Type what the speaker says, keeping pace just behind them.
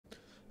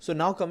So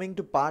now coming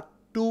to part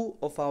 2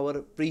 of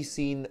our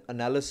pre-scene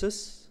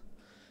analysis.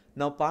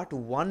 Now part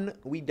 1,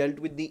 we dealt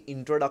with the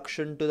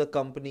introduction to the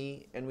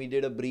company and we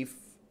did a brief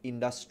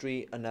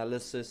industry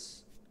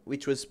analysis,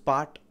 which was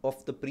part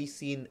of the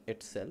pre-scene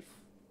itself.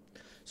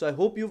 So I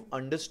hope you've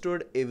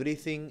understood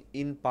everything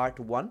in part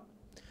 1.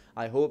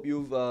 I hope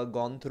you've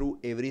gone through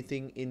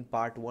everything in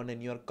part 1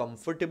 and you're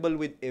comfortable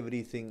with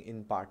everything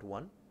in part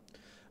 1.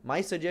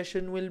 My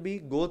suggestion will be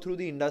go through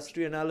the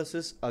industry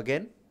analysis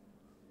again,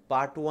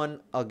 part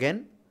 1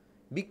 again,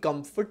 be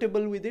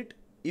comfortable with it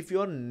if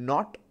you're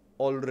not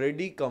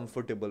already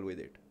comfortable with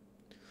it.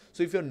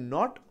 So if you're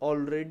not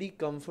already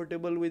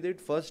comfortable with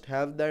it, first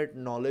have that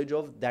knowledge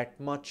of that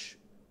much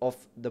of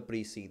the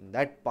pre-scene,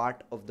 that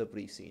part of the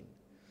pre-scene.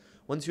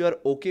 Once you are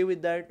okay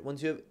with that,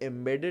 once you have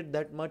embedded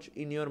that much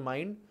in your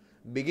mind,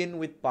 begin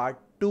with part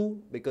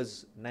 2,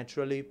 because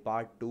naturally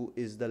part 2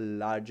 is the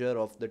larger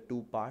of the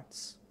two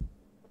parts,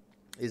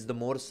 is the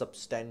more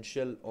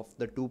substantial of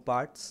the two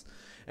parts,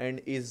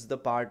 and is the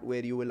part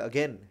where you will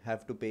again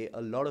have to pay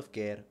a lot of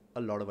care,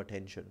 a lot of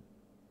attention.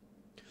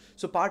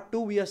 So part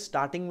 2, we are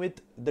starting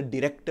with the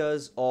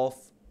directors of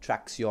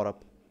Trax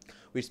Europe.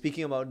 We're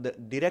speaking about the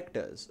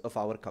directors of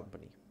our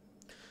company.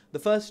 The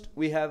first,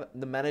 we have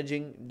the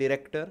managing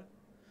director.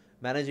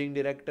 Managing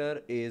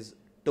director is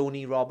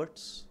Tony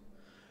Roberts.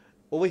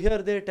 Over here,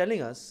 they're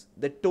telling us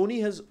that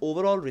Tony has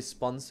overall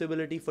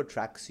responsibility for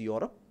Trax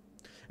Europe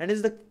and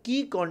is the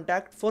key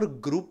contact for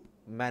group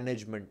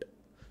management.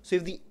 So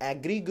if the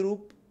agri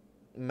group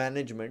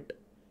management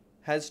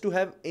has to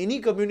have any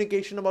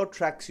communication about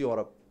Trax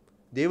Europe,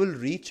 they will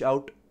reach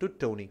out to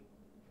Tony.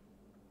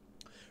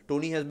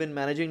 Tony has been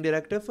managing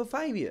director for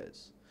 5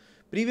 years.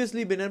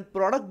 Previously been a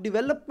product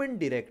development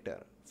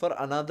director for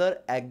another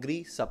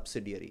agri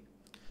subsidiary.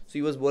 So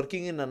he was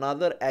working in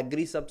another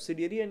agri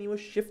subsidiary and he was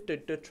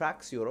shifted to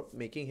Trax Europe,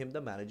 making him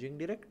the managing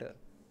director.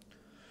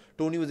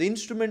 Tony was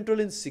instrumental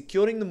in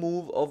securing the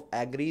move of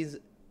Agri's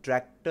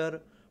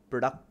tractor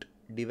product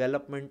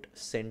development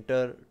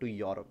center to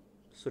Europe.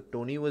 So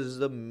Tony was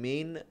the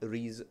main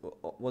reason,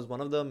 was one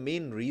of the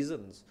main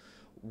reasons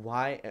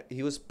why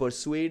he was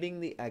persuading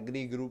the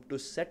Agri group to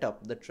set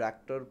up the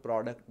tractor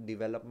product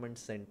development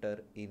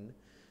center in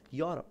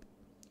Europe.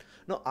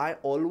 Now, I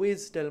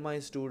always tell my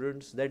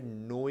students that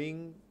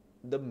knowing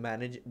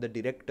the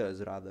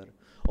directors rather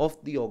of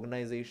the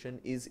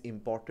organization is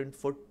important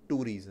for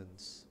two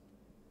reasons.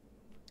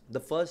 The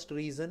first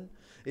reason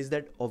is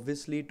that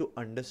obviously to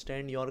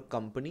understand your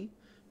company,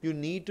 you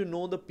need to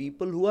know the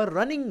people who are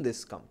running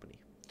this company.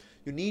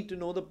 You need to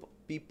know the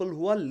people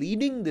who are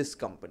leading this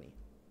company.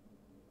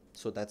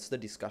 So that's the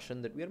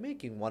discussion that we are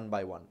making one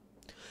by one.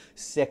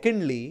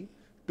 Secondly,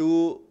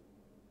 to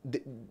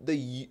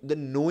the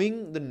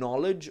knowing the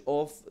knowledge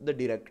of the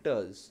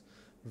directors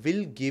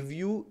will give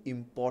you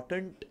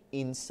important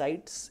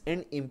insights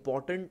and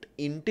important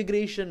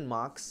integration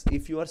marks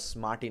if you are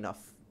smart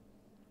enough.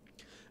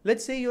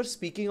 Let's say you're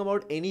speaking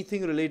about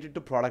anything related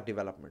to product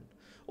development,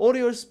 or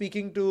you're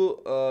speaking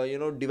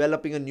to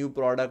developing a new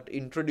product,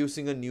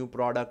 introducing a new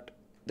product.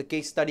 The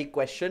case study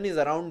question is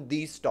around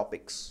these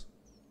topics.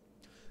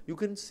 You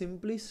can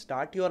simply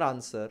start your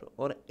answer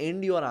or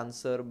end your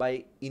answer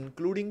by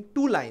including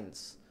 2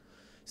 lines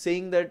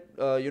saying that,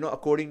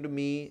 according to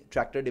me,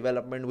 tractor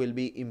development will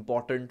be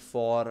important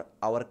for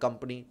our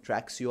company,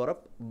 Trax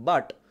Europe,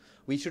 but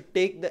we should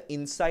take the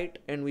insight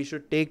and we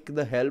should take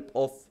the help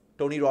of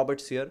Tony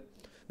Roberts here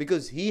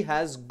because he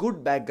has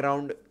good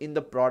background in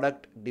the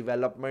product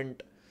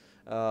development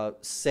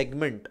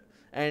segment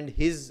and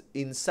his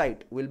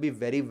insight will be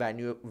very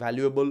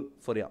valuable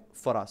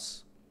for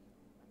us.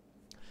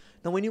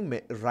 Now, when you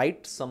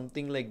write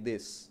something like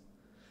this,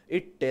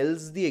 it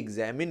tells the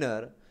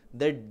examiner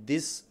that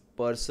this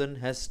person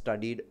has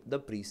studied the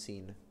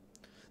pre-scene.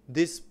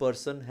 This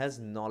person has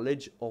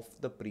knowledge of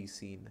the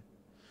pre-scene.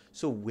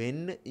 So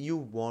when you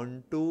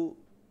want to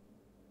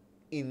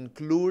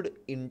include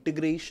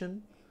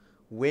integration,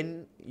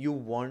 when you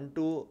want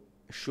to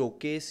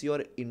showcase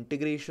your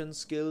integration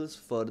skills,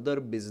 further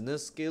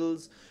business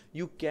skills,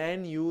 you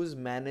can use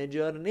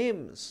manager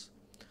names.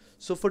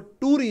 So for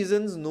 2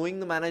 reasons,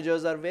 knowing the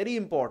managers are very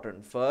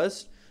important.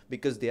 First,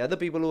 because they are the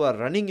people who are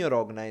running your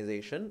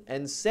organization,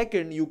 and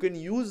second, you can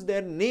use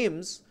their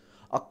names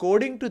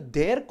according to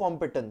their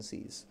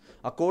competencies,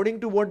 according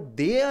to what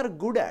they are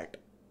good at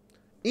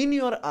in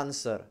your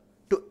answer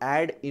to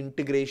add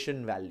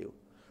integration value,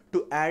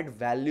 to add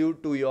value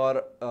to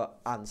your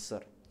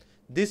answer.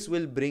 This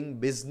will bring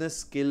business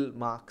skill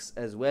marks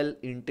as well,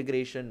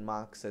 integration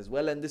marks as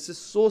well, and this is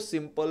so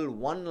simple,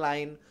 1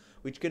 line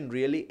which can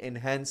really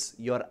enhance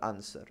your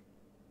answer.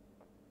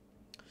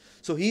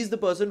 So he's the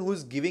person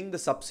who's giving the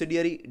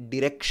subsidiary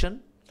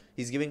direction.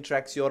 He's giving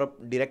Trax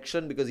Europe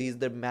direction because he's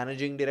the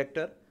managing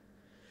director.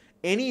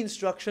 Any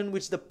instruction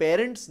which the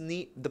parent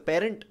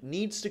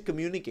needs to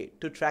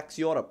communicate to Trax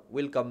Europe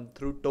will come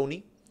through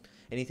Tony.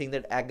 Anything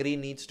that Agri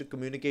needs to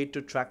communicate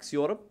to Trax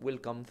Europe will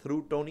come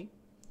through Tony.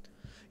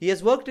 He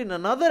has worked in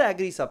another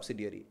Agri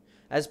subsidiary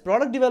as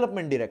product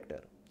development director.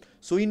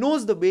 So he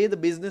knows the way the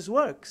business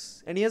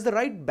works and he has the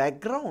right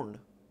background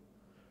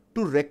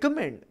to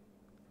recommend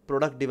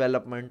product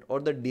development or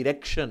the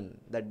direction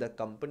that the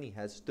company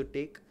has to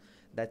take.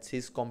 That's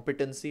his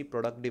competency,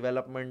 product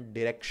development,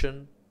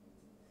 direction.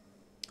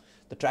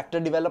 The Tractor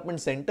Development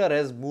Center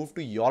has moved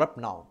to Europe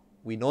now.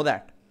 We know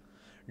that.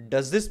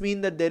 Does this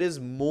mean that there is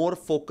more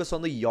focus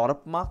on the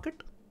Europe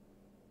market?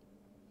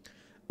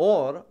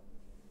 Or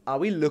are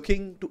we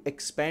looking to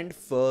expand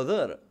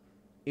further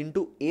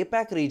into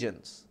APAC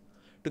regions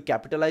to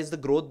capitalize the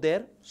growth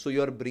there? So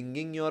you're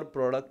bringing your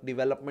product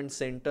development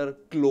center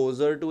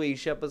closer to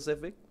Asia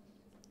Pacific.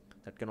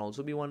 That can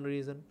also be one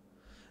reason.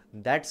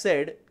 That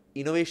said,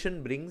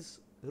 innovation brings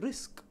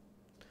risk.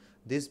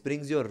 This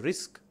brings your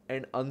risk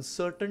and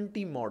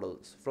uncertainty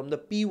models from the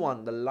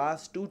P1, the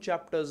last 2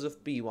 chapters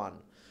of P1,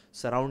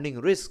 surrounding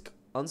risk,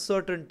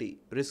 uncertainty,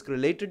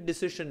 risk-related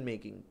decision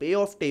making,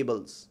 payoff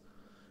tables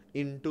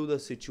into the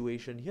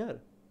situation here.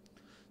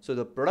 So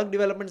the product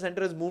development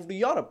center has moved to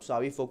Europe. So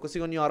are we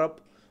focusing on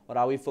Europe or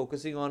are we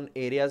focusing on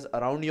areas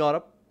around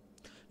Europe?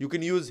 You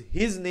can use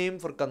his name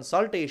for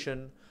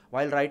consultation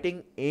while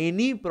writing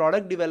any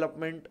product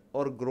development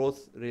or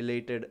growth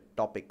related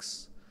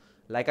topics.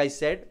 Like I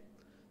said,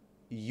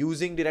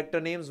 using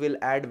director names will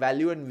add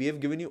value and we have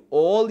given you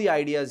all the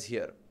ideas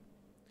here.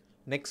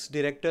 Next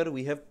director,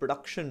 we have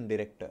production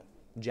director,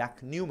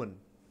 Jack Newman.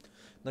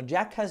 Now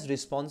Jack has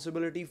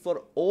responsibility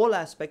for all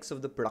aspects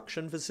of the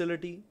production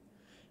facility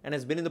and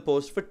has been in the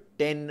post for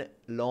 10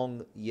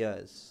 long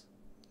years,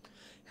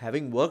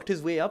 having worked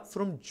his way up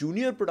from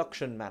junior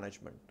production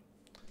management.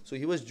 So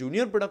he was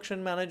junior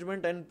production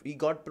management and he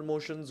got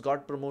promotions,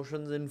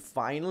 and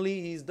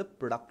finally he's the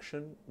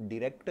production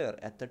director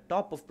at the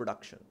top of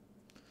production.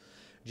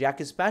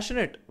 Jack is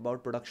passionate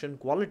about production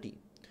quality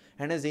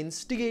and has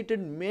instigated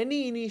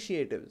many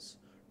initiatives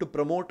to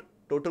promote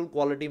total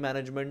quality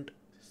management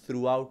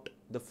throughout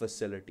the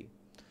facility.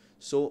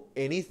 So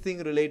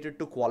anything related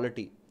to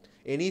quality,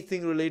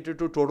 anything related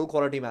to total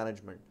quality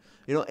management,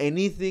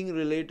 anything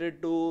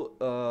related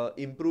to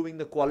improving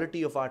the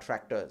quality of our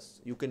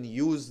tractors, you can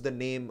use the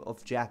name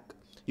of Jack.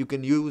 You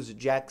can use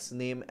Jack's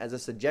name as a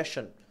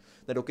suggestion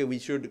that, okay, we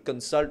should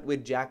consult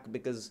with Jack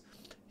because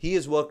he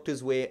has worked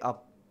his way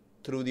up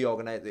through the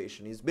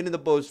organization. He's been in the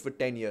post for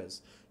 10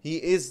 years. He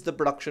is the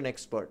production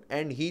expert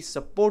and he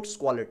supports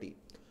quality.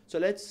 So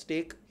let's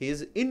take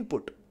his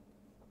input.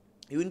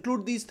 You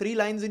include these 3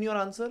 lines in your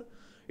answer,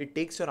 it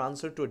takes your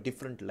answer to a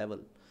different level.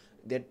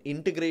 That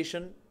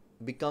integration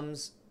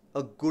becomes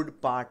a good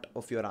part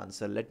of your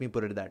answer. Let me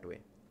put it that way.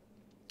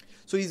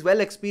 So he's well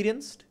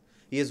experienced.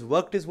 He has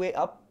worked his way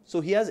up. So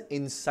he has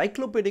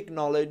encyclopedic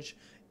knowledge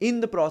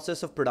in the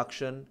process of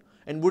production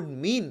and would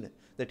mean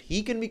that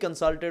he can be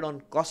consulted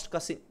on cost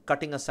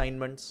cutting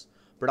assignments,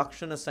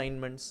 production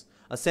assignments,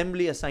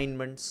 assembly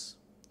assignments.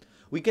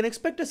 We can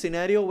expect a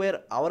scenario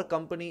where our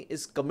company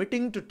is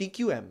committing to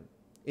TQM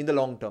in the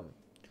long term,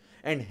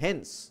 and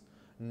hence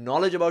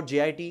knowledge about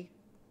JIT,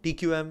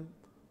 TQM,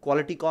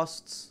 quality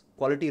costs,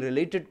 quality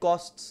related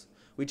costs,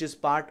 which is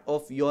part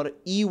of your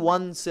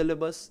E1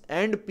 syllabus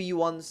and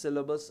P1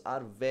 syllabus,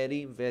 are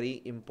very,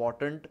 very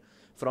important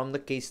from the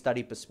case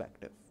study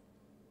perspective.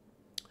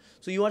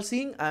 So you are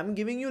seeing I am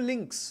giving you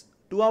links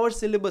to our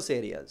syllabus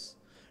areas.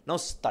 Now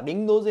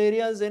studying those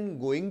areas and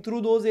going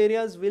through those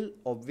areas will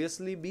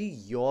obviously be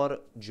your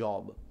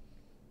job.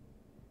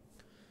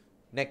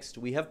 Next,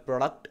 we have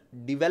product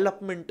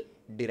development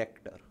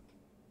director.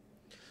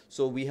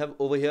 So we have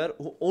over here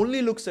who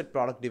only looks at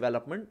product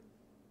development,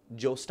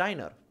 Joe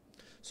Steiner.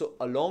 So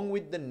along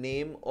with the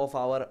name of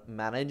our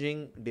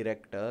managing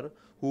director,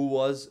 who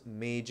was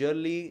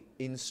majorly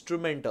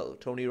instrumental,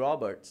 Tony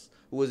Roberts,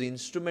 who was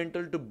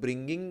instrumental to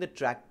bringing the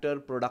tractor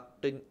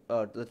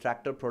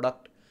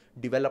product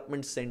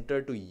development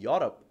center to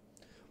Europe,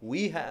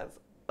 we have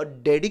a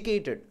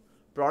dedicated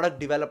product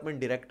development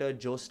director,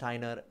 Joe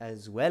Steiner,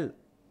 as well.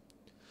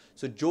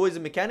 So Joe is a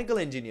mechanical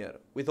engineer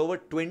with over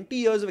 20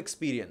 years of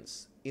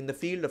experience in the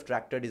field of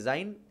tractor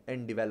design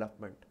and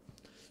development.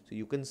 So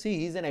you can see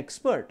he's an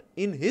expert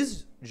in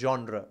his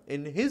genre,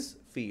 in his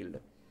field.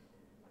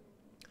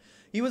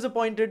 He was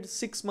appointed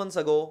 6 months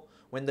ago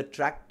when the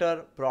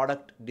tractor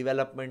product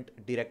development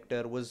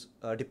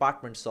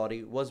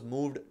department was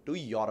moved to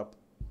Europe.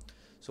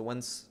 So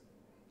once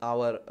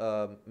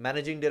our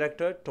managing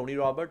director, Tony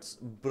Roberts,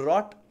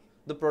 brought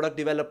the product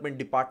development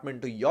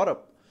department to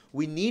Europe,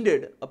 we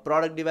needed a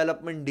product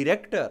development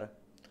director.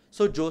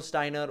 So Joe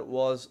Steiner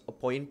was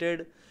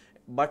appointed,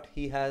 but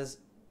he has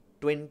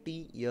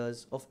 20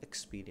 years of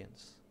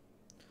experience.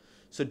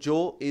 So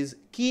Joe is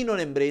keen on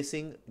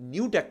embracing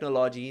new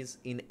technologies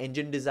in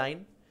engine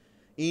design,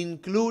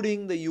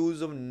 including the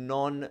use of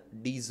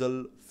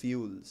non-diesel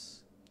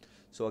fuels.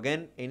 So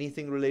again,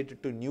 anything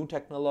related to new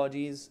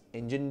technologies,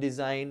 engine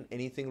design,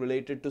 anything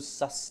related to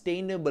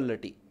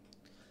sustainability,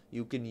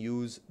 you can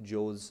use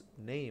Joe's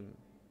name.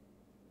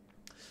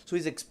 So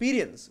his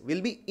experience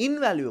will be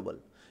invaluable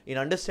in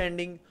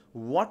understanding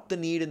what the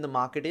need in the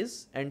market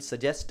is and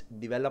suggest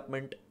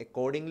development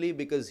accordingly,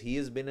 because he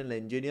has been an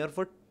engineer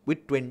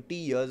with 20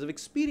 years of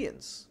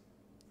experience.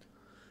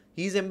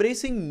 He is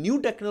embracing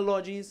new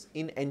technologies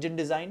in engine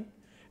design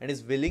and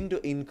is willing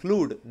to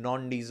include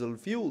non-diesel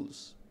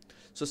fuels.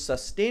 So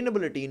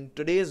sustainability in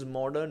today's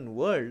modern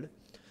world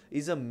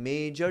is a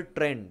major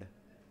trend,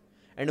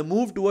 and a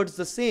move towards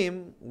the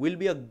same will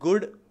be a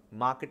good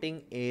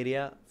marketing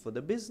area for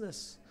the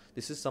business.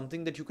 This is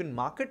something that you can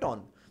market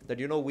on, that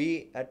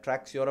we at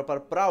Trax Europe are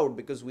proud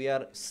because we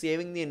are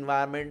saving the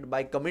environment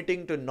by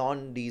committing to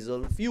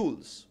non-diesel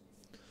fuels.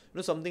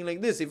 Something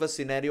like this if a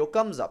scenario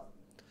comes up.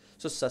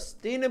 So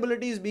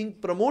sustainability is being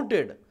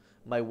promoted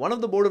by one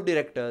of the board of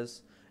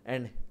directors,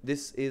 and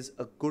this is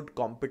a good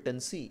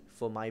competency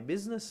for my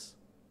business.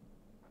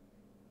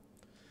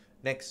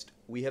 Next,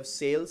 we have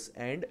Sales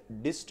and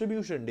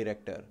Distribution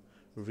Director,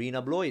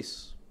 Rena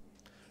Blois.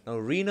 Now,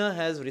 Rena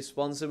has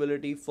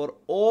responsibility for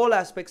all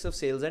aspects of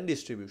sales and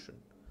distribution,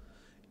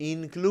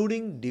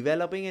 including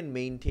developing and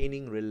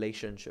maintaining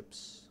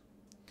relationships.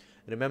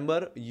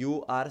 Remember,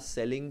 you are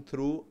selling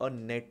through a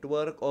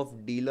network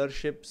of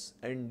dealerships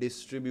and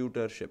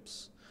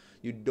distributorships.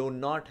 You do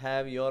not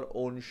have your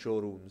own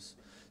showrooms.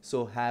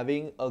 So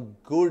having a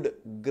good,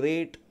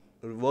 great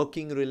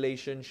working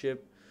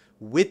relationship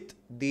with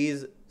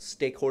these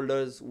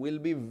stakeholders will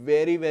be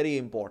very, very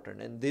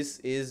important. And this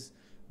is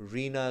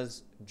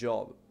Rena's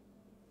job.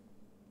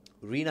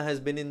 Rena has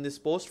been in this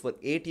post for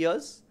 8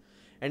 years,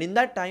 and in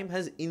that time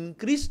has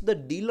increased the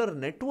dealer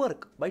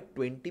network by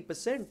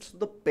 20%. So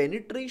the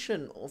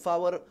penetration of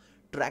our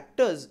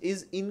tractors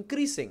is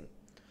increasing.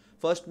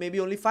 First, maybe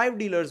only 5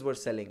 dealers were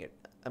selling it.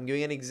 I'm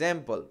giving an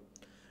example.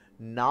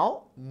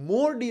 Now,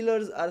 more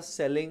dealers are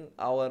selling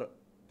our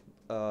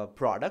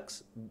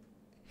products.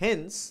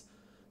 Hence,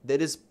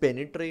 there is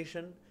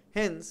penetration.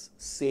 Hence,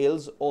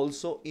 sales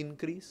also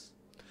increase.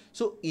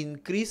 So,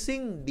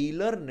 increasing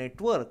dealer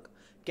network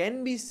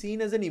can be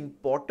seen as an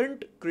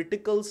important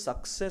critical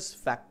success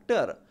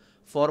factor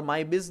for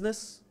my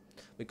business,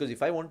 because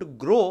if I want to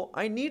grow,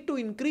 I need to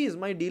increase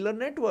my dealer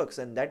networks,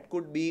 and that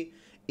could be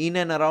in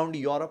and around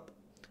Europe,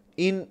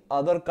 in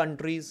other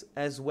countries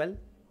as well.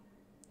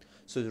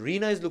 So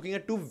Rena is looking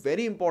at two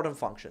very important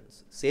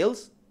functions,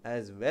 sales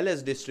as well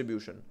as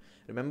distribution.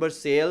 Remember,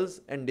 sales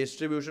and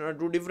distribution are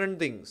two different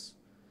things.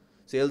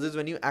 Sales is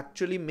when you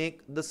actually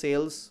make the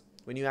sales,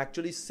 when you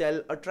actually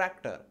sell a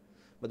tractor.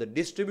 But the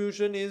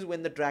distribution is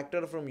when the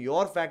tractor from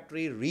your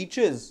factory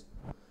reaches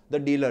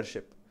the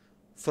dealership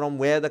from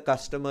where the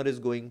customer is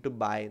going to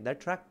buy that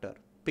tractor,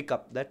 pick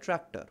up that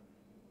tractor.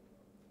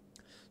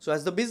 So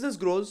as the business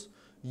grows,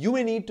 you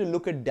may need to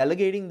look at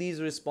delegating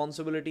these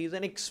responsibilities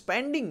and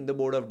expanding the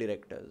board of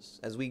directors.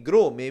 As we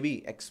grow,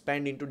 maybe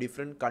expand into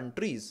different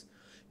countries,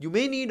 you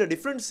may need a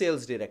different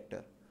sales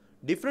director,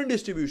 different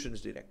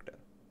distributions director.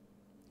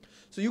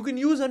 So you can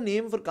use her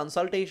name for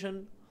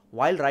consultation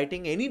while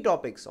writing any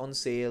topics on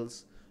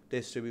sales,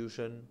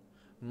 distribution,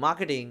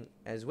 marketing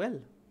as well.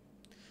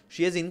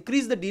 She has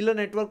increased the dealer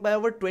network by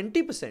over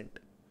 20%,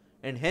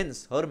 and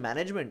hence her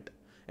management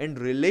and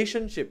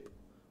relationship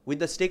with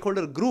the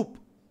stakeholder group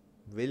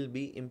will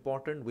be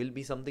important, will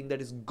be something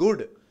that is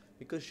good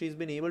because she's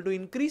been able to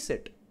increase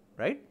it,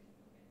 right?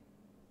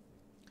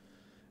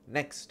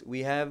 Next, we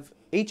have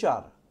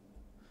HR.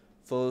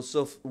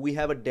 So we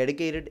have a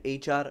dedicated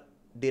HR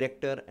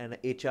director and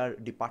HR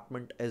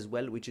department as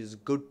well, which is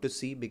good to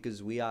see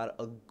because we are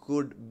a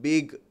good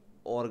big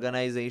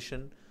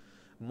organization,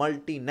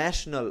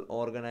 multinational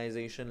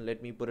organization,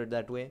 let me put it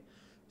that way.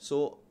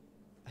 So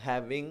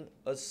having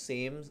the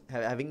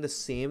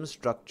same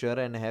structure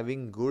and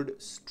having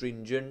good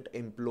stringent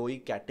employee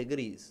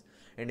categories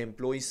and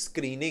employee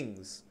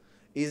screenings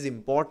is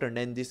important,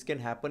 and this can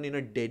happen in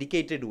a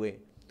dedicated way.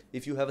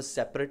 If you have a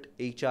separate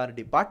HR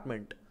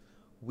department,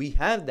 we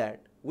have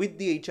that with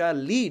the HR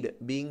lead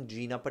being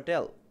Gina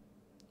Patel.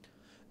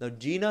 Now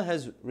Gina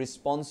has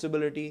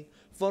responsibility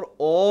for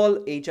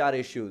all HR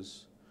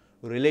issues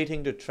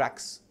relating to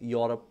Trax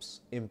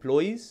Europe's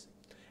employees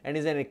and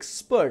is an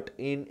expert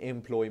in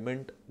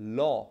employment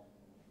law.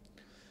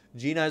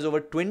 Gina has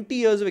over 20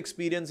 years of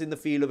experience in the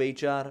field of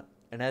HR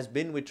and has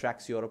been with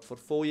Trax Europe for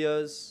 4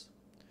 years.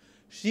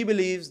 She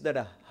believes that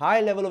a high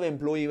level of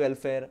employee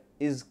welfare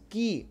is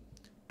key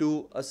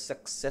to a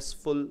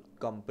successful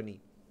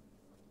company.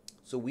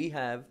 So we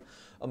have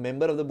a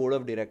member of the board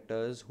of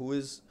directors who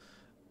is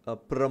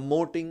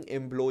promoting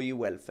employee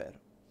welfare,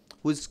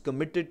 who is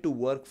committed to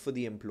work for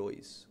the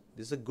employees.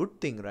 This is a good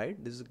thing,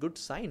 right? This is a good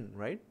sign,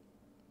 right?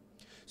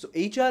 So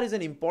HR is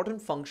an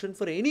important function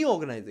for any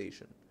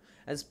organization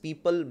as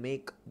people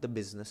make the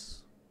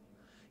business.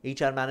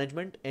 HR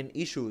management and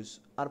issues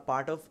are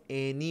part of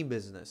any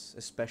business,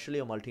 especially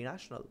a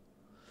multinational.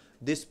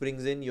 This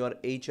brings in your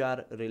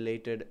HR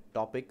related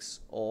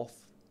topics of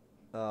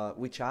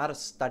which are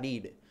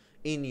studied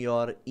in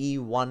your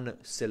E1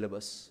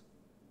 syllabus.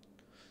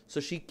 So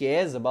she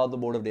cares about the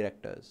board of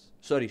directors.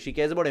 She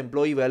cares about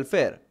employee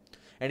welfare.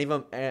 And if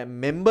a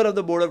member of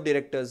the board of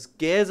directors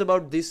cares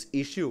about this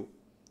issue,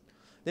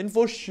 then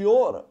for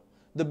sure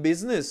the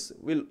business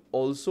will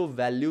also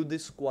value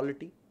this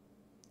quality.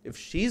 If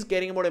she's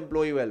caring about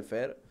employee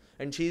welfare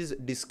and she's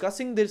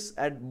discussing this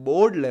at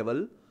board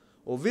level,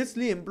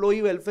 obviously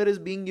employee welfare is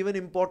being given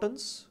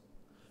importance.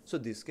 So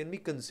this can be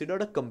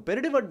considered a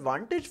comparative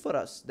advantage for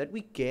us, that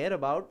we care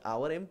about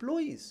our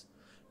employees.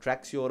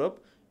 Trax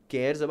Europe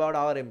cares about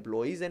our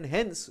employees, and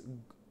hence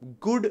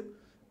good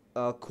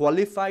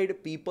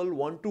qualified people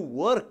want to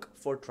work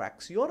for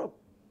Trax Europe.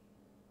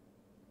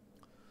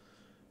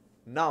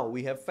 Now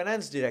we have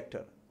finance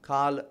director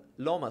Carl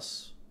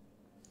Lomas.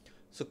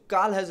 So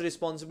Carl has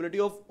responsibility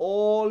of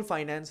all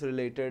finance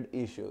related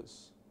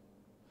issues,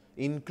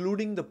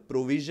 including the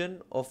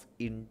provision of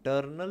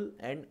internal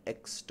and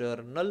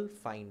external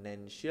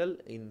financial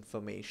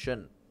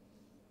information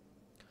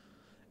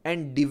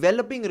and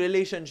developing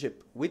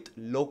relationship with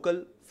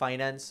local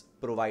finance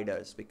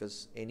providers,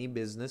 because any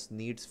business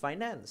needs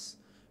finance,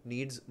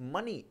 needs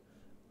money.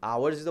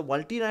 Ours is a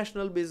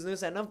multinational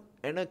business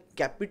and a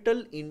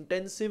capital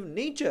intensive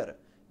nature.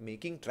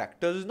 Making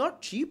tractors is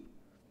not cheap.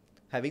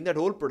 Having that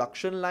whole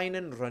production line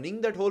and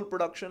running that whole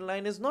production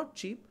line is not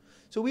cheap.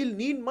 So we'll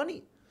need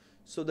money.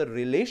 So the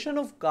relation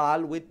of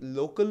Carl with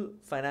local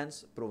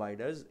finance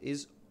providers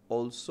is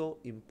also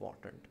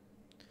important.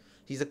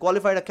 He's a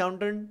qualified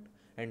accountant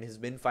and has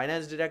been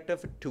finance director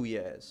for 2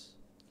 years.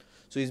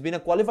 So he's been a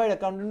qualified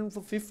accountant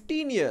for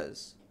 15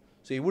 years.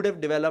 So he would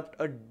have developed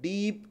a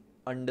deep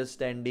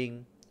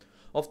understanding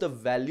of the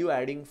value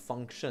adding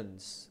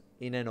functions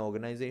in an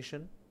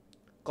organization,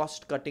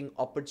 cost cutting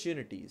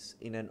opportunities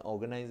in an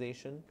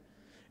organization,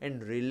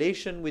 and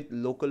relation with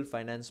local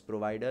finance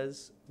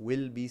providers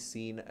will be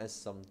seen as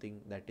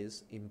something that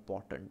is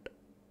important.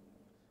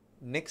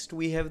 Next,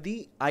 we have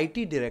the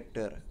IT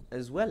director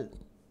as well.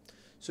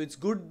 So it's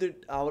good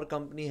that our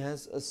company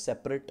has a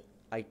separate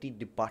IT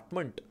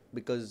department,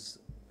 because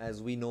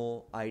as we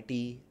know,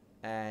 IT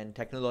and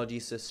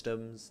technology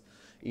systems,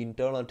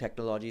 internal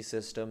technology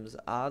systems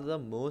are the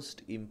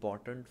most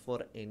important for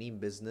any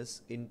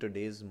business in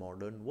today's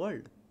modern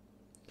world.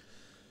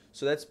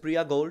 So that's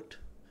Priya Golt.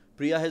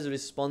 Priya has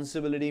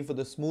responsibility for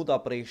the smooth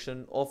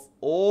operation of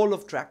all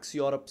of Trax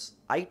Europe's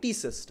IT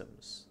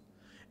systems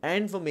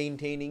and for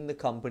maintaining the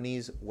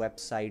company's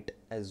website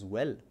as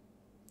well.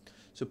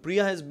 So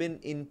Priya has been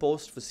in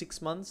post for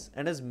 6 months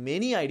and has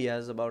many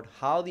ideas about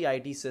how the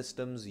IT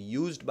systems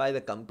used by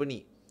the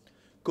company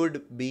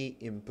could be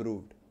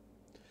improved.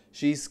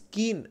 She is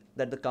keen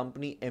that the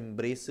company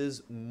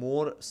embraces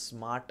more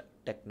smart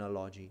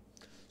technology.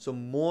 So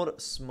more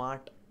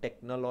smart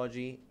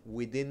technology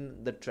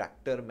within the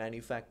tractor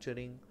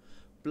manufacturing,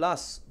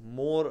 plus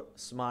more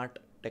smart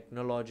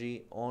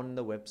technology on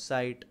the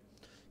website,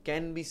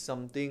 can be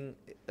something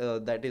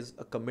that is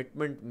a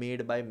commitment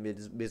made by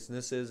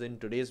businesses in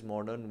today's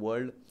modern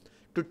world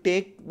to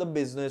take the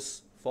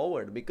business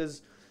forward,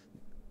 because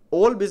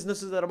all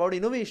businesses are about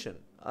innovation,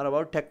 are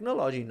about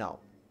technology now.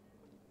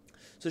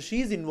 So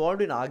she is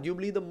involved in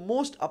arguably the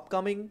most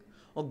upcoming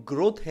or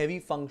growth heavy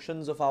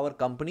functions of our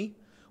company,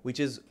 which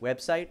is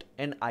website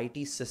and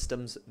IT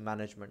systems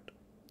management.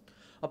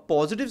 A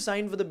positive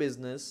sign for the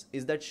business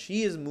is that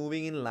she is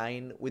moving in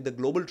line with the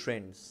global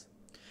trends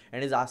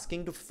and is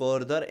asking to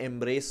further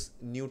embrace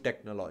new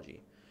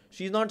technology.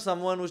 She's not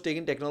someone who's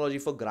taking technology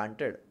for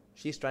granted.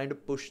 She's trying to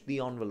push the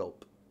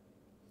envelope.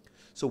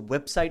 So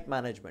website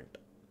management.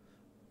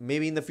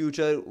 Maybe in the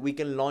future we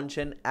can launch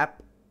an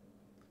app.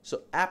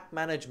 So app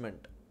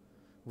management,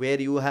 where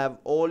you have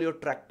all your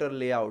tractor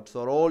layouts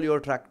or all your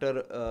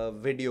tractor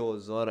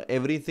videos or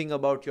everything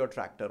about your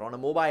tractor on a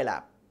mobile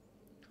app.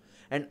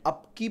 And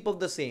upkeep of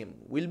the same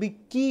will be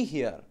key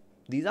here.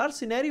 These are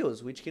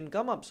scenarios which can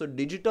come up. So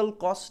digital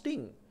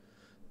costing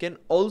can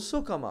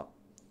also come up,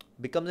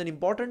 becomes an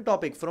important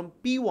topic from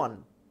P1.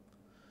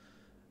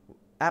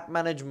 App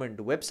management,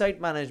 website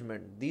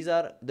management, these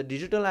are the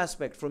digital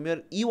aspect from your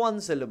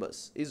E1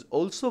 syllabus is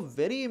also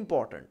very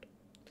important.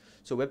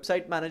 So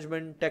website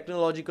management,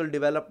 technological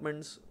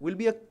developments will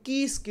be a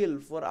key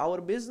skill for our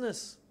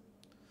business.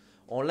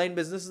 Online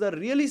businesses are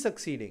really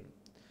succeeding.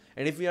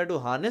 And if we are to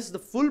harness the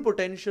full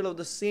potential of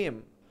the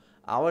same,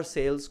 our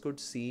sales could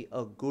see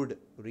a good,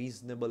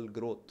 reasonable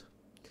growth.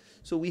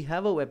 So we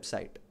have a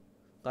website.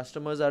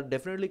 Customers are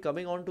definitely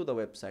coming onto the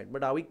website,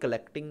 but are we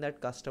collecting that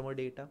customer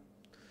data?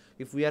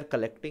 If we are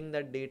collecting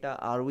that data,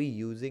 are we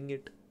using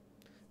it?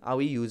 Are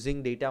we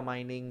using data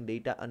mining,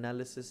 data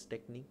analysis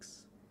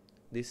techniques?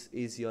 This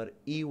is your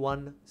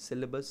E1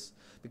 syllabus,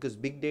 because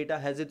big data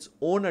has its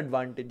own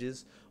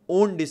advantages,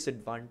 own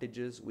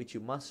disadvantages, which you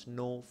must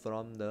know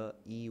from the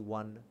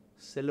E1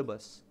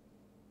 syllabus.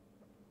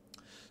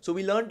 So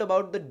we learned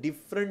about the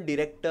different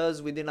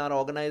directors within our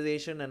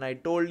organization, and I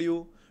told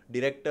you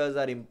directors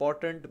are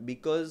important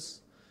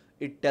because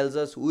it tells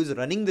us who is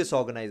running this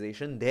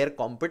organization, their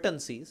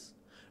competencies,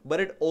 but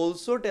it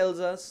also tells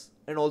us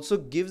and also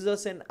gives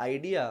us an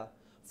idea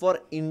for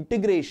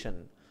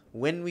integration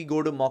when we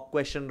go to mock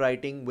question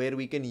writing, where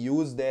we can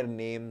use their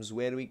names,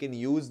 where we can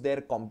use their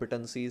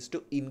competencies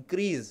to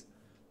increase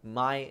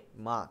my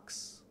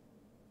marks.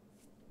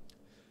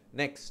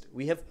 Next,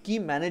 we have key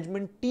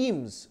management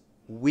teams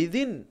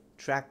within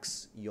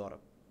Trax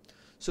Europe.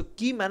 So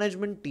key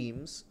management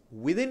teams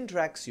within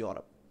Trax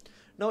Europe.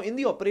 Now in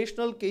the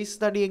operational case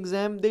study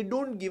exam, they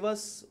don't give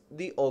us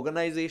the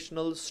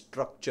organizational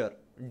structure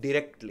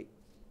directly.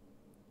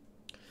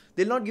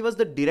 They'll not give us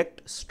the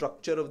direct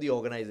structure of the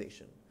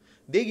organization.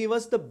 They give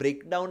us the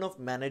breakdown of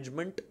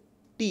management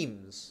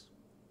teams.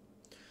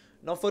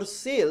 Now for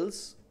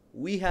sales,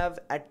 we have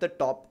at the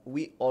top,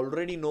 we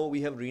already know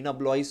we have Reena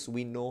Blois,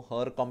 we know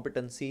her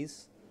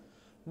competencies.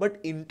 But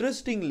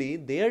interestingly,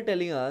 they are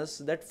telling us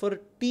that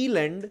for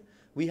T-Lend,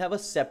 we have a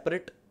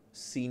separate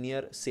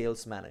senior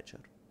sales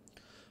manager.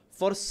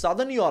 For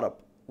Southern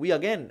Europe, we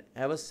again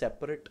have a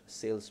separate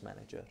sales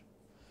manager.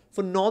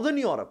 For Northern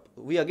Europe,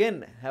 we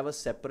again have a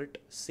separate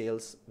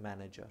sales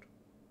manager.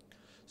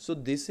 So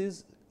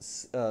this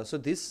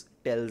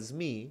tells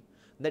me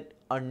that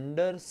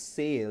under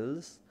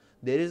sales,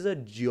 there is a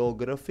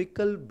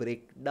geographical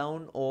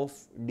breakdown of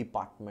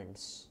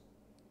departments.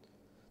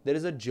 There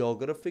is a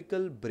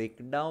geographical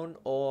breakdown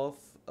of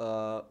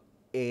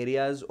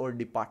areas or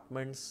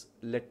departments,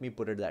 let me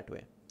put it that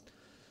way.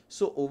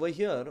 So over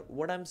here,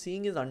 what I'm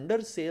seeing is under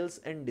sales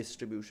and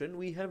distribution,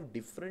 we have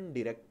different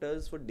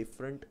directors for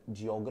different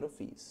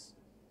geographies.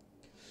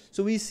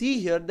 So we see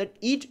here that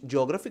each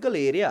geographical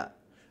area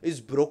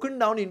is broken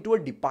down into a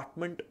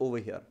department over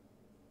here.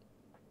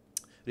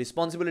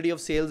 Responsibility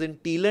of sales in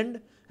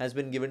T-Lend has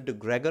been given to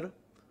Gregor.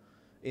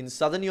 In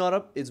Southern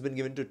Europe, it's been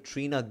given to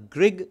Trina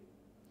Grigg.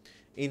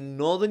 In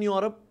Northern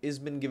Europe, it's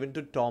been given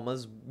to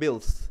Thomas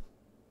Bilth.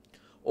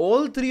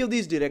 All three of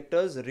these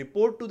directors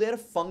report to their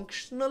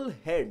functional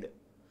head.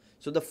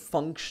 So the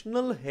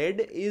functional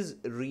head is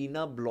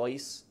Reena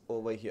Blois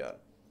over here.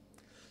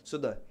 So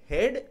the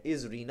head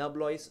is Reena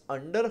Blois.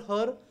 Under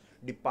her,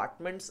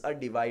 departments are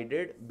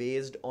divided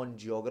based on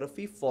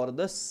geography for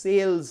the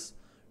sales,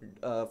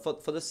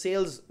 for the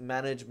sales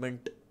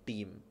management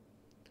team.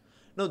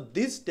 Now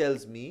this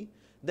tells me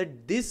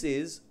that this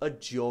is a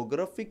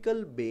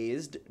geographical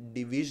based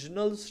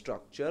divisional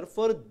structure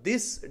for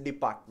this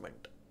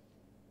department.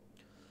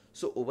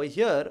 So over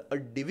here, a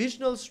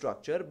divisional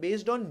structure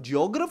based on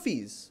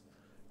geographies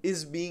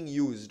is being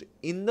used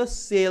in the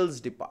sales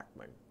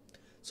department.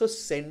 So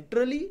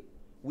centrally,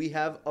 we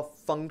have a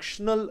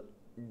functional,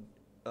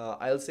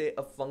 I'll say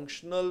a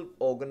functional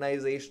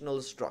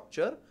organizational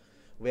structure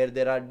where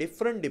there are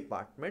different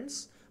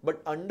departments,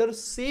 but under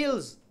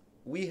sales,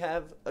 we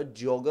have a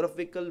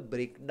geographical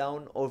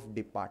breakdown of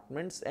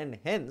departments, and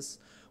hence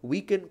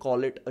we can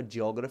call it a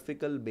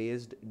geographical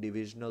based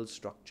divisional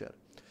structure.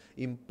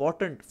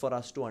 Important for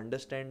us to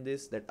understand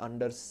this, that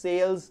under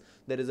sales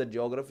there is a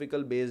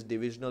geographical based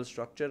divisional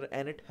structure,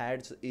 and it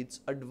has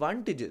its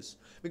advantages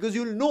because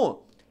you'll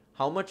know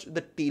how much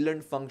the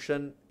T-Lend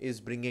function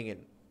is bringing in.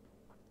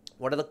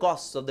 What are the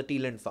costs of the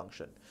T-Lend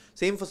function?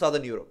 Same for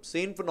Southern Europe,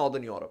 same for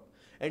Northern Europe,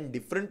 and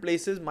different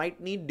places might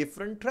need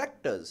different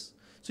tractors.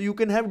 So you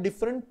can have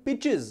different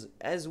pitches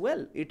as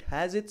well. It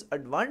has its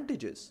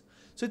advantages.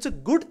 So it's a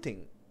good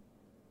thing.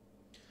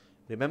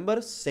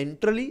 Remember,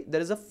 centrally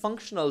there is a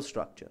functional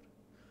structure.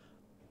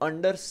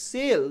 Under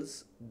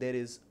sales, there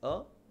is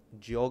a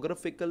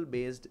geographical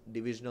based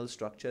divisional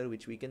structure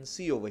which we can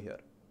see over here.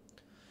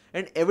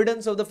 And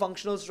evidence of the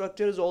functional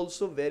structure is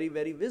also very,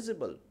 very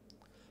visible.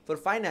 For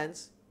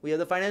finance, we have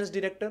the finance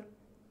director,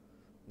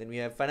 then we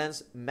have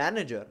finance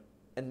manager,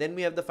 and then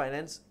we have the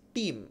finance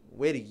team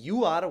where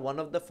you are one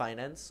of the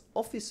finance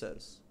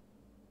officers.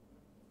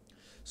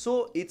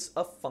 So it's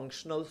a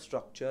functional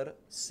structure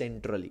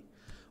centrally.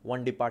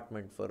 One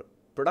department for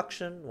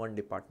production, one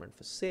department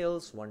for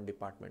sales, one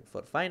department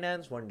for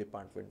finance, one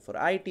department for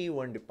IT,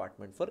 one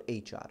department for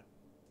HR.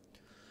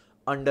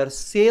 Under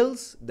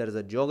sales, there is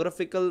a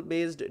geographical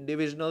based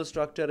divisional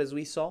structure as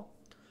we saw.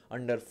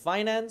 Under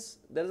finance,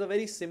 there is a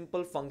very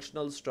simple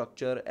functional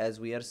structure as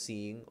we are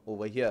seeing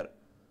over here.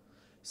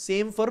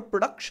 Same for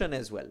production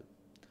as well.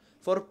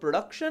 For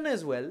production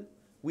as well,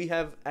 we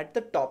have at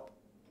the top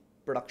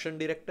production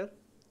director,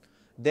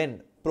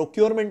 then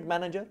procurement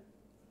manager,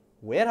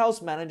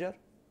 warehouse manager,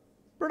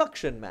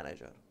 production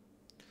manager.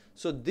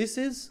 So this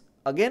is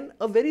again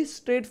a very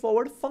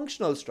straightforward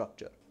functional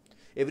structure.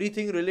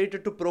 Everything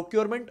related to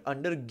procurement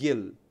under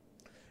Gill,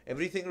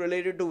 everything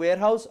related to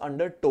warehouse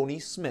under Tony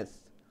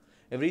Smith,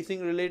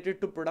 everything related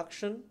to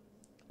production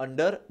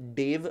under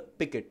Dave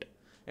Pickett,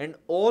 and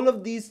all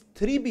of these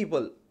three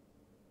people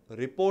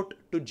report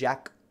to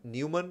Jack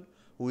Newman,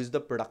 who is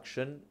the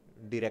production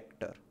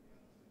director.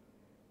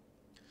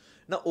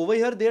 Now over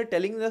here they are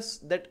telling us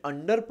that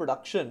under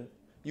production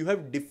you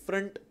have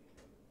different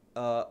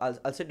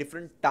I'll say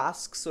different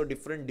tasks or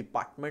different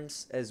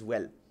departments as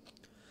well,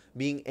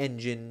 being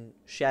engine,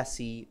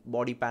 chassis,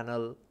 body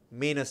panel,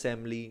 main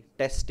assembly,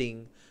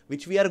 testing,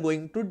 which we are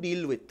going to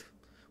deal with,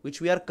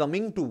 which we are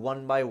coming to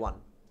one by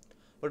one.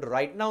 But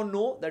right now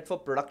know that for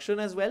production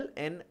as well,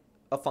 and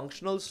a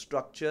functional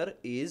structure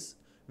is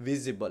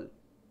visible.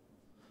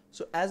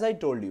 So as I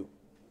told you,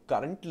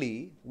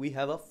 currently we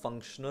have a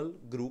functional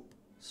group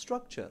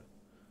structure.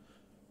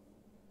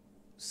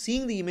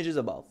 Seeing the images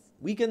above,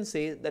 we can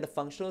say that a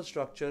functional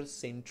structure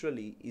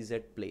centrally is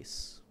at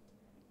place,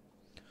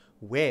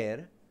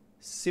 where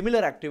similar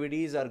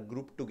activities are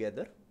grouped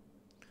together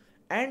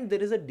and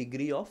there is a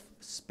degree of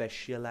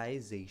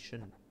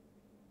specialization.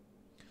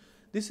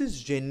 This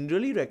is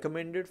generally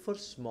recommended for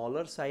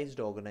smaller sized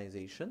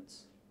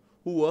organizations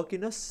who work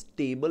in a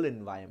stable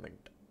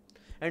environment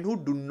and who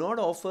do not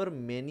offer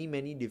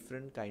many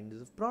different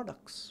kinds of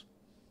products.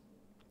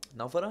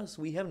 Now for us,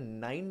 we have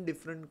 9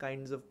 different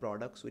kinds of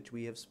products which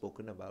we have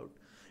spoken about,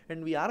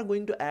 and we are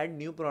going to add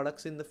new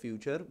products in the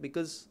future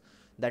because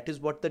that is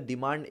what the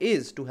demand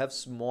is, to have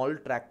small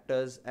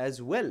tractors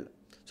as well.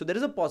 So there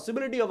is a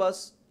possibility of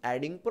us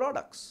adding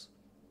products.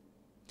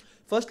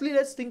 Firstly,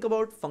 let's think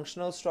about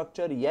functional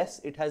structure.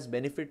 Yes, it has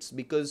benefits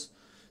because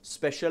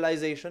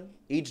specialization,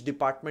 each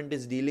department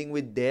is dealing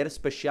with their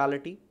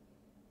specialty.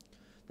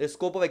 There's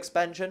scope of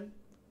expansion.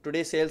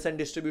 Today sales and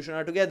distribution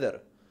are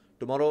together.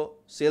 Tomorrow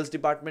sales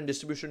department,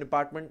 distribution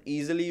department,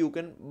 easily you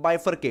can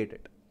bifurcate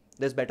it.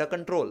 There's better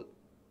control.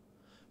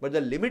 But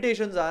the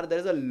limitations are there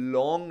is a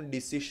long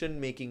decision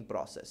making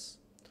process.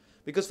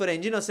 Because for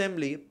engine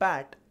assembly,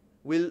 Pat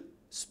will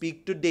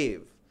speak to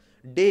Dave.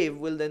 Dave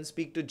will then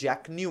speak to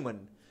Jack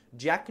Newman.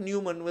 Jack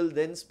Newman will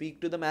then speak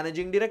to the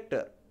managing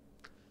director.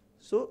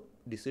 So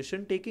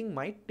decision taking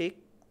might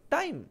take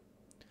time.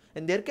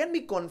 And there can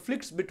be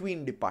conflicts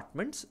between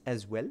departments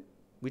as well,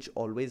 which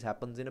always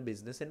happens in a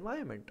business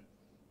environment.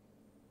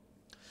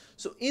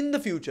 So in the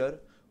future,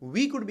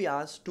 we could be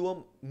asked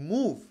to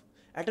move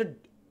at a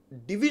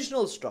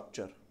divisional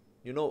structure,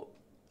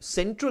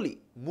 centrally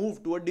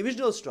move to a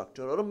divisional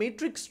structure or a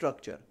matrix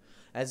structure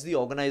as the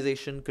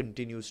organization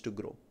continues to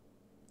grow.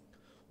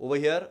 Over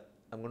here,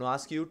 I'm going to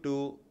ask you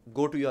to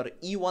go to your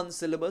E1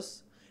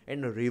 syllabus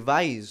and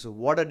revise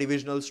what a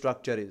divisional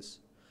structure is.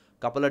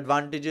 Couple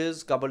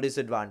advantages, couple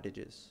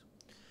disadvantages.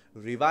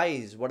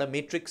 Revise what a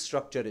matrix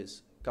structure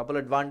is. Couple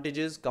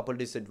advantages, couple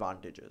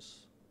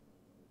disadvantages.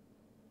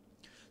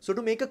 So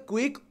to make a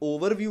quick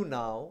overview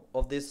now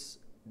of this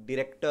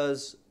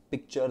director's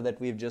picture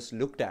that we've just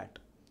looked at,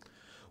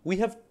 we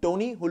have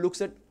Tony, who looks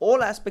at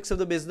all aspects of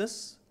the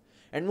business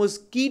and was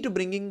key to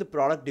bringing the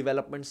product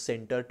development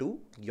center to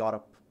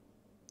Europe.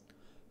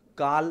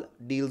 Carl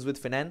deals with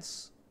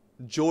finance.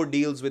 Joe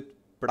deals with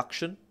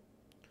production.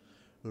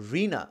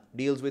 Reena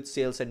deals with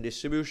sales and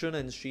distribution,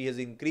 and she has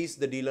increased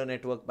the dealer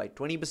network by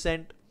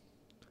 20%.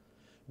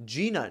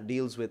 Gina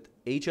deals with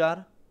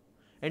HR,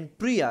 and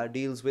Priya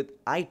deals with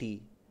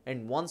IT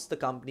and wants the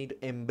company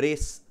to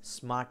embrace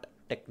smart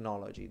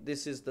technology.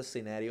 This is the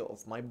scenario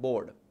of my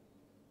board.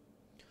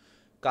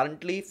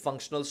 Currently,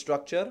 functional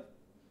structure.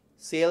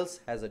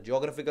 Sales has a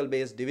geographical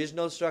based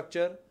divisional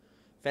structure.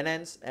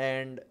 Finance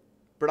and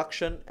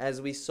production,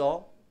 as we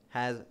saw,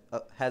 has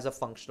a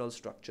functional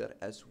structure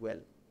as well.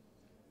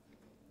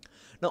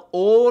 Now,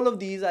 all of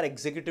these are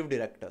executive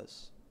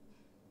directors.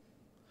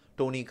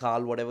 Tony,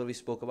 Carl, whatever we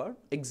spoke about,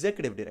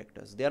 executive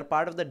directors. They are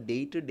part of the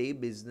day-to-day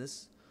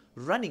business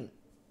running.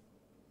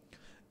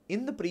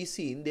 In the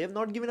pre-scene, they have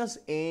not given us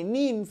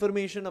any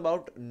information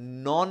about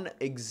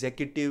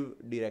non-executive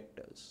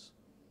directors.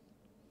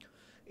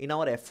 In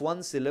our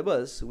F1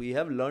 syllabus, we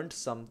have learned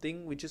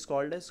something which is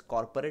called as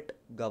corporate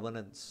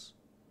governance.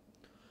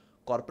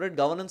 Corporate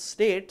governance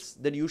states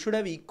that you should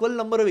have equal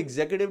number of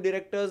executive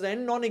directors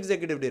and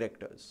non-executive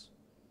directors.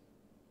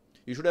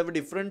 You should have a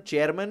different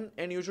chairman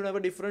and you should have a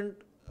different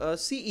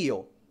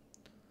CEO.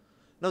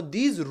 Now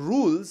these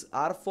rules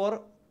are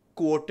for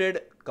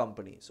quoted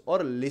companies or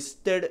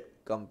listed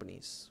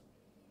companies.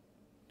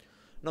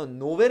 Now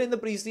nowhere in the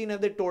pre-scene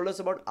have they told us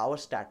about our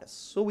status.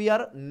 So we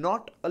are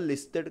not a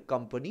listed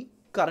company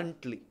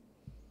currently.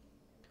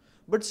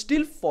 But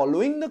still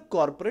following the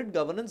corporate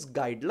governance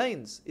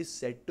guidelines is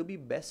said to be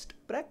best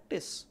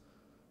practice.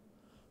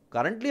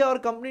 Currently our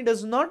company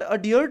does not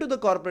adhere to the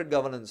corporate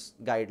governance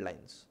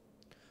guidelines.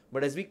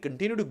 But as we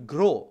continue to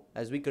grow,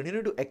 as we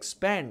continue to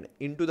expand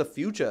into the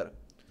future,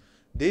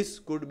 this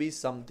could be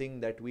something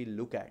that we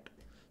look at.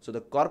 So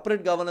the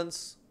corporate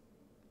governance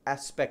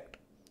aspect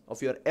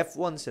of your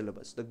F1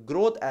 syllabus, the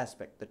growth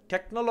aspect, the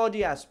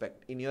technology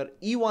aspect in your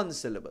E1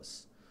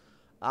 syllabus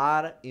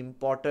are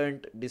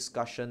important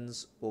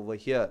discussions over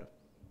here.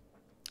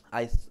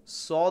 I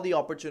saw the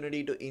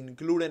opportunity to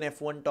include an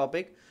F1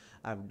 topic.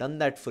 I've done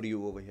that for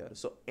you over here.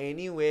 So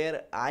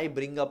anywhere I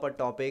bring up a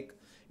topic,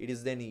 it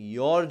is then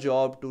your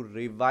job to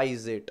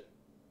revise it.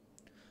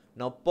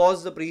 Now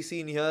pause the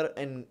pre-scene here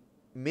and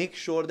make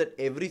sure that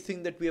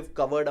everything that we have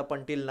covered up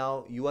until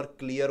now, you are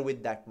clear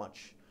with that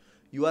much.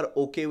 You are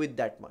okay with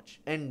that much.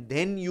 And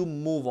then you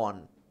move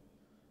on.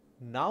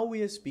 Now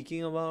we are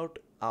speaking about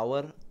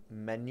our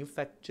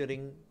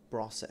manufacturing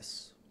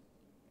process.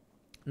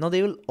 Now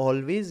they will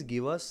always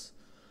give us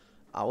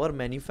our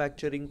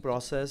manufacturing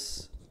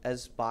process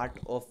as part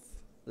of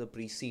the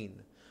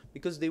pre-scene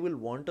because they will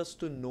want us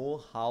to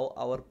know how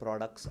our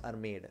products are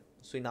made.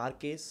 So in our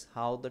case,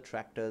 how the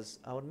tractors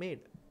are made.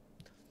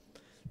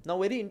 Now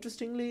very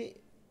interestingly,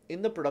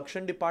 in the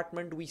production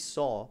department, we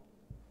saw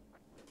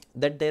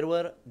that there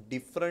were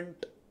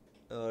different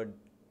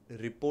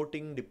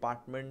reporting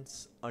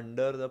departments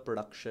under the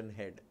production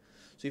head.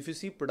 So if you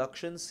see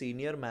production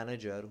senior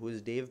manager, who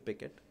is Dave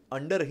Pickett,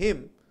 under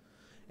him,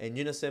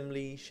 engine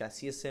assembly,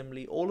 chassis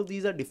assembly, all of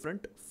these are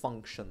different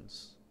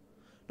functions.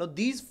 Now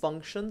these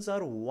functions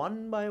are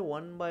one by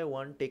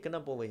one taken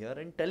up over here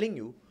and telling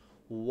you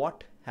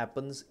what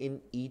happens in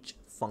each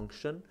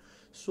function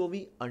so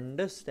we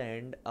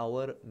understand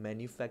our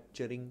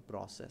manufacturing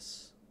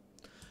process.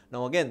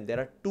 Now again, there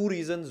are two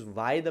reasons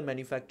why the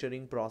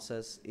manufacturing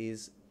process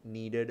is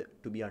needed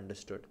to be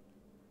understood.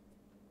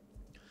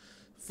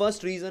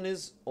 First reason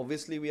is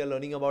obviously we are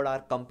learning about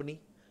our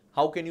company.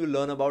 How can you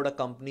learn about a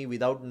company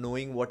without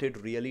knowing what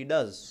it really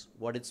does,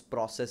 what its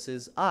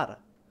processes are?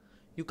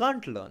 You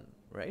can't learn,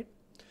 right?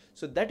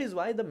 So that is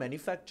why the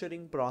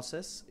manufacturing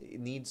process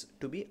needs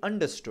to be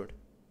understood.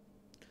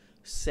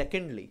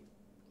 Secondly,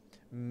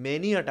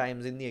 many a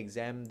times in the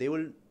exam, they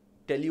will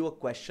tell you a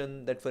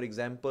question that, for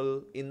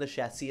example, in the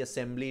chassis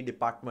assembly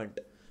department,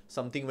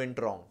 something went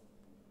wrong.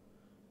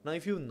 Now,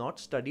 if you've not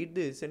studied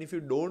this and if you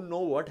don't know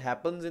what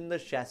happens in the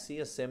chassis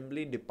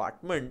assembly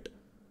department,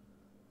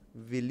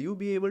 will you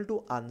be able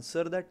to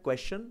answer that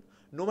question?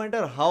 No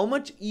matter how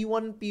much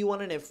E1,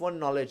 P1 and F1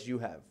 knowledge you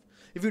have.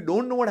 If you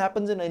don't know what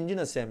happens in engine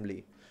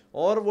assembly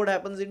or what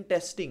happens in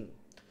testing,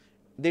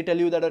 they tell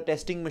you that a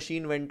testing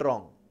machine went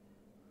wrong.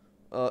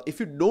 If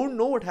you don't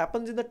know what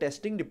happens in the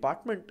testing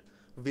department,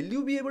 will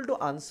you be able to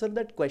answer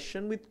that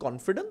question with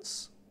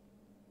confidence?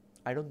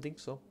 I don't think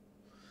so.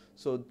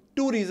 So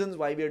two reasons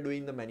why we are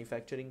doing the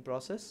manufacturing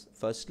process.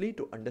 Firstly,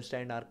 to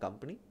understand our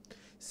company.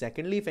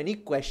 Secondly, if any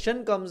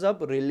question comes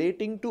up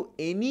relating to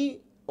any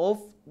of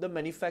the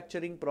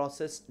manufacturing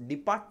process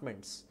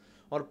departments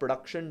or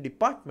production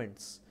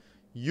departments,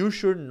 you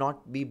should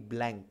not be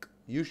blank.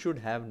 You should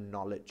have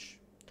knowledge.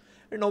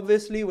 And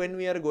obviously, when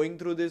we are going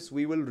through this,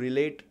 we will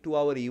relate to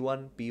our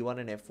E1, P1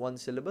 and F1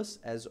 syllabus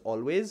as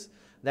always.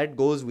 That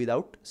goes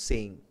without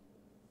saying.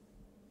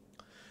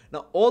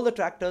 Now, all the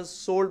tractors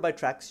sold by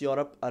Trax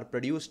Europe are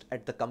produced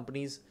at the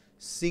company's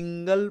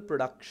single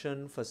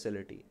production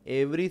facility.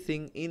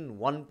 Everything in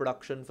one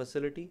production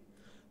facility.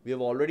 We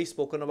have already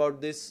spoken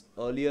about this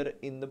earlier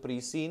in the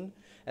pre-scene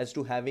as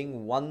to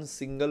having one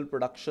single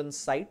production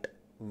site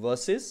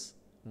versus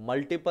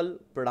multiple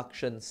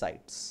production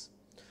sites.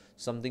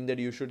 Something that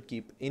you should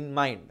keep in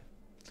mind.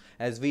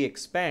 As we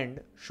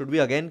expand, should we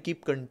again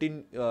keep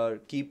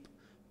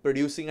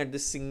producing at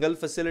this single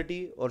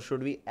facility, or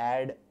should we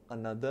add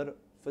another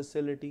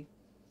facility?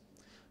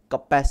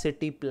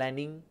 Capacity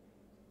planning.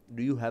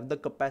 Do you have the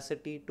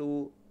capacity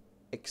to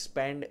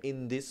expand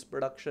in this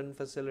production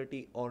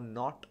facility or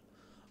not?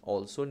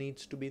 Also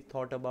needs to be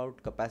thought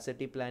about.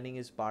 Capacity planning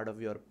is part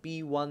of your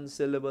P1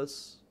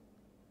 syllabus.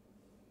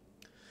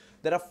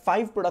 There are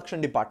 5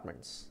 production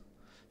departments.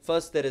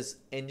 First, there is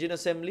engine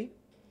assembly,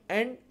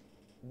 and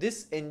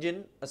this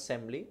engine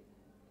assembly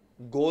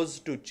goes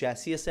to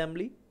chassis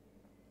assembly.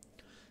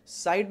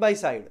 Side by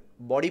side,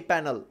 body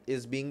panel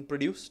is being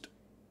produced.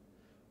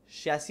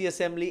 Chassis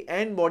assembly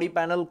and body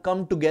panel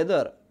come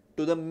together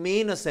to the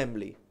main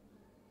assembly.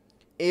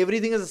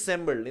 Everything is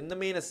assembled in the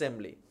main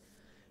assembly.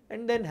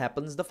 And then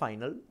happens the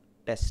final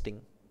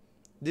testing.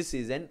 This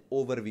is an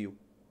overview.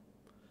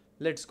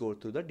 Let's go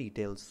through the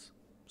details.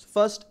 So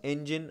first,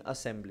 engine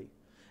assembly.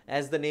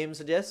 As the name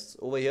suggests,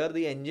 over here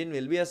the engine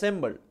will be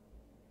assembled.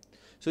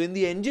 So in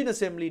the engine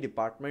assembly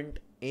department,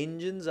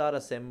 engines are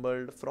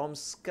assembled from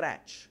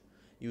scratch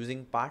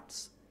using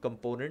parts,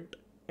 component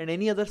and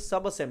any other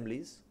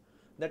sub-assemblies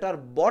that are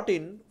bought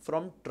in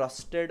from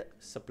trusted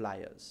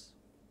suppliers.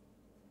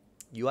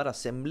 You are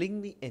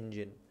assembling the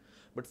engine,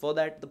 but for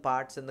that the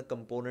parts and the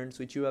components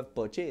which you have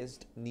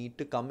purchased need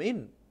to come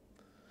in.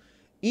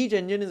 Each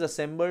engine is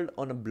assembled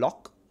on a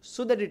block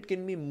so that it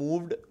can be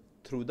moved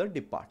through the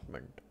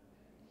department.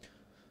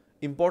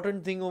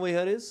 Important thing over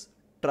here is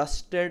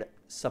trusted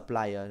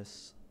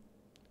suppliers.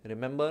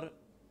 Remember,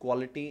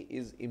 quality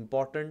is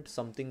important,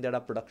 something that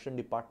our production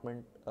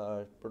department,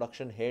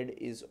 production head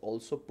is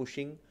also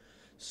pushing.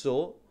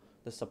 So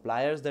the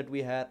suppliers that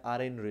we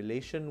are in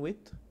relation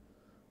with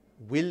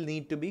will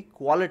need to be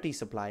quality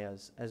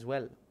suppliers as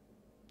well.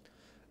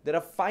 There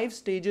are 5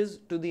 stages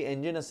to the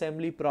engine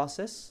assembly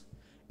process,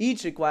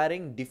 each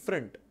requiring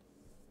different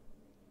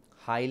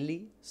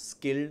highly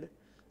skilled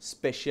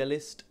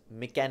specialist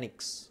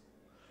mechanics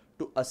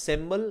to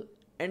assemble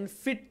and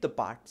fit the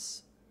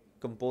parts,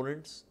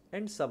 components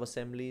and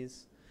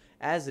sub-assemblies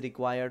as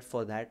required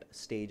for that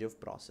stage of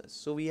process.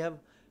 So we have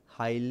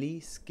highly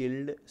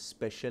skilled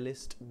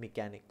specialist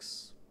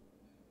mechanics.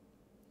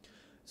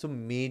 So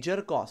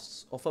major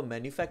costs of a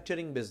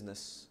manufacturing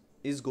business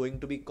is going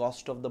to be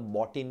cost of the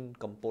bought in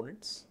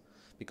components,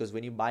 because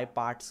when you buy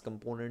parts,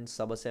 components,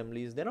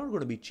 sub-assemblies, they're not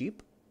going to be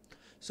cheap.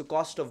 So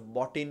cost of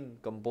bought in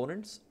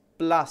components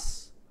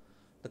plus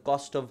the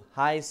cost of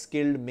high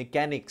skilled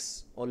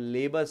mechanics or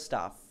labor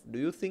staff. Do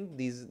you think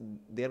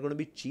they are going to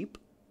be cheap?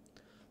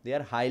 They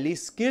are highly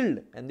skilled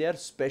and they are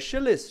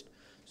specialists.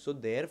 So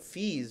their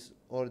fees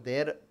or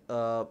their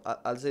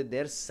I'll say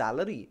their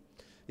salary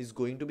is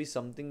going to be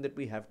something that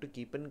we have to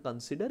keep in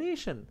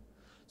consideration.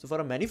 So for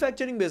a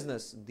manufacturing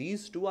business,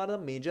 these two are the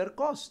major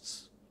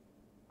costs.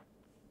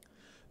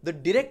 The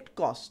direct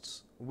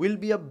costs will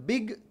be a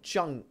big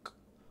chunk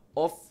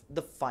of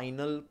the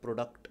final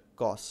product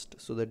cost.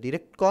 So the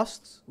direct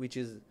costs, which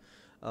is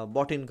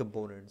bought in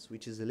components,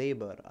 which is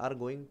labor, are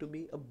going to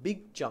be a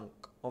big chunk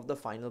of the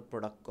final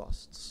product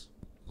costs.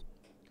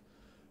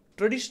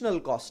 Traditional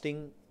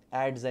costing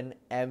adds an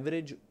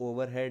average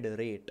overhead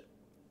rate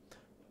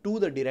to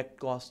the direct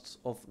costs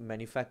of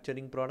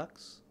manufacturing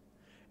products,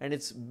 and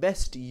it's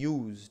best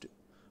used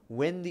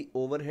when the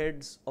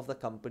overheads of the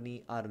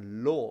company are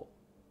low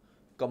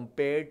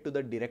compared to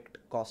the direct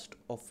cost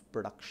of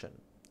production.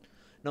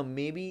 Now,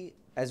 maybe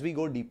as we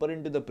go deeper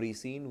into the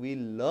pre-scene, we'll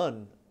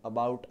learn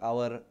about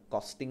our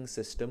costing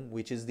system,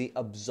 which is the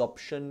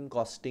absorption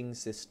costing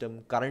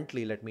system.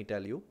 Currently, let me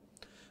tell you,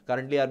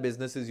 currently our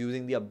business is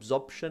using the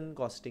absorption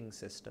costing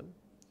system.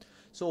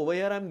 So over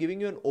here, I'm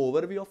giving you an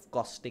overview of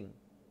costing.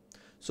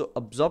 So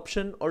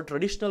absorption or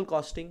traditional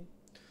costing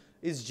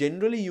is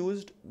generally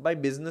used by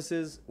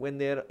businesses when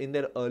they're in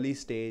their early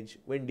stage,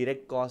 when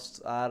direct costs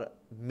are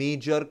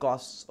major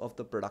costs of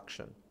the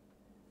production.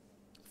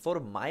 For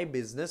my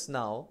business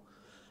now,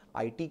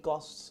 IT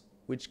costs,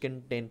 which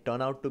can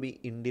turn out to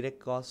be indirect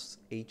costs,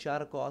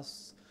 HR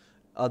costs,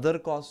 other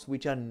costs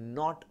which are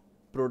not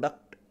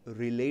product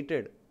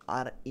related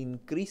are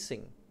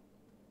increasing.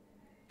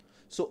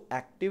 So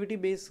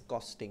activity-based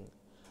costing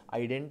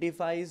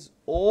identifies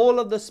all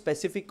of the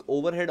specific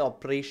overhead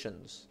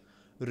operations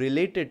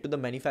related to the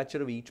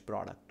manufacture of each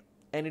product,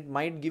 and it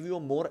might give you a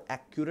more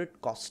accurate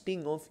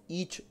costing of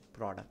each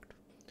product.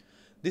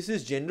 This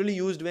is generally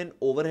used when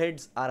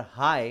overheads are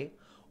high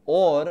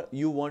or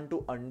you want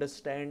to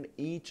understand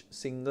each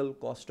single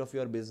cost of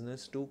your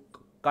business to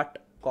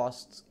cut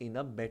costs in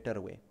a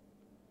better way.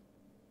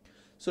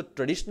 So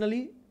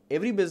traditionally,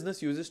 every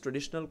business uses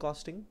traditional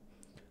costing,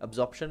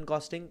 absorption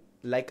costing,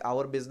 like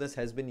our business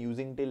has been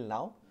using till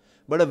now.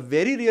 But a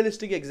very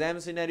realistic exam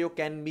scenario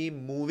can be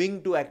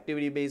moving to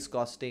activity-based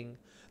costing,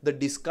 the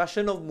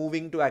discussion of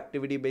moving to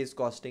activity-based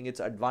costing, its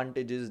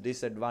advantages,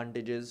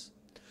 disadvantages.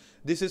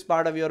 This is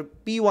part of your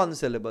P1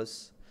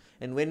 syllabus.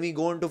 And when we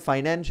go into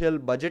financial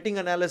budgeting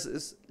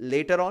analysis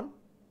later on,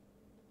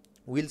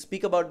 we'll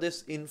speak about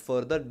this in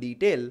further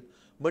detail,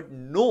 but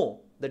know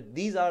that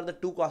these are the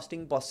two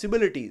costing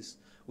possibilities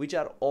which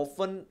are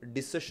often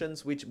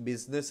decisions which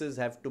businesses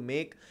have to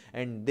make,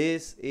 and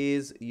this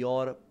is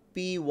your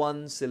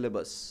P1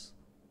 syllabus.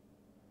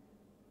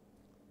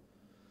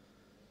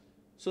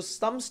 So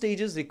some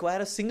stages require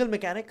a single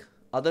mechanic,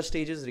 other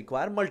stages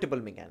require multiple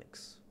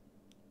mechanics.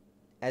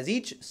 As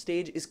each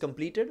stage is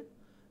completed,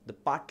 the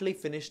partly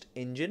finished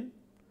engine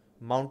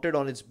mounted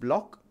on its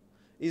block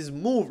is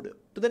moved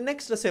to the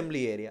next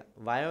assembly area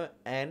via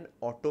an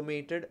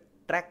automated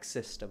track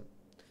system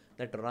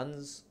that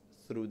runs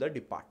through the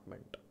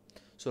department.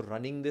 So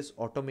running this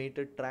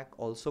automated track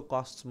also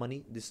costs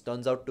money. This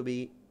turns out to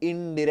be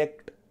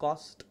indirect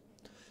cost.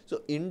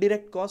 So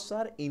indirect costs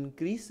are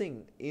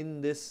increasing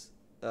in this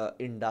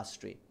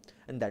industry,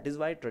 and that is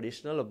why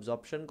traditional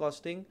absorption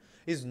costing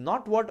is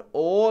not what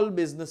all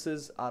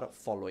businesses are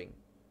following.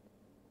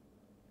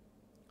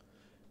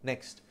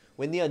 Next,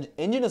 when the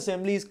engine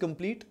assembly is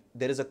complete,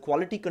 there is a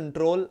quality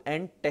control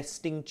and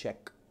testing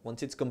check.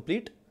 Once it's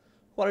complete,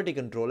 quality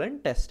control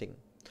and testing.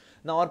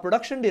 Now our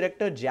production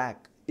director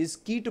Jack is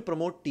key to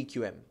promote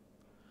TQM.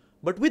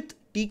 But with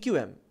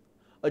TQM,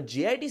 a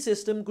JIT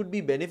system could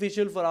be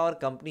beneficial for our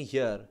company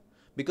here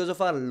because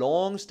of our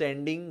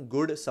long-standing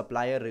good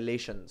supplier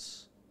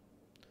relations.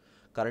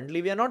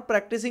 Currently, we are not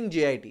practicing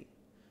JIT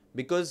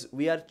because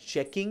we are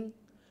checking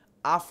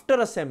after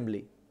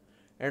assembly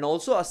and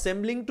also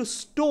assembling to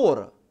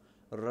store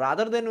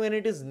rather than when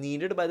it is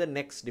needed by the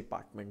next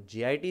department.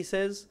 JIT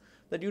says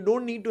that you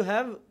don't need to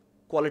have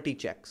quality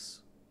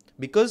checks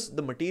because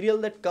the material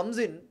that comes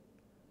in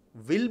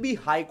will be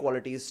high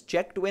quality, is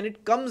checked when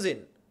it comes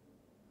in.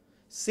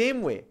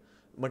 Same way,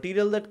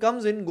 material that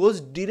comes in goes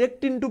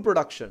direct into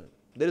production.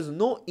 There is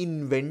no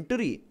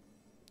inventory.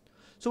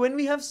 So when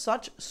we have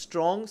such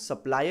strong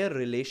supplier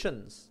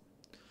relations,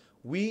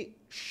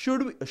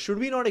 should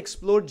we not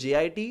explore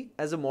JIT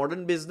as a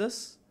modern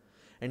business?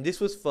 And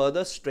this was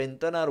further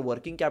strengthen our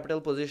working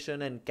capital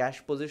position and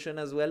cash position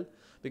as well,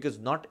 because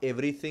not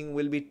everything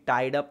will be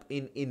tied up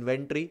in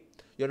inventory.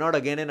 You're not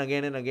again and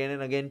again and again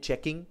and again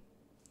checking.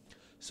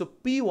 So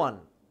P1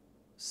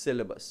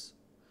 syllabus,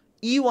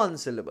 E1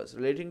 syllabus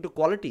relating to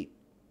quality,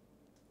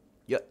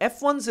 your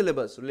F1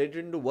 syllabus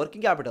related to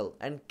working capital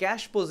and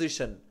cash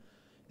position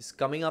is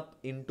coming up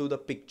into the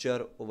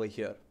picture over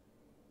here.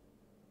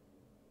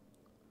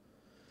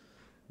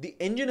 The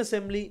engine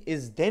assembly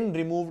is then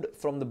removed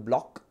from the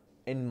block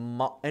and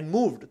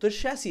moved to the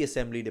chassis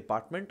assembly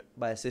department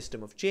by a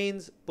system of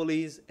chains,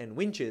 pulleys and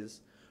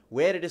winches,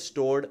 where it is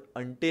stored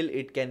until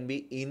it can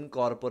be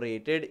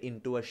incorporated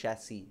into a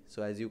chassis.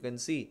 So as you can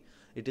see,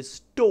 it is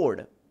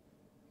stored.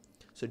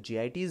 So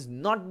JIT is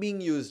not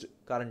being used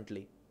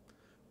currently.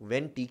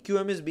 When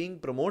TQM is being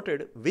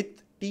promoted,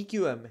 with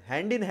TQM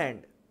hand in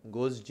hand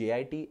goes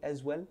JIT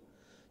as well.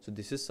 So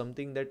this is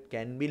something that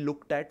can be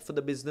looked at for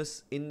the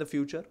business in the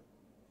future.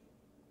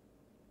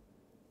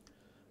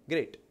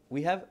 Great.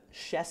 We have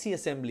chassis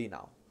assembly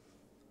now.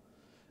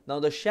 Now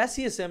the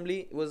chassis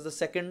assembly was the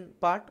second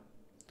part.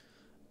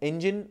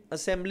 Engine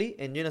assembly,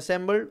 engine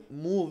assembled,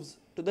 moves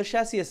to the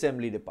chassis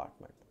assembly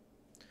department.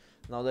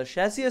 Now the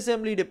chassis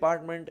assembly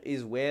department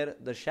is where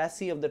the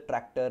chassis of the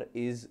tractor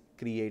is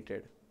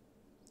created.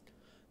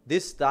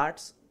 This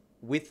starts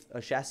with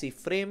a chassis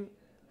frame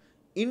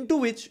into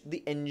which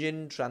the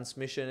engine,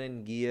 transmission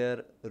and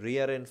gear,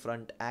 rear and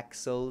front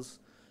axles,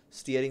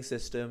 steering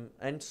system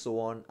and so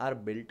on are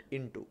built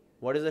into.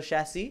 What is a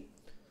chassis?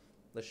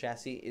 The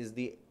chassis is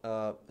the,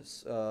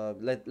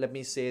 let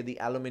me say, the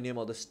aluminum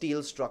or the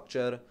steel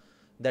structure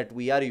that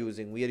we are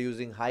using. We are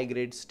using high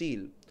grade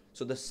steel.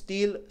 So the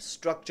steel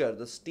structure,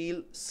 the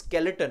steel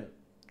skeleton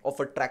of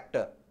a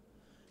tractor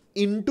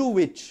into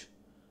which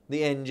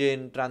the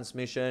engine,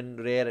 transmission,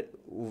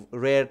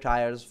 rear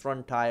tires,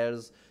 front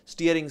tires,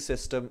 steering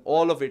system,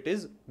 all of it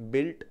is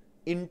built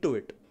into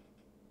it.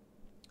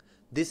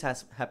 This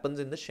happens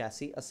in the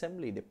chassis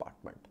assembly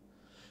department.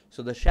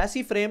 So the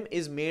chassis frame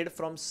is made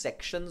from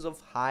sections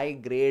of high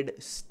grade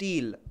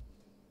steel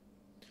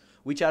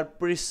which are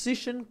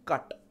precision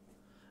cut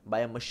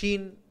by a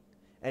machine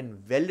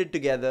and welded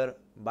together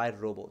by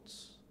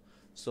robots.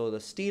 So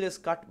the steel is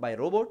cut by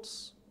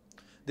robots.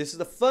 This is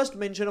the first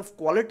mention of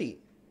quality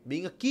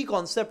being a key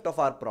concept of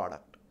our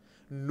product.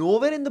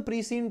 Nowhere in the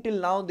pre-scene till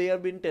now they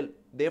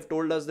have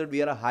told us that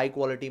we are a high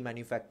quality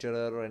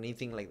manufacturer or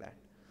anything like that.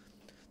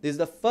 This is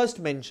the first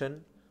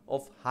mention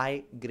of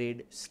high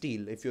grade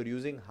steel. If you're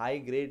using high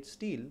grade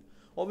steel,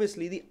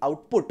 obviously the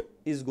output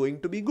is going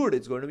to be good.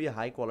 It's going to be a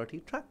high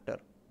quality tractor.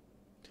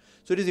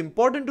 So it is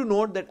important to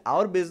note that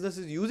our business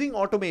is using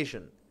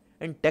automation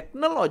and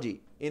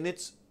technology in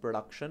its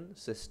production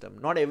system.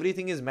 Not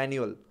everything is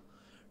manual.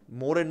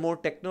 More and more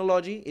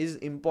technology is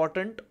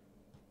important.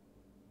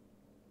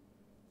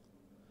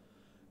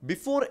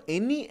 Before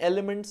any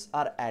elements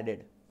are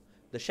added,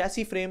 the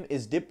chassis frame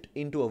is dipped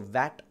into a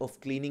vat of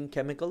cleaning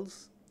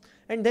chemicals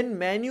and then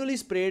manually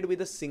sprayed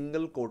with a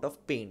single coat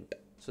of paint.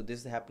 So this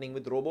is happening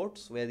with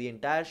robots, where the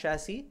entire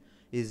chassis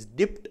is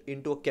dipped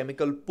into a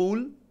chemical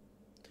pool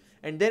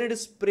and then it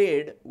is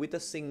sprayed with a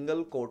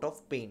single coat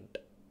of paint.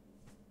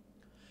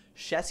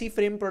 Chassis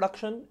frame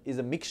production is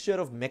a mixture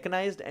of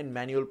mechanized and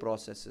manual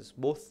processes,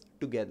 both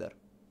together.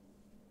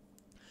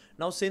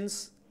 Now,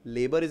 since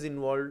labor is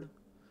involved,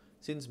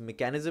 since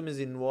mechanism is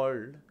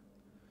involved,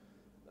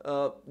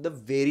 the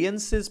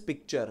variances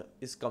picture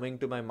is coming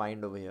to my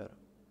mind over here.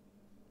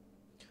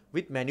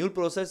 With manual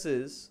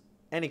processes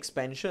and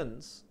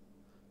expansions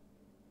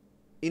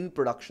in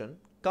production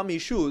come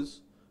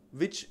issues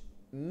which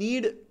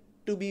need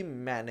to be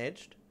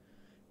managed,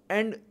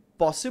 and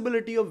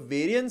possibility of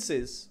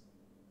variances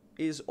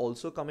is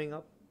also coming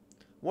up.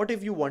 What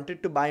if you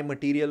wanted to buy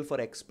material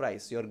for X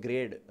price, your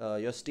grade,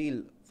 your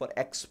steel for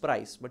X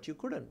price, but you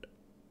couldn't?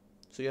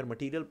 So your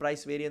material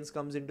price variance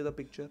comes into the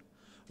picture.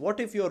 What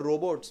if your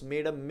robots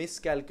made a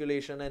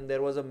miscalculation and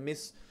there was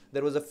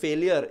a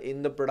failure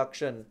in the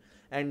production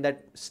and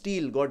that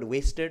steel got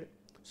wasted?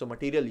 So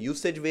material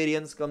usage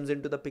variance comes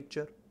into the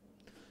picture.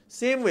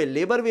 Same way,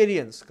 labor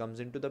variance comes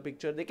into the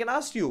picture. They can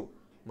ask you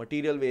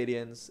material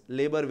variance,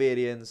 labor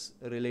variance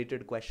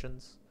related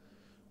questions.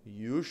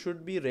 You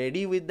should be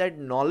ready with that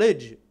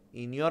knowledge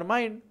in your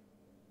mind.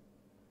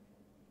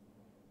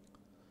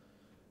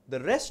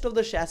 The rest of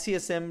the chassis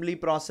assembly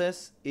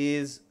process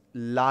is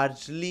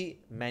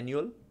largely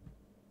manual.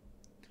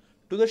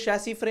 To the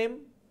chassis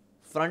frame,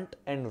 front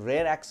and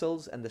rear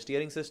axles and the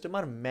steering system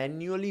are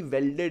manually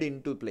welded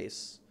into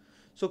place.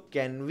 So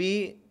can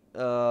we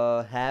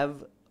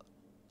further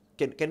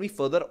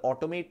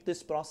automate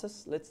this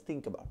process? Let's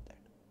think about that.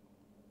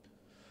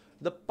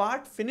 The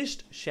part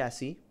finished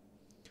chassis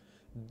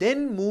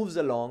then moves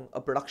along a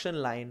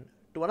production line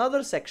to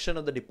another section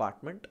of the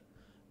department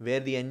where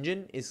the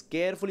engine is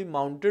carefully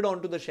mounted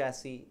onto the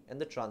chassis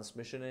and the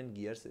transmission and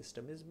gear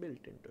system is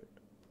built into it.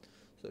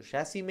 So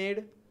chassis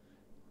made,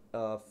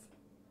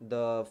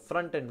 the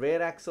front and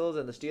rear axles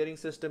and the steering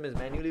system is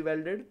manually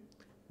welded.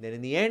 Then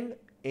in the end,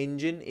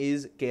 engine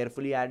is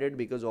carefully added,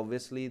 because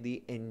obviously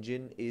the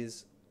engine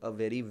is a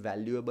very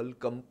valuable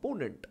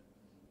component.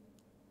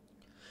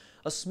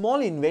 A small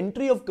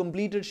inventory of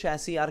completed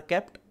chassis are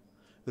kept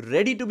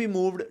ready to be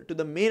moved to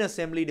the main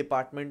assembly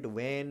department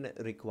when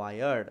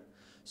required.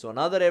 So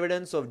another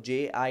evidence of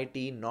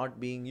JIT not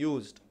being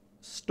used.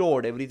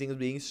 Stored, everything is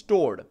being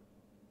stored.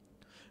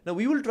 Now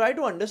we will try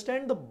to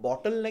understand the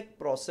bottleneck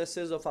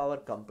processes of our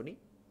company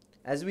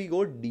as we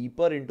go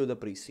deeper into the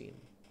pre-scene.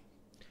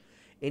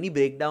 Any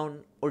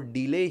breakdown or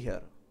delay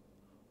here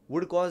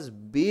would cause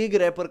big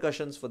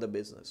repercussions for the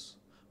business.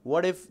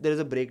 What if there is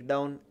a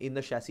breakdown in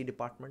the chassis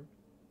department?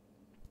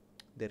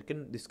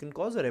 This can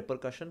cause a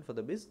repercussion for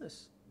the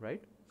business,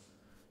 right?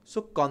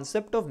 So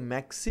concept of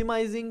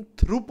maximizing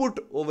throughput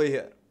over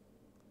here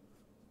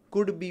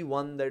could be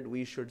one that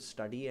we should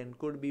study and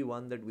could be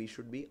one that we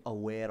should be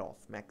aware of.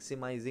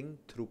 Maximizing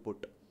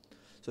throughput.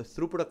 So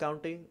throughput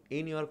accounting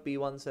in your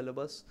P1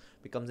 syllabus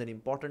becomes an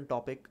important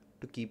topic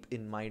to keep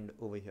in mind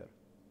over here.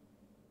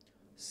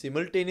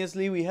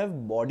 Simultaneously, we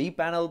have body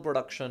panel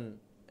production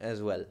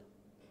as well.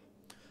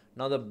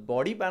 Now the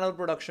body panel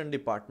production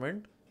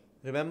department,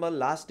 remember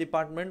last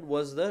department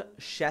was the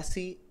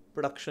chassis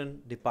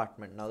production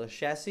department. Now the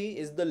chassis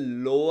is the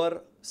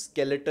lower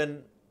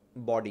skeleton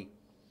body,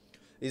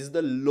 is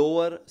the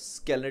lower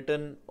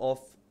skeleton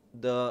of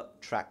the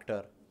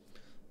tractor,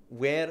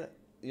 where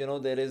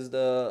there is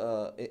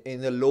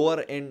in the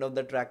lower end of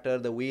the tractor,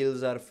 the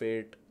wheels are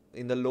fit.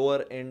 In the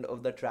lower end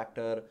of the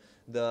tractor,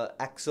 the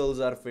axles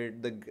are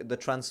fit. The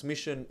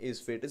transmission is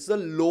fit. It's the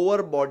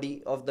lower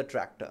body of the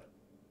tractor.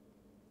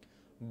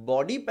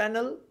 Body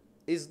panel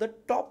is the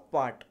top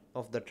part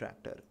of the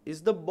tractor,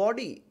 is the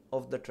body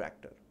of the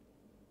tractor.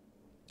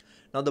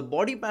 Now the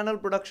body panel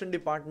production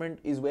department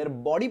is where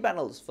body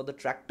panels for the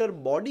tractor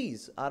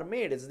bodies are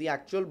made. It's the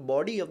actual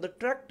body of the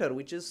tractor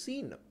which is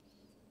seen.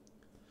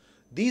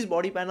 These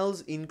body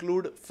panels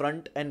include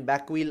front and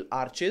back wheel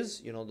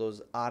arches,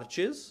 those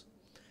arches,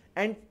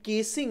 and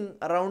casing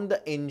around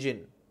the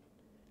engine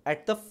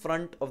at the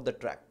front of the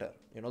tractor.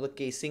 The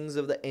casings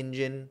of the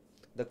engine,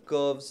 the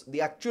curves,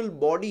 the actual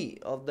body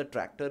of the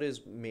tractor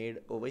is made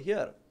over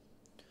here.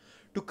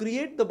 To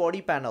create the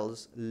body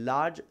panels,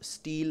 large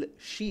steel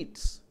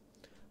sheets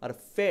are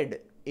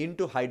fed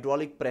into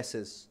hydraulic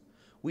presses,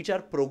 which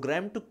are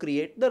programmed to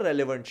create the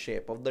relevant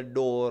shape of the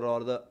door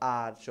or the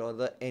arch or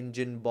the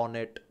engine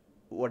bonnet,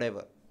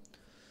 whatever.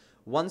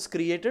 Once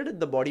created,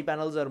 the body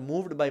panels are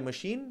moved by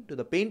machine to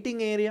the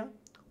painting area,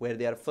 where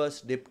they are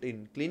first dipped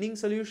in cleaning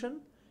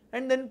solution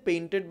and then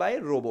painted by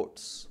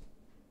robots.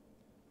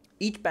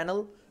 Each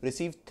panel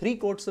receives 3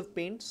 coats of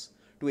paints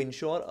to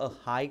ensure a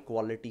high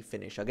quality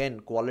finish. Again,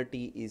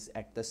 quality is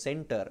at the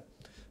center.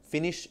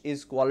 Finish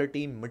is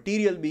quality,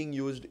 material being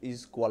used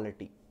is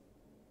quality.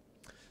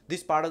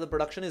 This part of the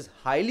production is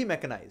highly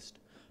mechanized,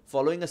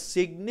 following a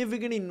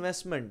significant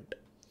investment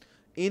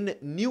in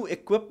new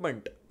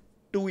equipment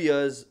 2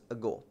 years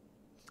ago.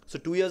 So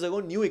 2 years ago,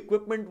 new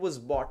equipment was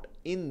bought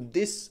in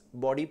this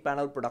body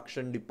panel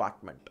production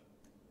department.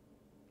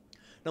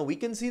 Now we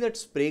can see that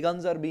spray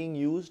guns are being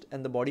used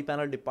and the body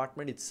panel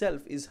department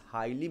itself is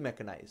highly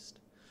mechanized.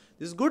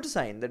 This is a good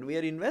sign that we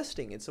are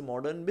investing. It's a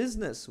modern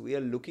business. We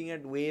are looking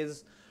at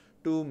ways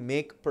to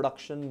make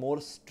production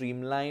more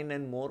streamlined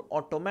and more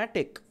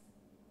automatic.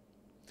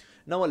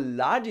 Now a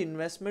large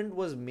investment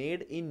was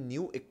made in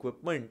new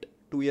equipment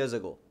 2 years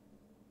ago.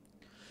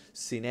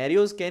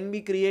 Scenarios can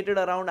be created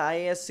around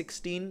IAS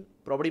 16,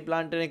 property,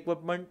 plant and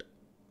equipment,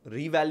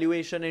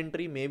 revaluation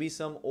entry, maybe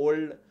some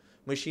old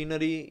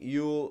machinery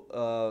you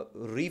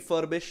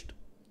refurbished,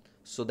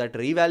 so that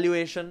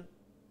revaluation,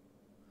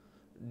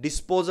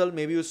 disposal,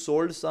 maybe you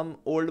sold some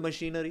old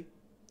machinery.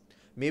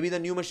 Maybe the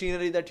new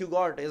machinery that you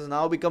got is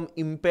now become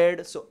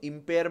impaired, so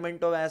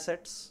impairment of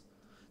assets.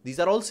 These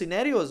are all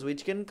scenarios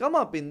which can come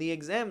up in the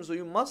exam, so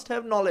you must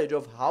have knowledge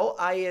of how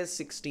IAS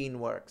 16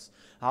 works,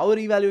 how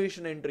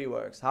revaluation entry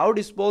works, how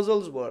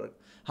disposals work,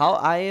 how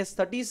IAS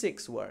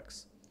 36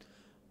 works.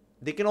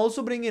 They can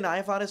also bring in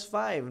IFRS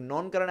 5,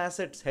 non-current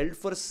assets held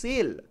for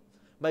sale.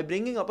 By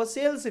bringing up a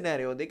sale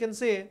scenario, they can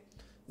say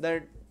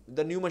that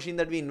the new machine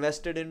that we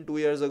invested in 2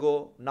 years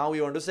ago, now we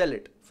want to sell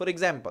it. For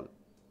example,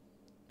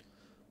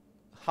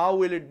 how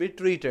will it be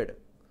treated?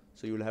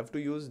 So you will have to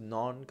use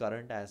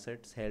non-current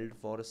assets held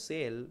for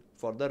sale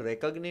for the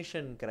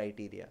recognition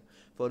criteria,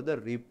 for the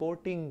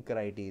reporting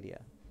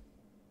criteria.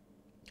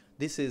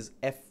 This is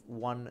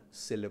F1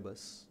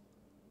 syllabus.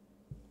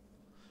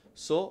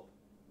 So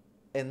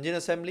engine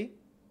assembly,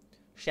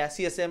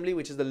 chassis assembly,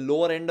 which is the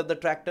lower end of the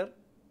tractor.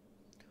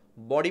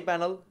 Body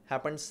panel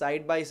happens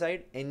side by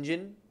side.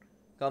 Engine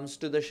comes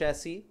to the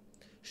chassis.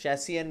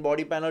 Chassis and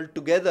body panel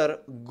together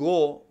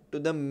go to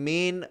the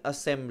main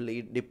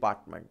assembly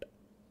department.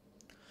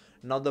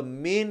 Now the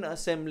main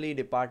assembly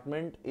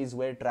department is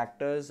where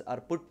tractors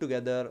are put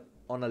together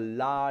on a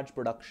large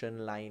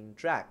production line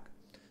track.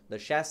 The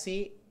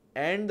chassis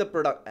and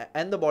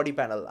the body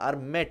panel are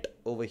met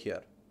over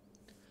here.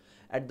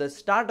 At the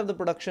start of the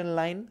production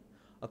line,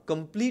 a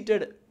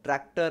completed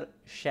tractor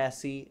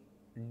chassis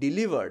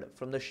delivered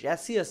from the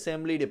chassis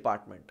assembly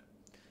department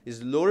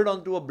is loaded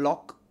onto a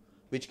block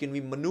which can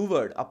be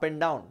maneuvered up and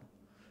down,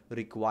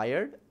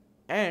 required,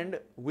 and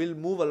will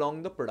move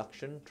along the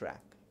production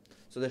track.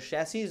 So the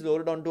chassis is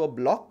loaded onto a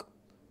block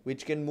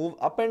which can move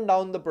up and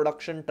down the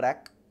production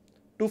track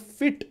to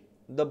fit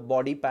the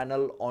body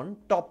panel on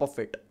top of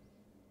it.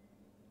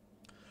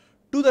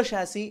 To the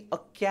chassis, a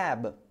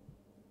cab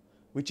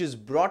which is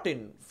brought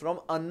in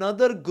from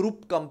another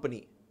group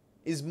company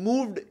is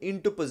moved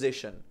into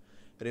position.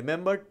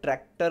 Remember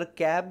tractor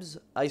cabs?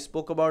 I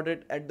spoke about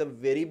it at the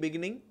very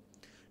beginning.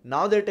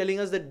 Now they're telling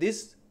us that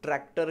this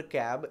tractor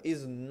cab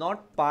is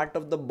not part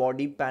of the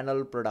body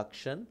panel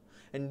production,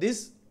 and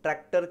this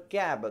tractor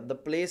cab, the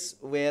place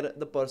where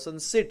the person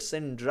sits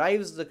and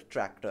drives the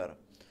tractor,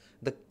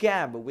 the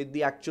cab with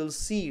the actual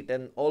seat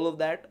and all of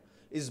that,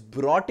 is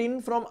brought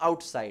in from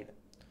outside,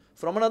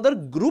 from another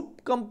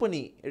group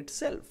company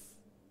itself.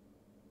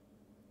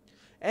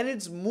 And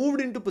it's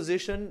moved into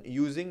position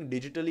using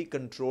digitally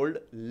controlled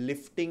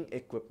lifting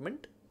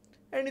equipment,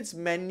 and it's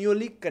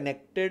manually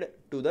connected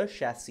to the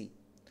chassis.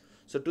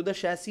 So to the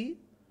chassis,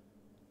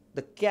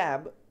 the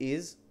cab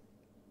is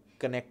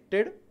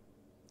connected,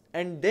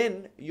 and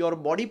then your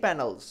body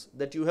panels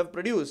that you have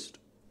produced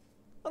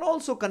are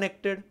also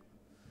connected.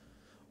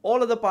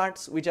 All of the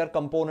parts which are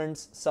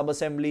components,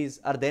 sub-assemblies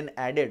are then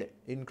added,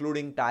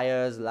 including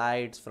tires,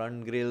 lights,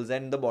 front grills,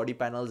 and the body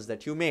panels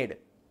that you made.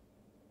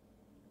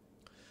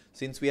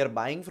 Since we are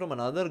buying from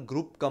another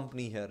group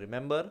company here,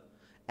 remember,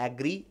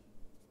 Agri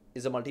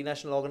is a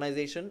multinational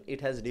organization.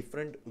 It has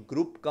different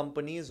group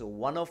companies,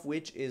 one of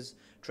which is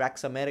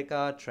Trax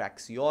America,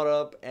 Trax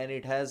Europe, and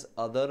it has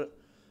other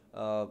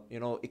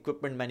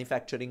equipment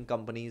manufacturing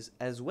companies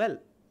as well.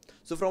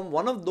 So from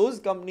one of those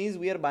companies,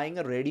 we are buying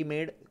a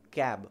ready-made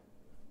cab.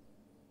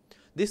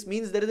 This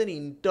means there is an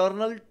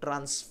internal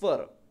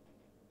transfer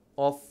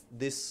of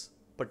this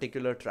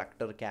particular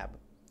tractor cab.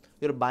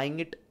 You're buying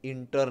it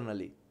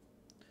internally.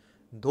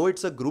 Though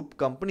it's a group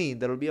company,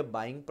 there will be a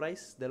buying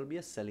price, there will be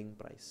a selling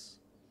price.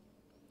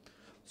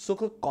 So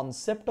the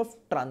concept of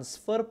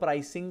transfer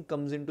pricing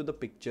comes into the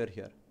picture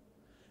here.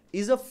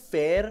 Is a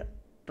fair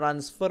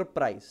transfer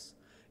price,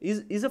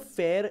 is a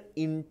fair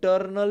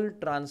internal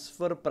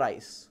transfer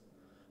price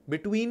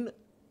between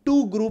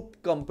two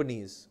group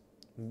companies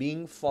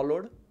being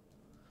followed?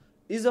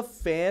 Is a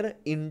fair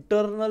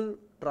internal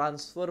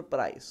transfer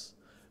price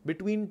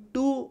between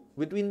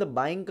the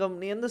buying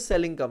company and the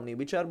selling company,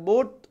 which are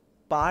both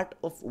part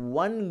of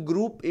one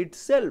group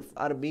itself,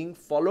 are being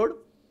followed?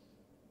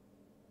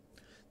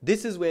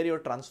 This is where your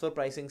transfer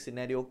pricing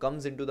scenario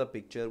comes into the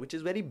picture, which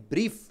is very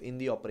brief in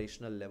the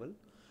operational level,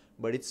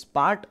 but it's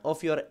part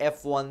of your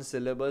F1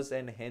 syllabus,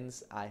 and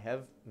hence I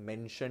have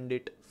mentioned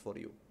it for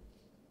you.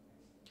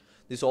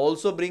 This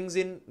also brings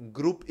in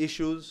group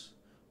issues,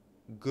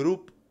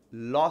 group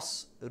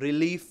loss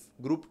relief,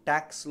 group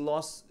tax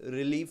loss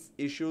relief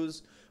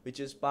issues,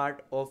 which is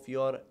part of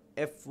your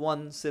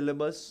F1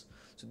 syllabus.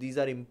 So these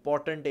are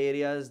important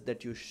areas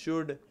that you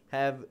should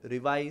have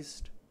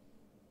revised.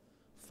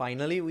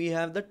 Finally, we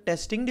have the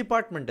testing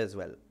department as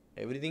well.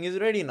 Everything is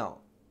ready now.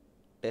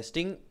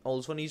 Testing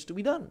also needs to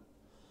be done.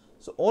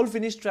 So all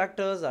finished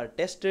tractors are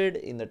tested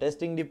in the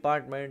testing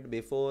department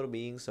before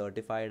being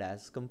certified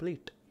as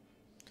complete.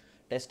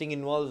 Testing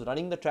involves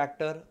running the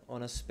tractor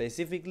on a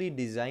specifically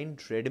designed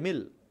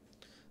treadmill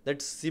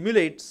that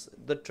simulates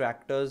the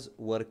tractor's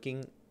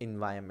working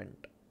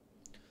environment.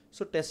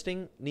 So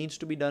testing needs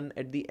to be done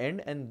at the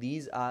end, and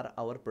these are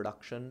our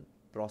production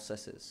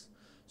processes.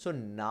 So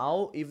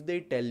now if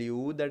they tell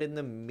you that in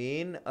the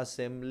main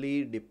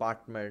assembly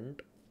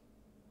department,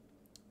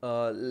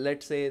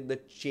 let's say the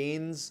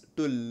chains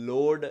to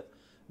load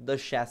the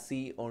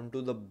chassis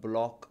onto the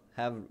block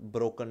have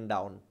broken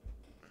down,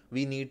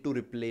 we need to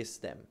replace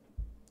them.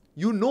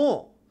 You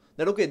know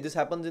that, okay, this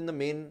happens in the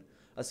main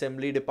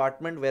assembly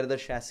department where the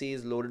chassis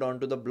is loaded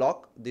onto the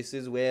block. This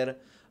is where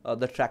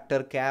the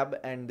tractor cab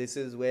and this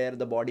is where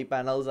the body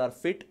panels are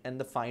fit and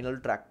the final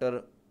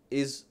tractor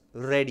is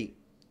ready.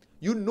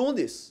 You know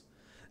this.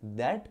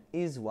 That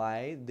is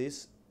why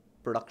this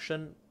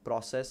production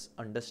process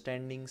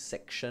understanding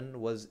section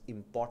was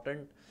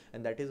important,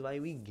 and that is why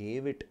we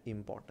gave it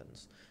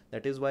importance.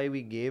 That is why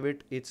we gave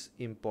it its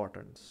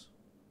importance.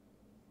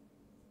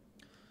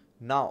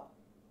 Now,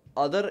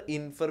 other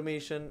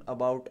information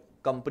about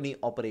company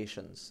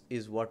operations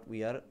is what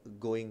we are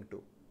going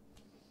to.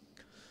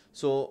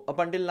 So up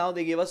until now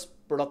they gave us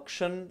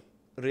production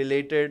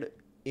related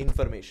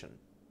information,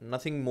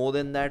 nothing more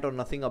than that or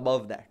nothing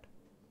above that.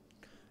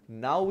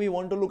 Now we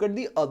want to look at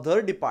the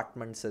other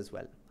departments as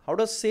well. How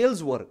does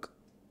sales work?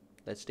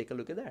 Let's take a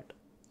look at that.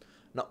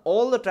 Now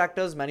all the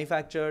tractors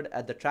manufactured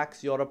at the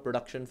Trax Europe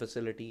production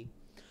facility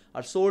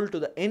are sold to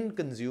the end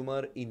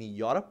consumer in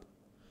Europe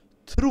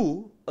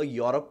through a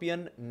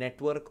European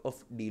network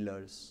of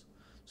dealers.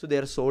 So they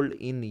are sold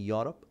in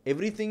Europe.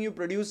 Everything you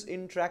produce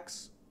in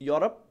Trax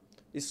Europe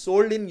is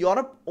sold in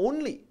Europe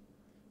only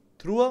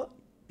through a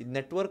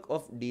network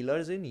of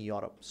dealers in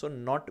Europe. So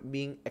not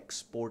being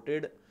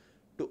exported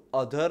to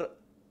other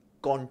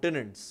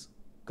continents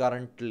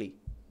currently.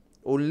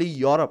 Only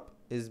Europe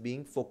is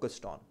being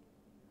focused on.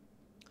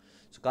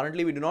 So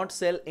currently we do not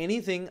sell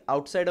anything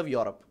outside of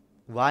Europe.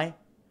 Why?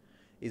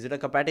 Is it a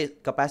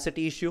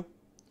capacity issue?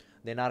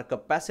 Then our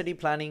capacity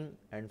planning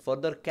and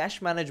further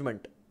cash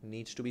management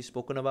needs to be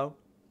spoken about.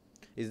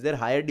 Is there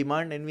higher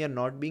demand and we are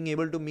not being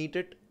able to meet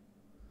it?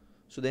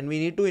 So then we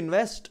need to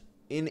invest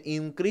in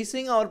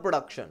increasing our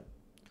production.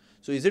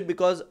 So is it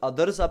because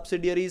other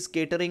subsidiaries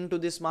catering to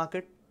this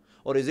market?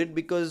 Or is it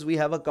because we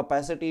have a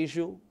capacity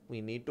issue? We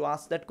need to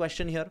ask that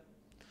question here.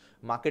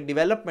 Market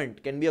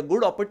development can be a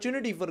good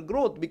opportunity for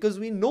growth because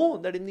we know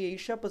that in the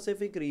Asia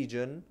Pacific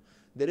region,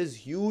 there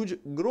is huge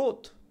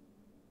growth.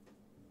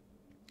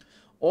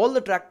 All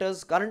the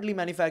tractors currently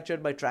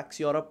manufactured by Trax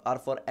Europe are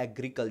for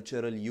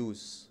agricultural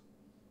use.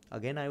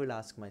 Again, I will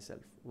ask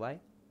myself, why?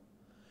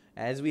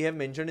 As we have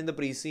mentioned in the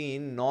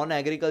pre-scene,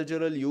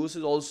 non-agricultural use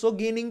is also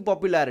gaining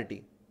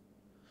popularity.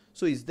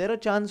 So is there a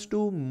chance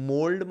to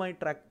mold my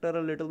tractor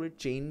a little bit,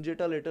 change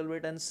it a little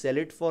bit and sell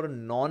it for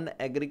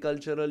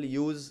non-agricultural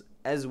use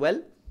as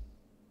well?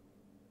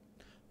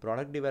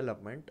 Product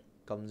development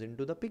comes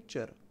into the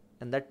picture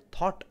and that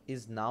thought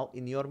is now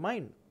in your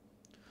mind.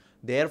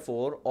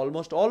 Therefore,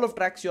 almost all of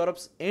Trax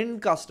Europe's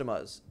end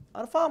customers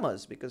are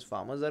farmers because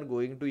farmers are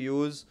going to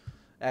use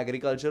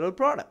agricultural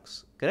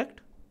products,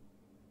 correct?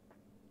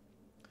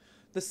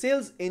 The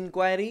sales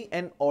inquiry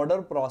and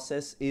order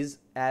process is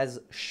as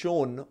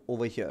shown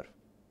over here.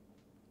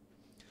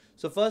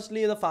 So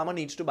firstly, the farmer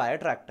needs to buy a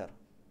tractor.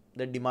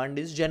 The demand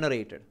is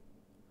generated.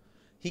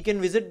 He can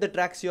visit the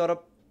Tracks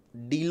Europe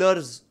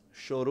dealer's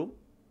showroom.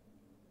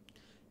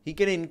 He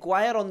can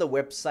inquire on the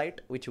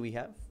website which we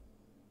have.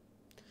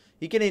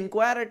 He can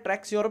inquire at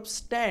Tracks Europe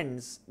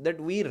stands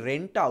that we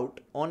rent out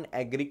on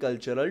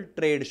agricultural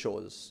trade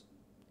shows.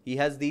 He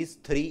has these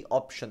three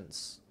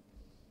options.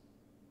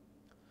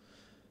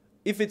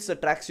 If it's a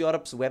Tracks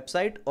Europe's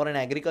website or an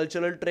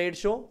agricultural trade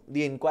show,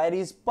 the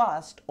inquiry is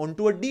passed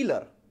onto a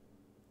dealer,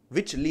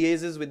 which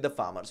liaises with the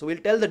farmer. So we'll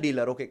tell the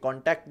dealer, okay,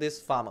 contact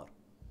this farmer.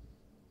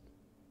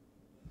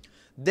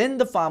 Then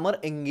the farmer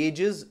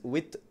engages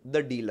with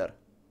the dealer.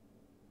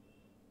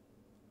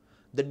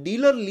 The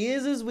dealer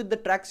liaises with the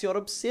Tracks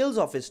Europe sales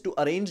office to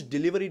arrange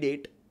delivery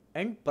date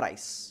and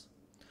price.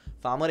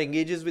 Farmer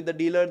engages with the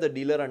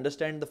dealer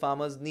understands the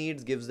farmer's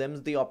needs, gives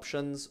them the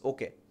options,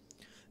 okay.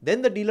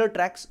 Then the dealer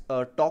talks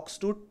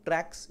to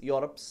Tracks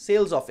Europe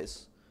sales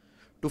office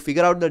to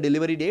figure out the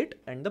delivery date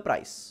and the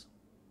price.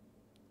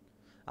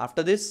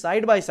 After this,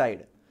 side by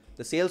side,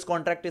 the sales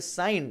contract is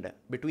signed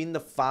between the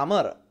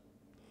farmer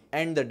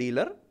and the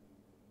dealer.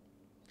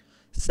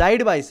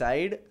 Side by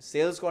side,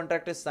 sales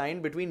contract is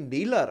signed between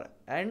dealer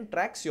and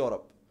Tracks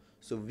Europe.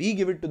 So we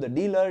give it to the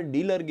dealer,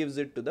 dealer gives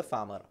it to the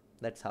farmer.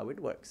 That's how it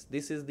works.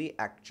 This is the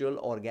actual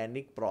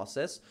organic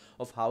process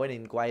of how an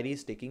inquiry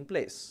is taking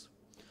place.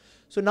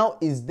 So now,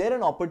 is there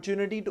an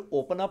opportunity to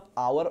open up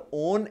our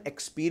own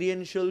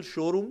experiential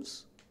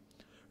showrooms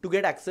to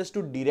get access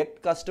to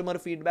direct customer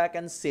feedback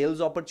and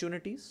sales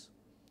opportunities?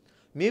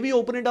 Maybe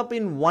open it up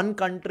in one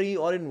country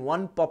or in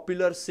one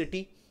popular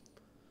city,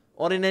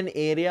 or in an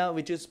area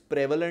which is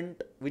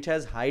prevalent, which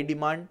has high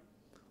demand.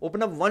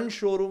 Open up one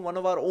showroom, one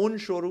of our own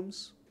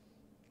showrooms.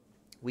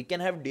 We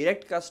can have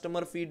direct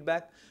customer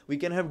feedback. We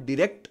can have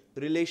direct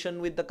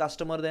relation with the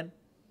customer then.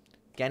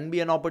 Can be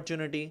an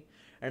opportunity.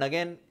 And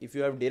again, if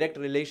you have direct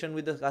relation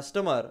with the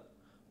customer,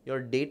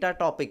 your data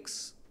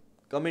topics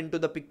come into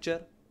the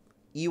picture.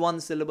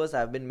 E1 syllabus, I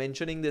have been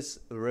mentioning this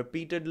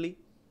repeatedly.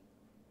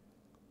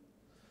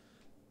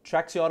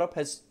 Tracks Europe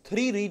has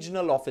 3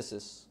 regional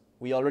offices.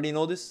 We already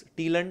know this: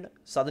 Teeland,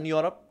 Southern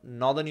Europe,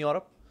 Northern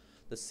Europe.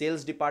 The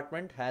sales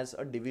department has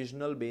a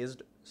divisional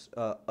based,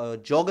 a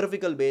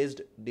geographical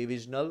based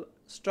divisional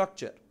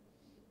structure.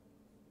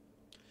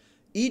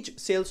 Each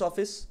sales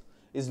office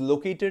is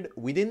located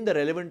within the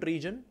relevant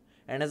region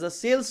and has a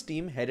sales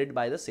team headed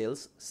by the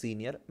sales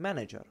senior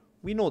manager.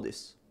 We know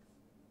this.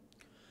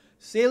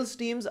 Sales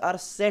teams are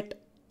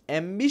set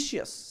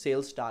ambitious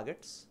sales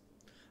targets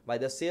by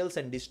the sales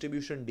and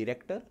distribution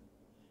director,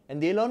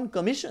 and they earn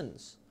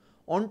commissions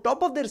on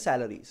top of their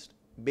salaries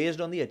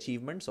based on the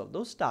achievements of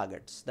those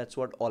targets. That's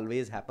what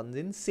always happens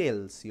in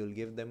sales. You'll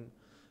give them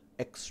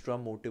extra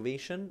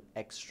motivation,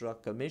 extra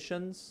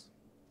commissions.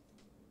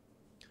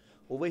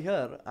 Over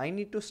here, I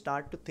need to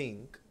start to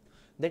think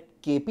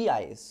that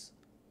KPIs,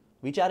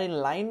 which are in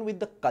line with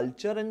the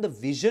culture and the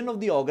vision of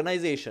the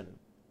organization,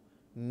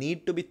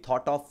 need to be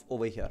thought of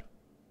over here.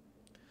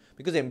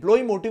 Because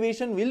employee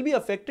motivation will be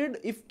affected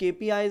if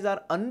KPIs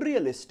are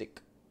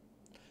unrealistic.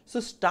 So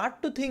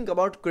start to think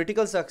about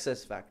critical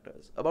success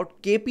factors,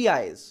 about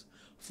KPIs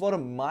for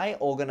my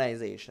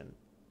organization.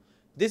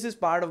 This is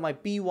part of my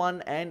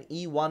P1 and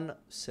E1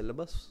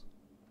 syllabus.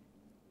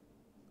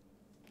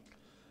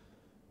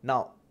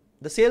 Now,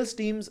 the sales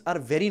teams are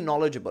very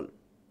knowledgeable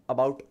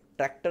about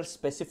tractor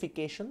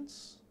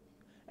specifications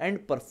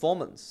and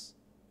performance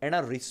and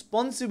are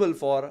responsible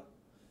for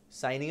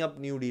signing up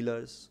new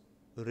dealers,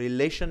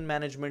 relation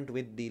management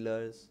with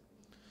dealers,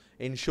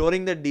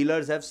 ensuring that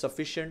dealers have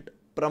sufficient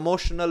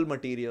promotional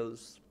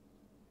materials,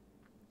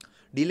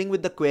 dealing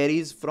with the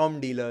queries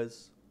from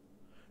dealers,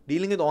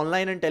 dealing with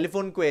online and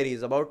telephone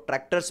queries about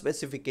tractor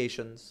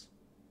specifications,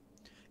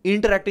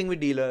 interacting with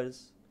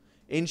dealers,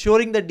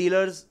 ensuring that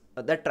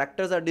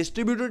tractors are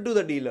distributed to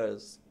the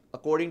dealers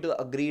according to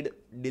the agreed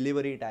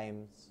delivery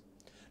times.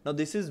 Now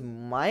this is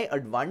my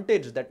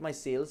advantage, that my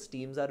sales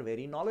teams are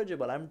very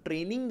knowledgeable. I'm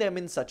training them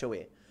in such a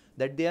way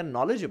that they are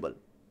knowledgeable.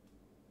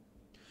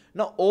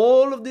 Now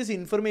all of this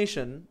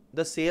information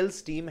the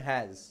sales team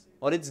has,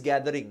 or it's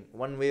gathering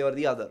one way or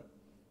the other.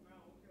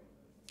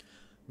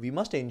 We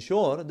must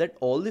ensure that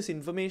all this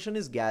information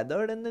is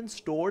gathered and then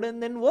stored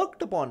and then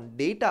worked upon.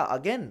 Data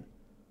again.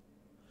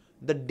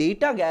 The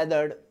data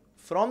gathered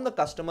from the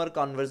customer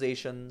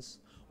conversations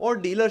or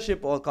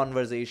dealership or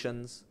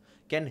conversations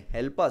can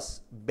help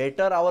us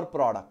better our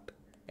product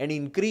and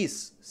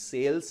increase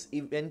sales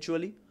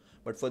eventually.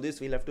 But for this,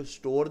 we'll have to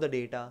store the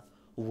data,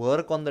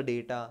 work on the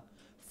data,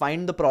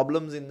 find the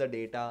problems in the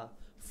data,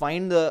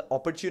 find the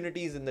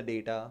opportunities in the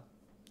data.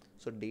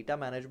 So data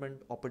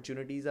management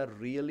opportunities are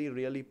really,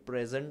 really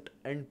present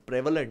and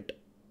prevalent.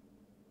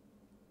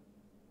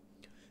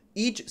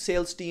 Each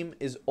sales team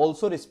is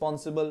also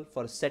responsible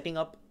for setting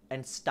up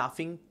and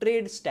staffing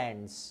trade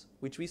stands,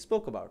 which we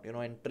spoke about.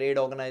 In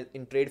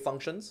trade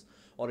functions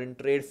or in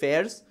trade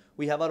fairs,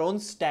 we have our own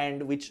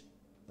stand which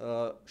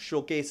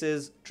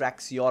showcases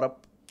Tracks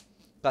Europe.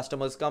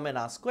 Customers come and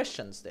ask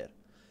questions there.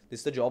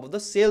 This is the job of the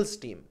sales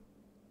team.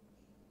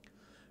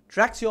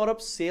 Trax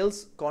Europe's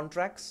sales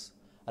contracts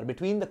are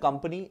between the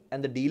company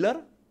and the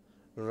dealer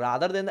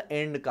rather than the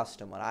end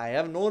customer. I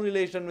have no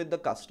relation with the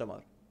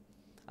customer.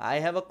 I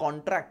have a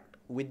contract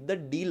with the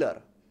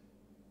dealer.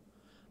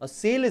 A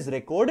sale is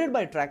recorded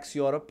by Trax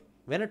Europe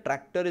when a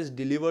tractor is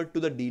delivered to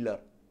the dealer,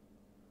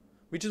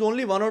 which is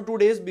only 1 or 2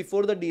 days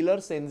before the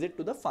dealer sends it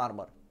to the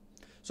farmer.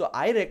 So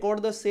I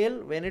record the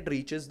sale when it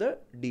reaches the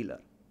dealer.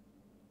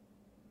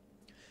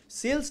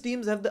 Sales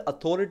teams have the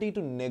authority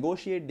to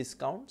negotiate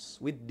discounts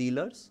with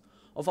dealers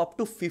of up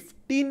to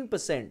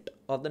 15%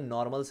 of the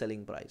normal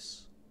selling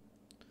price.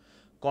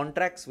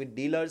 Contracts with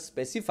dealers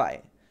specify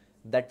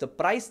that the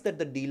price that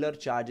the dealer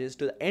charges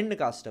to the end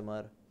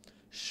customer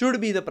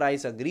should be the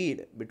price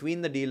agreed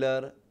between the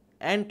dealer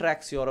and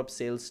Trax Europe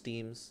sales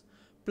teams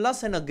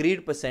plus an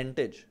agreed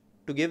percentage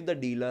to give the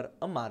dealer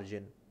a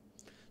margin.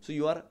 So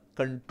you are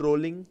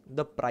controlling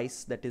the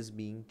price that is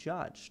being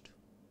charged.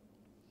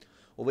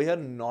 Over here,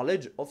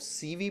 knowledge of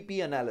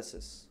CVP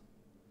analysis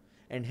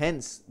and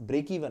hence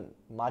break-even,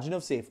 margin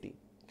of safety,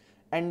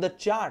 and the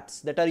charts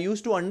that are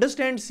used to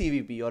understand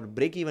CVP or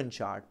break-even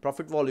chart,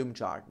 profit volume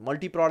chart,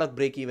 multi-product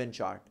break-even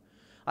chart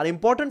are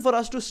important for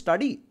us to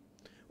study.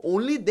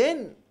 Only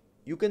then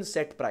you can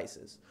set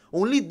prices.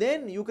 Only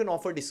then you can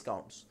offer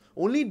discounts.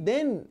 Only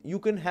then you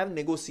can have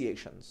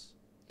negotiations.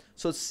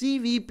 So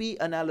CVP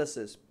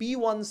analysis,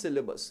 P1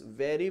 syllabus,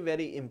 very,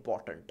 very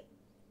important.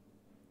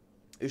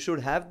 You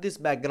should have this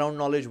background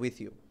knowledge with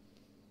you.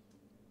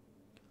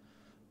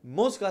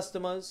 Most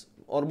customers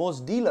or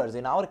most dealers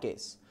in our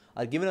case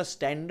are given a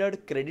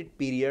standard credit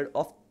period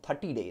of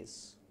 30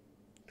 days.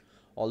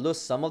 Although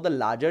some of the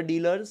larger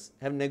dealers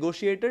have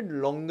negotiated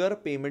longer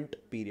payment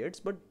periods,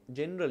 but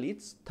generally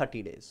it's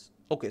 30 days.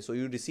 Okay, so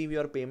you receive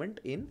your payment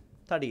in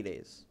 30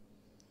 days.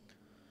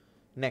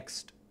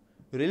 Next,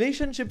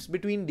 relationships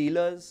between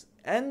dealers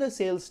and the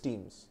sales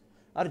teams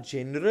are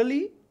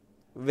generally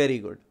very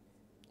good.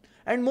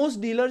 And most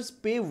dealers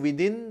pay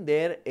within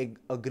their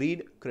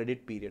agreed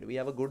credit period. We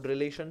have a good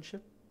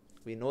relationship,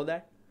 we know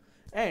that,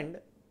 and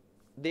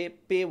they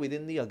pay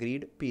within the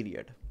agreed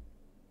period.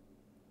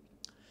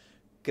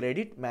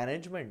 Credit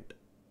management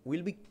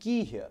will be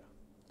key here,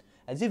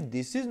 as if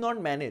this is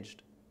not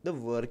managed, the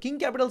working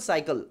capital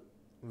cycle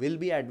will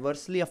be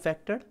adversely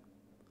affected.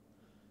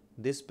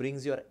 This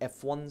brings your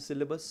F1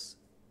 syllabus,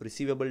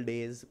 receivable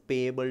days,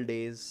 payable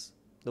days,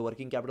 the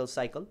working capital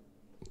cycle.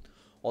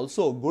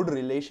 Also, good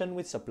relation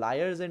with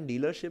suppliers and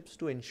dealerships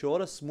to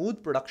ensure a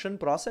smooth production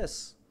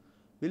process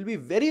will be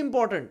very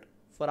important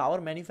for our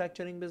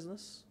manufacturing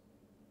business.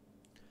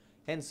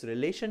 Hence,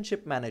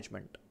 relationship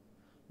management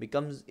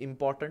becomes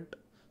important.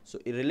 So,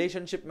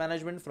 relationship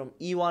management from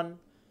E1,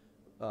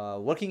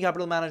 working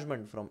capital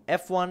management from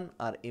F1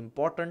 are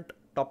important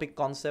topic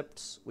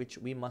concepts which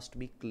we must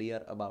be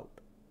clear about.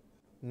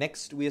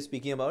 Next, we are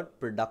speaking about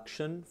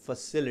production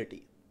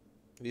facility.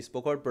 We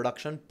spoke about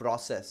production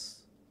process.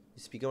 We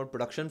speak about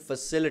production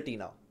facility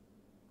now.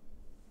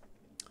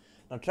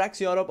 Now, Trax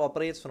Europe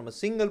operates from a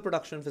single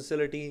production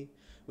facility,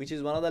 which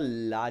is one of the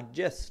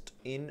largest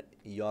in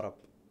Europe.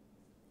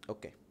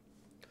 Okay.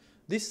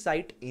 This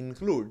site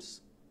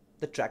includes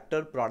the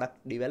Tractor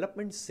Product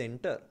Development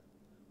Center,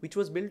 which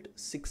was built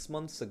 6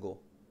 months ago.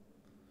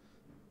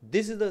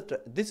 This is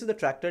the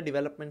Tractor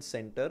Development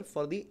Center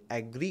for the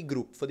Agri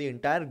Group, for the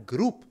entire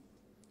group,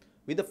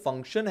 with the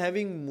function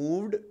having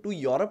moved to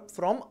Europe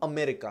from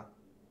America.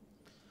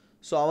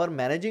 So our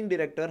managing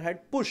director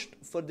had pushed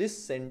for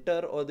this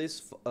center or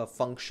this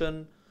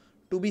function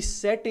to be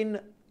set in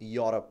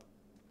Europe,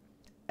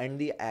 and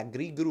the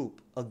Agri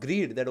Group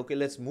agreed that okay,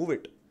 let's move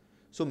it.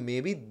 So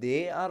maybe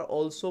they are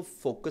also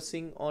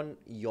focusing on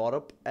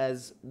Europe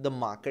as the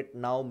market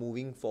now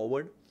moving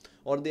forward,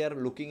 or they are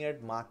looking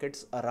at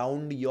markets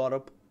around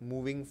Europe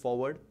moving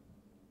forward.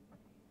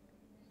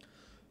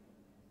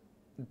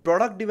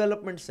 Product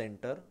Development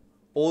Center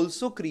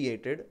also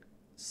created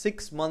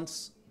 6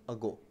 months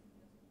ago.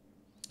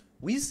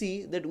 We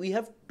see that we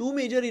have two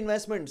major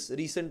investments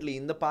recently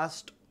in the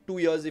past 2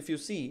 years. If you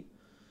see,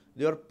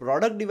 your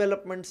Product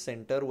Development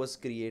Center was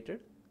created.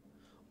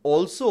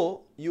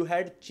 Also, you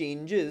had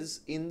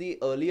changes in the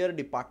earlier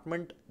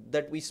department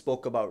that we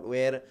spoke about,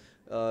 where,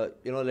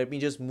 let me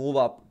just move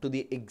up to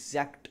the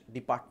exact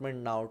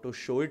department now to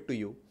show it to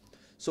you.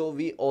 So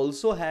we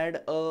also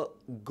had a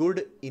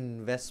good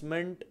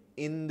investment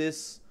in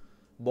this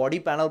body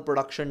panel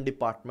production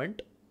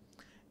department.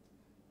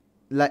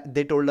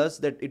 They told us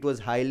that it was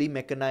highly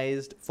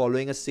mechanized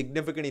following a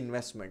significant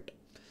investment.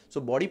 So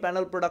body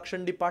panel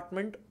production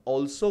department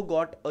also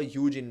got a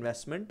huge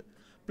investment,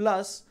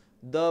 plus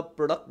the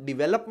product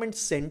development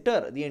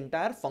center, the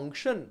entire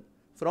function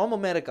from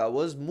America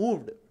was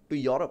moved to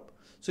Europe.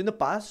 So in the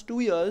past 2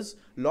 years,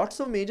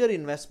 lots of major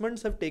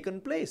investments have taken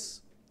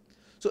place.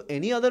 So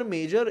any other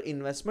major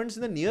investments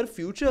in the near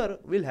future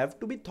will have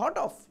to be thought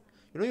of.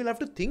 You'll have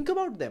to think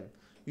about them.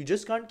 You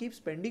just can't keep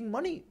spending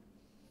money.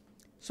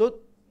 So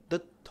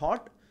the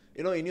thought,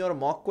 in your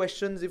mock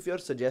questions, if you're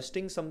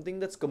suggesting something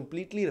that's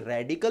completely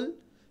radical,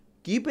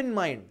 keep in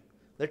mind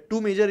that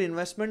two major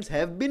investments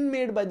have been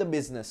made by the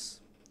business.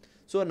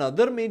 So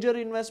another major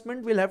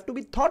investment will have to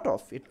be thought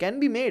of. It can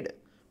be made,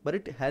 but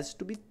it has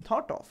to be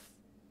thought of.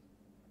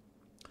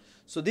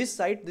 So this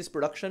site, this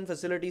production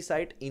facility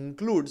site,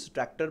 includes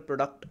tractor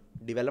product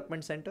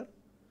development center,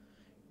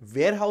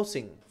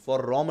 warehousing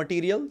for raw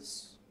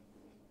materials,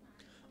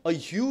 a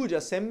huge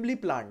assembly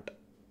plant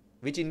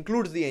which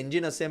includes the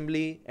engine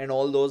assembly and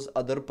all those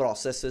other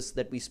processes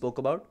that we spoke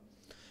about.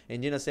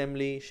 Engine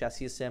assembly,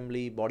 chassis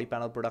assembly, body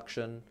panel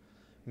production,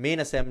 main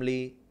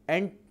assembly,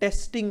 and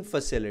testing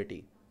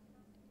facility.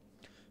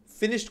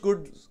 Finished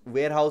goods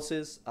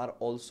warehouses are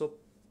also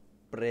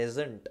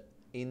present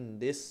in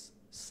this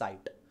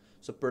site.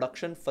 So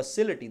production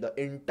facility, the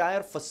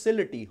entire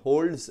facility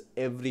holds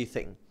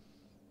everything.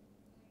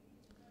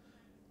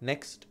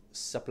 Next,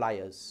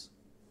 suppliers.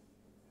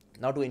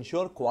 Now to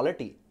ensure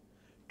quality,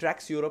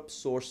 Trax Europe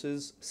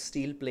sources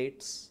steel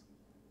plates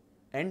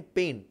and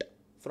paint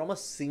from a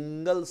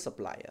single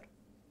supplier.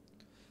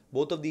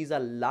 Both of these are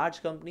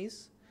large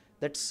companies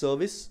that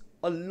service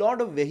a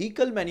lot of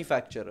vehicle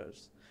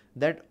manufacturers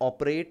that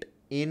operate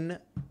in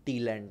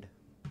Thailand.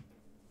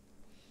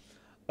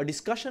 A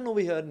discussion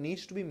over here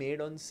needs to be made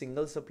on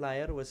single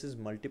supplier versus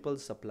multiple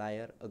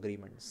supplier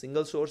agreements.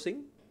 Single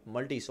sourcing,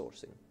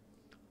 multi-sourcing.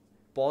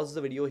 Pause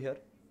the video here.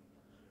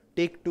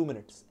 Take 2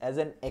 minutes as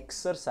an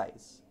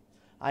exercise.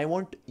 I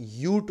want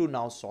you to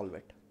now solve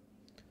it.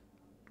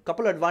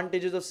 Couple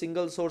advantages of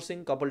single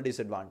sourcing, couple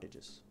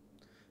disadvantages.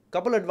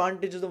 Couple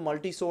advantages of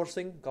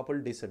multi-sourcing,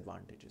 couple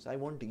disadvantages. I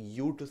want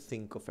you to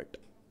think of it.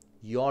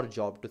 Your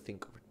job to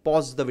think of it.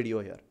 Pause the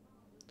video here.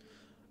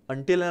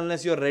 Until and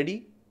unless you're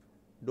ready,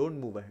 don't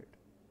move ahead.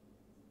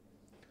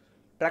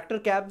 Tractor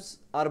cabs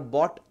are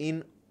bought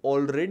in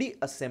already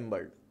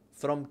assembled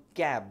from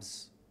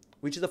Cabs,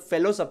 which is a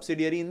fellow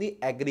subsidiary in the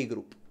Agri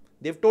group.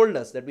 They've told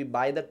us that we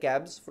buy the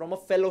cabs from a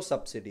fellow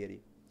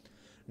subsidiary.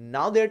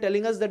 Now they're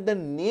telling us that the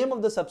name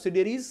of the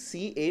subsidiary is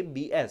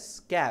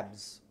CABS,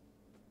 Cabs.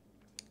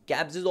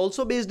 Cabs is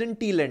also based in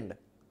Thailand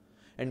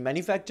and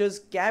manufactures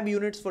cab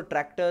units for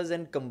tractors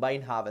and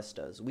combine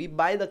harvesters. We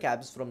buy the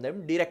cabs from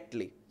them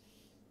directly.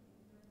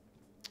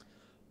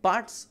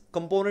 Parts,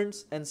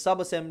 components and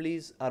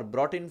sub-assemblies are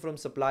brought in from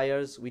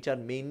suppliers which are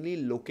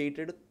mainly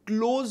located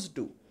close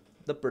to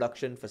the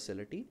production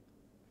facility.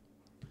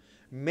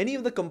 Many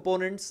of the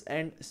components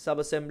and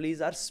sub-assemblies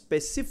are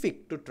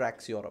specific to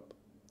Trax Europe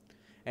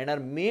and are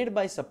made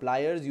by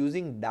suppliers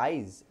using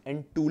dies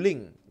and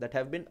tooling that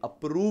have been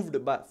approved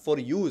for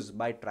use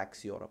by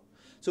Trax Europe.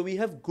 So we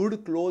have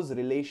good close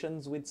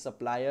relations with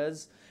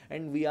suppliers,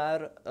 and we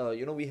are,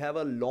 we have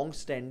a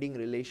long-standing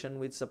relation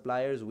with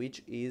suppliers,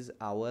 which is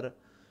our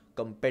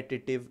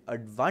competitive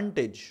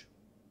advantage.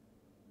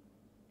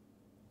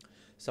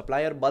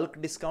 Supplier bulk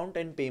discount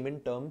and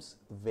payment terms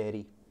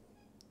vary.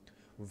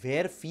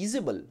 Where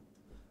feasible,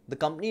 the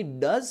company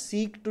does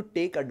seek to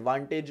take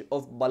advantage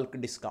of bulk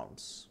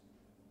discounts.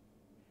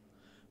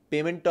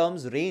 Payment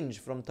terms range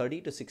from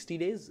 30 to 60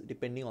 days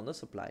depending on the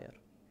supplier.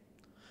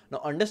 Now,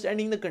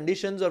 understanding the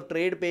conditions of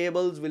trade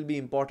payables will be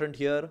important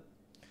here.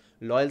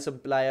 Loyal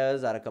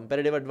suppliers are a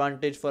competitive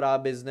advantage for our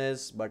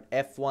business, but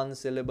F1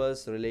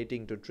 syllabus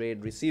relating to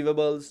trade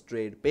receivables,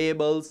 trade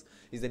payables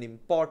is an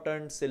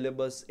important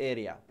syllabus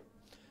area.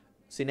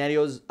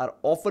 Scenarios are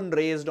often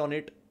raised on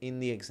it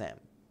in the exam.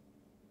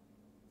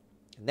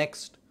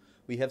 Next,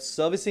 we have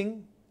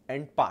servicing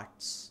and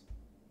parts.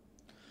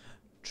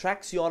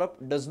 Trax Europe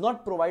does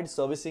not provide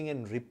servicing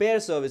and repair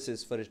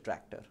services for its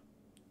tractor.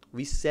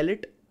 We sell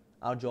it,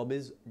 our job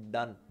is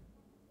done.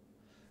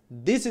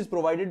 This is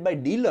provided by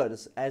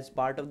dealers as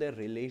part of their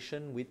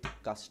relation with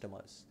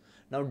customers.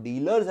 Now,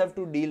 dealers have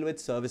to deal with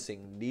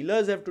servicing.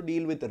 Dealers have to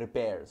deal with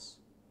repairs.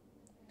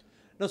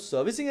 Now,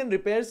 servicing and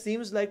repairs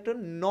seems like a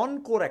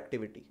non-core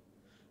activity,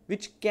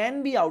 which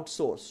can be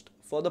outsourced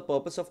for the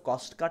purpose of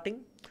cost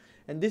cutting.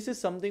 And this is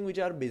something which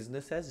our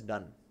business has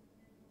done.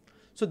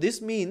 So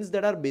this means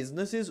that our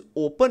business is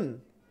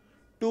open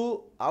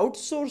to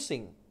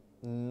outsourcing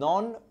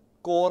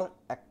non-core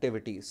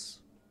activities.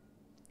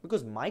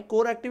 Because my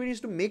core activity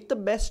is to make the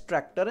best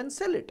tractor and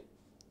sell it.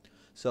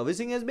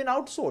 Servicing has been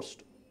outsourced.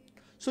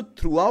 So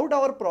throughout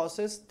our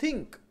process,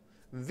 think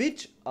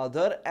which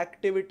other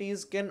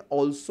activities can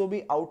also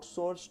be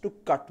outsourced to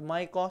cut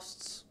my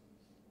costs.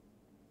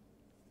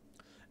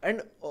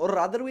 Or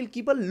rather, we'll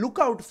keep a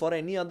lookout for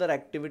any other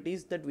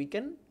activities that we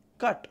can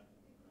cut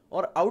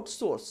or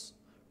outsource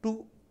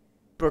to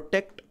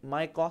protect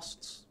my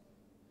costs.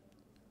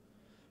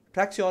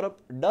 Trax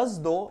Europe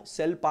does though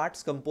sell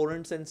parts,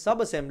 components and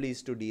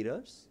sub-assemblies to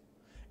dealers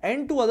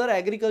and to other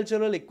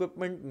agricultural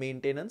equipment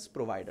maintenance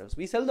providers.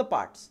 We sell the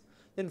parts,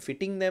 then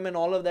fitting them and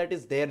all of that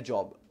is their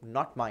job,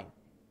 not mine.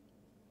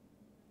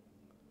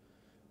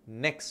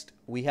 Next,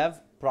 we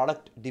have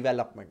product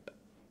development.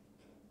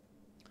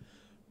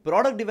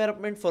 Product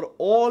development for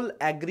all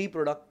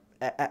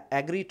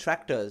agri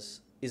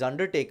tractors is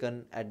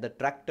undertaken at the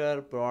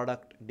Tractor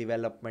Product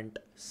Development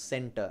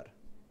Center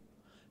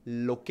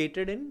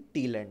located in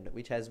Thailand,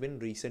 which has been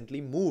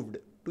recently moved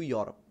to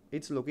Europe.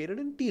 It's located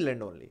in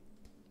Thailand only.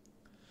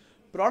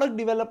 Product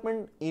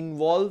development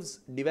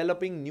involves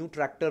developing new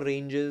tractor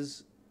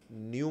ranges,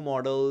 new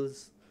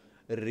models,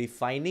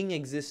 refining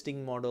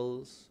existing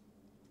models.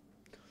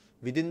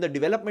 Within the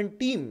development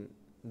team,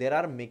 there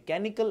are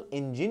mechanical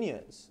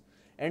engineers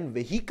and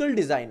vehicle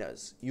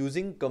designers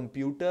using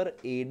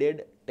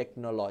computer-aided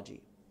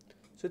technology.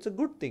 So it's a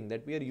good thing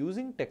that we are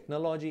using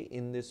technology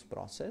in this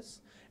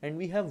process, and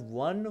we have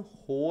one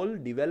whole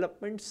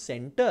development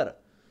center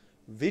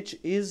which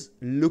is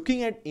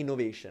looking at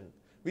innovation,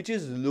 which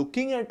is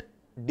looking at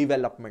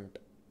development.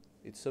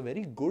 It's a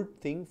very good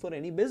thing for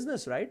any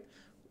business, right?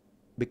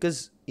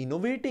 Because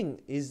innovating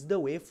is the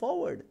way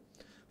forward.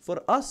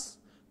 For us,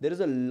 there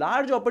is a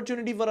large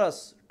opportunity for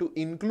us to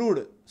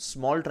include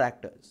small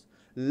tractors,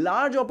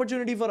 large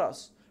opportunity for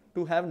us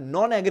to have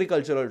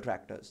non-agricultural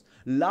tractors,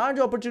 large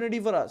opportunity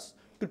for us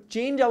to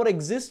change our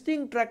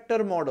existing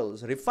tractor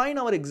models, refine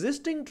our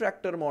existing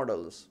tractor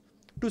models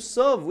to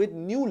serve with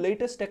new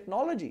latest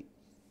technology.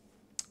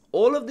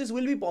 All of this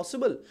will be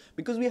possible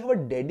because we have a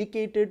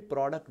dedicated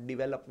product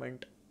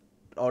development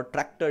or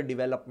tractor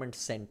development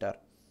center.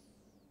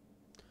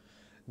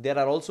 There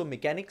are also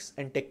mechanics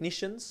and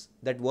technicians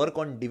that work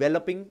on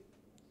developing,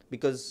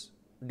 because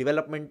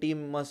development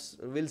team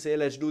will say,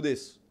 let's do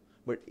this,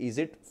 but is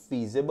it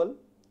feasible?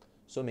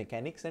 So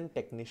mechanics and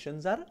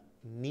technicians are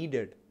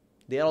needed.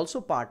 They are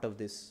also part of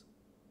this.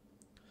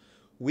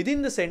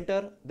 Within the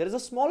center, there is a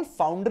small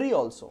foundry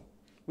also,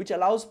 which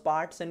allows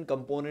parts and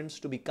components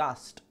to be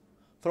cast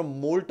from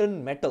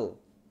molten metal,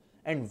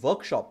 and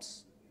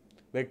workshops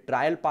where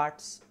trial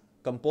parts,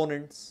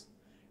 components,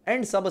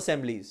 and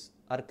sub-assemblies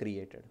are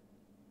created.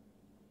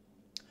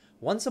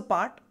 Once a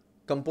part,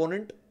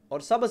 component, or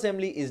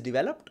sub-assembly is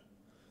developed,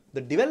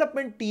 the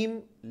development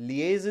team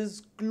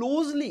liaises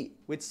closely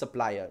with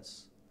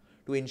suppliers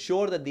to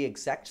ensure that the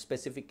exact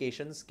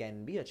specifications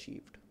can be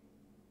achieved.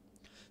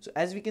 So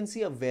as we can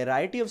see, a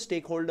variety of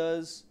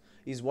stakeholders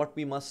is what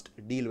we must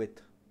deal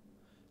with.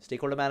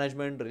 Stakeholder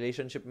management,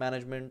 relationship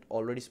management,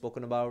 already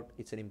spoken about,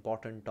 it's an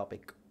important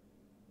topic.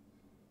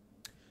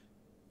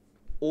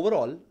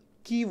 Overall,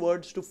 key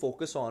words to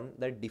focus on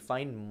that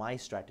define my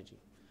strategy.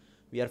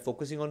 We are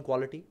focusing on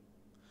quality.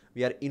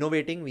 We are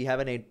innovating. We have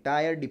an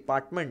entire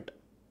department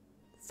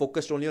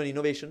focused only on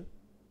innovation.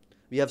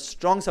 We have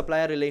strong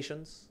supplier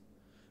relations.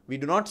 We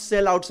do not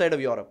sell outside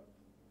of Europe.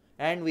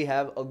 And we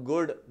have a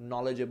good,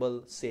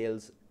 knowledgeable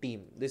sales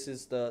team. This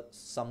is the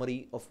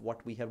summary of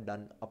what we have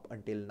done up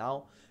until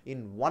now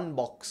in one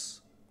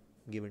box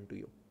given to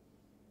you.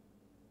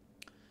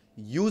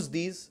 Use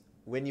these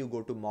when you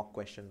go to mock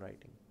question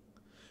writing.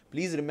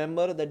 Please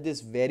remember that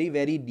this very,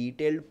 very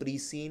detailed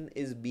pre-scene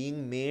is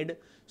being made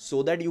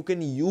so that you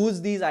can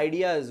use these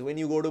ideas when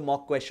you go to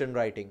mock question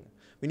writing.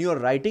 When you are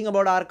writing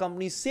about our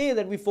company, say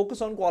that we focus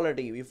on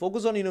quality, we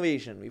focus on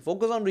innovation, we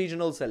focus on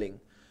regional selling.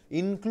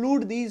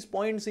 Include these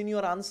points in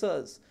your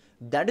answers.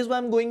 That is why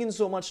I'm going in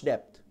so much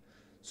depth.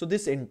 So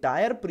this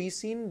entire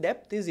pre-scene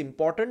depth is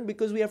important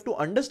because we have to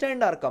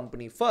understand our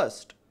company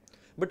first.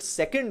 But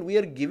second, we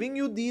are giving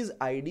you these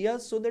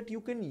ideas so that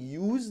you can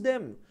use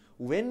them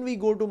when we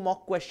go to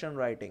mock question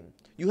writing.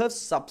 You have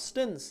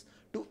substance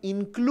to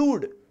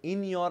include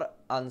in your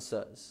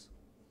answers.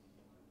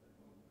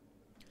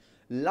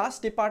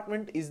 Last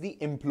department is the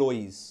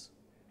employees.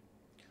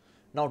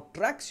 Now,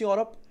 Trax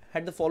Europe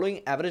had the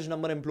following average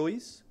number of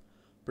employees: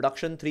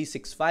 production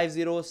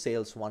 3650,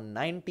 sales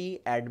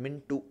 190,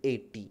 admin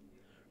 280,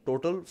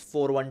 total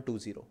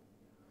 4120.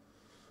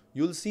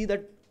 You'll see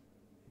that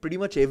pretty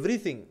much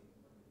everything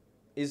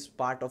is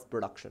part of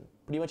production.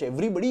 Pretty much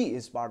everybody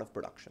is part of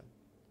production.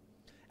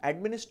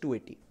 Admin is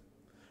 280.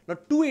 Now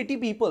 280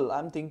 people,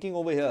 I'm thinking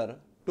over here,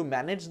 to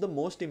manage the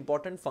most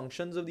important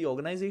functions of the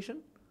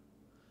organization.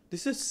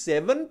 This is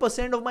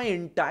 7% of my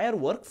entire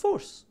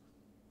workforce.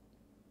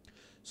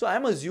 So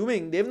I'm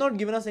assuming they've not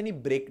given us any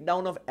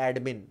breakdown of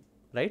admin,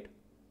 right?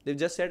 They've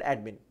just said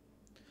admin.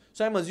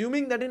 So I'm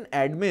assuming that in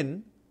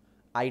admin,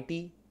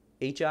 IT,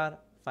 HR,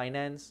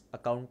 finance,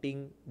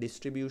 accounting,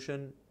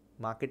 distribution,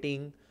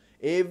 marketing,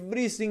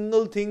 every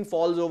single thing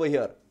falls over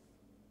here.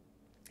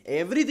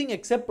 Everything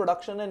except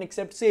production and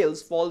except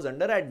sales falls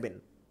under admin.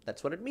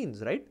 That's what it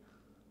means, right?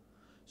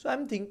 So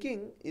I'm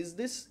thinking, is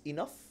this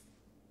enough?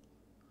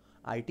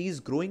 IT is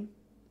growing.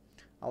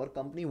 Our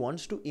company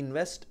wants to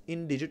invest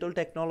in digital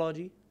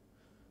technology.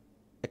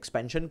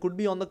 Expansion could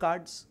be on the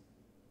cards.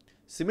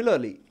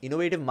 Similarly,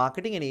 innovative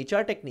marketing and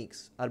HR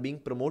techniques are being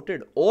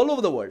promoted all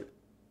over the world.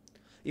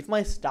 If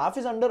my staff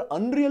is under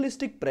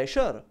unrealistic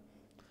pressure,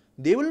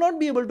 they will not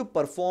be able to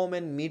perform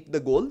and meet the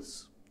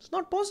goals. It's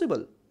not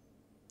possible.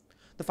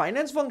 The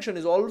finance function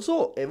is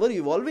also ever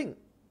evolving.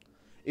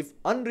 If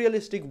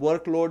unrealistic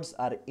workloads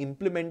are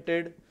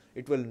implemented,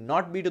 it will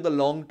not be to the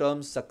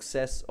long-term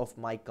success of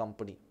my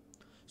company.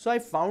 So I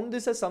found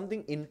this as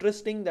something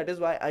interesting. That is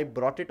why I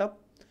brought it up.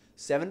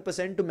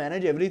 7% to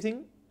manage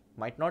everything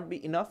might not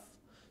be enough.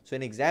 So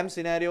an exam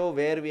scenario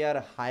where we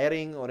are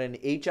hiring, or an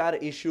HR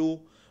issue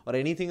or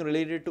anything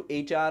related to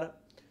HR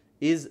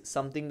is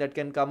something that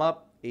can come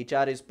up.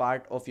 HR is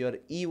part of your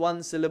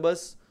E1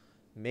 syllabus.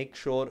 Make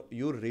sure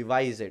you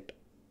revise it.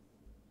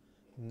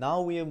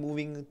 Now we are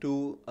moving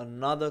to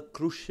another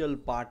crucial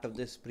part of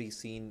this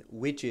pre-scene,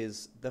 which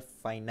is the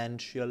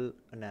financial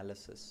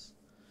analysis,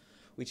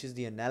 which is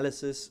the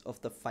analysis of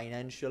the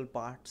financial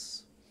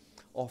parts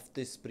of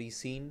this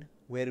pre-scene,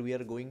 where we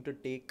are going to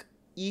take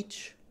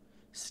each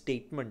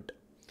statement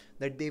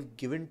that they've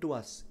given to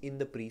us in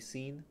the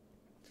pre-scene,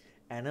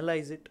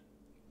 analyze it,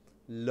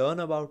 learn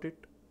about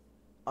it,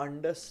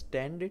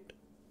 understand it,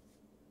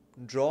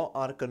 draw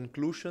our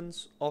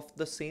conclusions of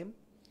the same,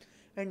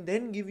 and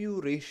then give you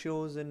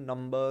ratios and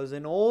numbers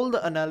and all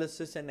the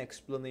analysis and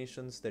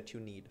explanations that you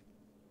need.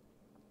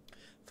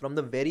 From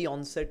the very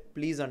onset,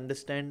 please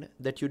understand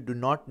that you do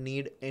not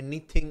need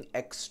anything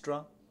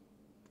extra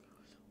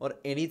or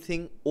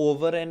anything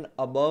over and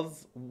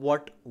above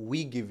what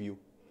we give you.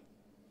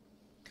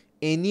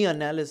 Any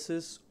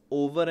analysis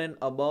over and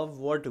above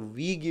what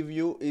we give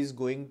you is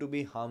going to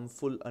be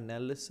harmful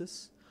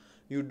analysis.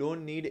 You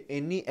don't need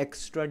any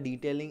extra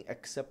detailing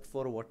except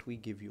for what we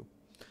give you,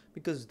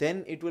 because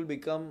then it will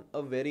become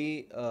a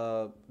very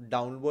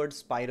downward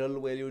spiral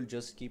where you'll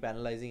just keep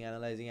analyzing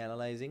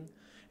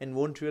and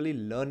won't really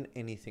learn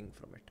anything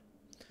from it.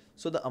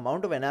 So the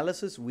amount of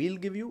analysis we'll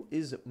give you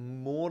is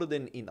more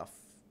than enough.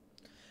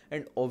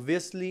 And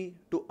obviously,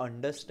 to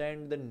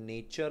understand the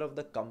nature of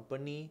the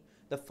company,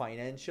 the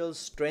financial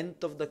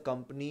strength of the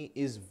company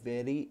is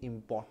very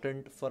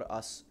important for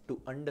us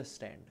to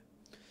understand,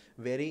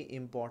 very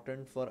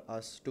important for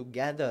us to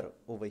gather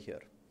over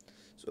here.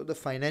 So the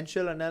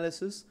financial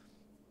analysis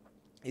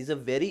is a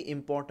very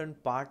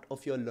important part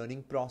of your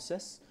learning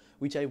process,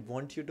 which I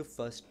want you to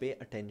first pay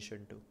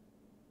attention to.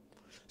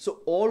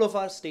 So all of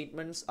our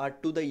statements are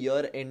to the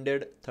year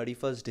ended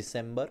 31st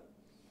December.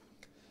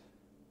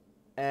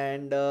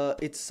 And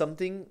it's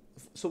something,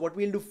 so what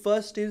we'll do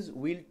first is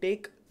we'll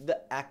take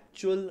the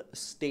actual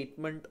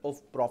statement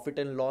of profit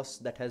and loss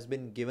that has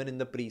been given in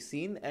the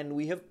pre-scene, and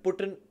we have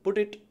put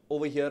it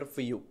over here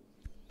for you.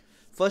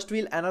 First,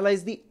 we'll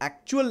analyze the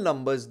actual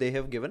numbers they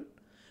have given,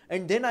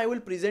 and then I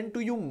will present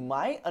to you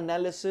my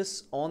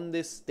analysis on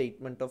this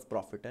statement of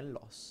profit and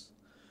loss.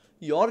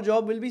 Your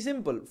job will be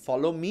simple.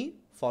 Follow me,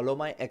 follow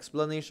my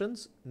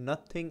explanations,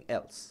 nothing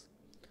else.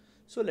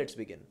 So let's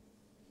begin.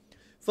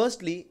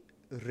 Firstly,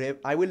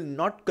 I will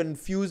not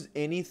confuse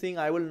anything.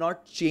 I will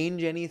not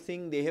change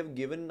anything. They have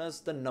given us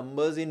the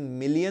numbers in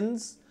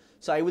millions,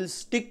 so I will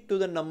stick to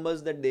the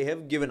numbers that they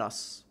have given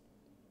us.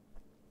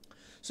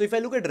 So if I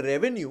look at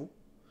revenue,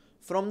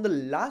 from the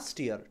last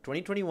year,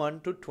 2021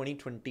 to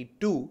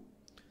 2022,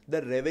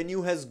 the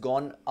revenue has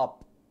gone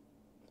up.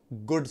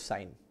 Good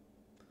sign.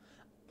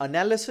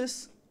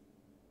 Analysis,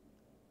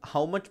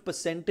 how much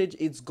percentage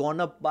it's gone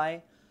up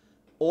by,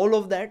 all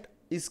of that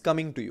is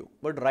coming to you.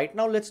 But right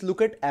now, let's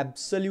look at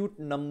absolute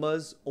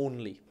numbers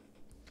only.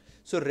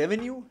 So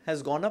revenue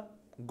has gone up.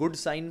 Good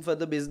sign for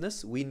the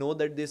business. We know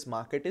that this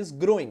market is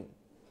growing.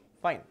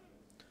 Fine.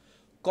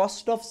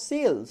 Cost of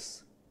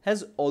sales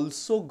has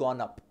also gone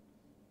up.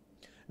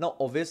 Now,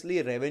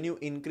 obviously, revenue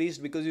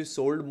increased because you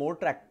sold more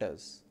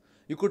tractors.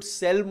 You could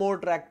sell more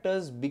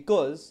tractors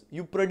because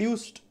you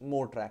produced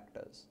more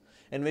tractors.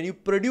 And when you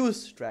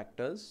produce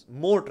tractors,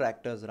 more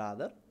tractors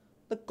rather,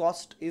 the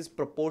cost is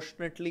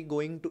proportionately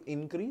going to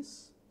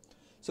increase.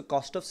 So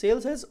cost of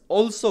sales has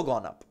also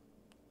gone up.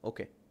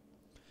 Okay.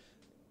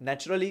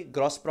 Naturally,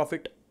 gross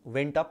profit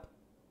went up,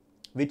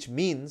 which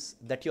means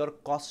that your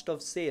cost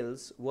of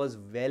sales was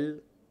well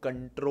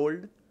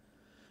controlled.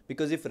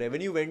 Because if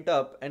revenue went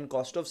up and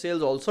cost of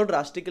sales also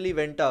drastically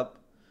went up,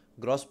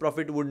 gross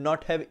profit would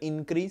not have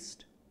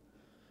increased.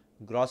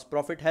 Gross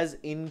profit has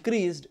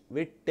increased,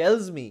 which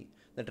tells me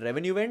that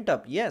revenue went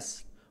up.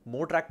 Yes.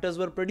 More tractors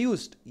were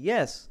produced.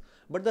 Yes.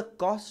 But the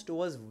cost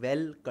was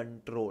well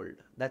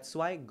controlled. That's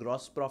why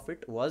gross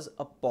profit was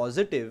a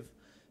positive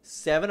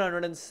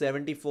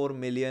 774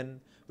 million,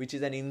 which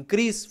is an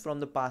increase from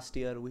the past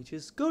year, which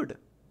is good.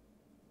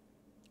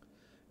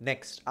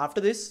 Next,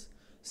 after this,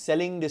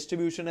 selling,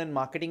 distribution and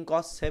marketing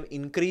costs have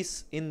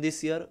increased in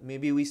this year.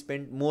 Maybe we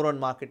spent more on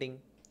marketing,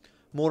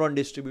 more on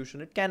distribution.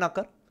 It can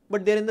occur,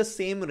 but they're in the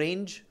same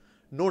range.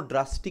 No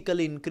drastical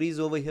increase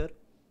over here.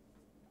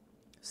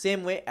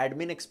 Same way,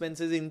 admin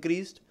expenses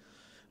increased,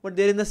 but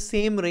they're in the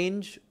same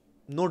range,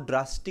 no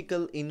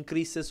drastical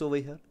increases over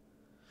here.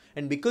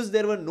 And because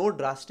there were no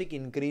drastic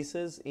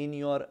increases in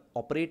your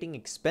operating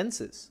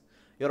expenses,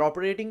 your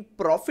operating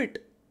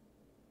profit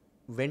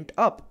went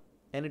up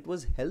and it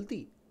was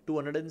healthy,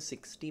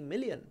 260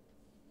 million.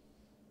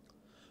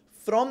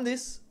 From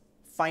this,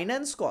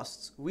 finance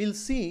costs, we'll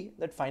see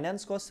that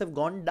finance costs have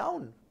gone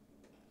down.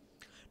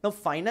 Now,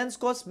 finance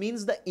costs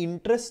means the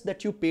interest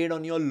that you paid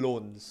on your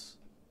loans.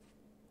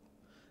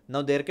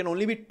 Now, there can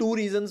only be two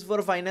reasons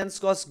for finance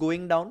costs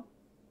going down.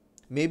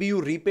 Maybe you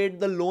repaid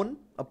the loan,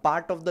 a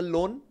part of the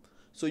loan,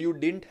 so you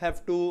didn't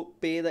have to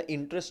pay the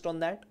interest on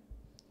that.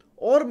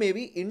 Or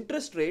maybe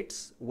interest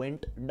rates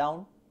went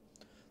down.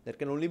 There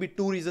can only be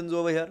two reasons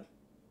over here.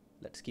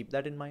 Let's keep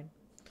that in mind.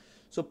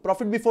 So,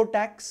 profit before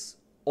tax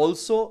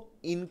also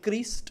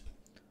increased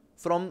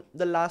from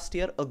the last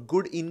year, a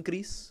good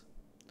increase.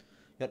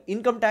 Your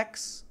income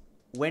tax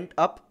went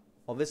up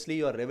Obviously,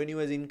 your revenue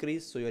has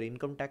increased, so your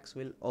income tax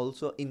will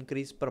also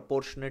increase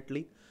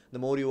proportionately. The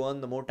more you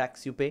earn, the more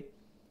tax you pay.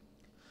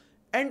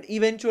 And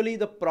eventually,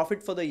 the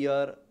profit for the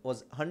year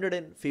was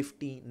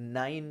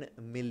 159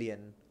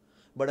 million,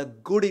 but a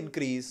good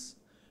increase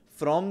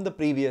from the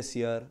previous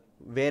year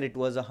where it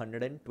was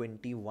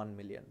 121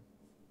 million.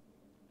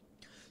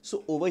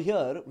 So over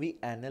here, we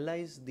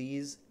analyze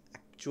these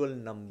actual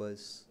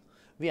numbers.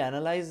 We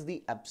analyze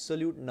the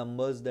absolute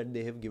numbers that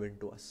they have given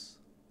to us.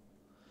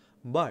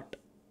 But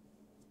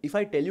if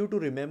I tell you to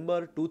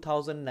remember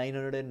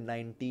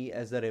 2,990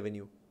 as the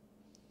revenue,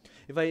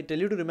 if I tell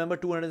you to remember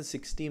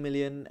 260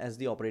 million as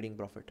the operating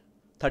profit,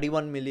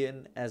 31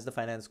 million as the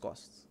finance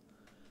costs,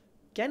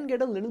 can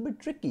get a little bit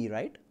tricky,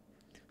 right?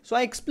 So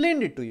I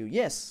explained it to you,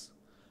 yes.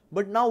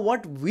 But now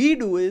what we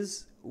do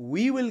is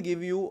we will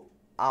give you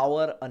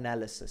our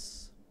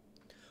analysis.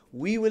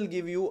 We will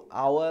give you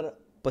our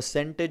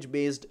percentage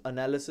based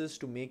analysis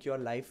to make your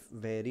life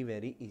very,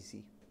 very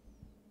easy.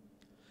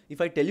 If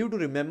I tell you to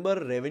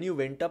remember revenue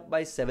went up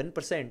by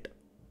 7%,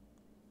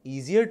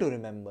 easier to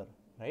remember,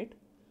 right?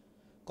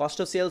 Cost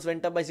of sales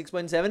went up by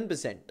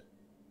 6.7%,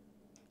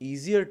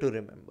 easier to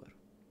remember.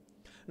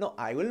 Now,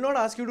 I will not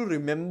ask you to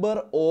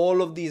remember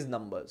all of these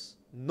numbers.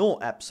 No,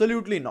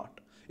 absolutely not.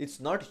 It's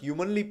not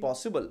humanly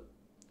possible.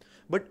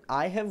 But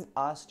I have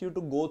asked you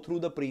to go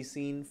through the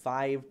pre-scene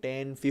 5,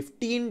 10,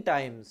 15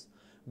 times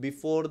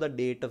before the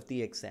date of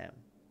the exam.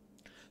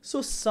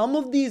 So some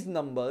of these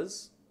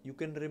numbers you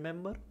can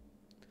remember.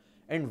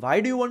 And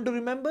why do you want to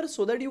remember?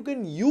 So that you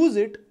can use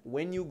it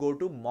when you go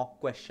to mock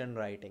question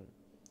writing.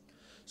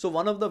 So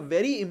one of the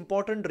very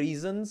important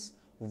reasons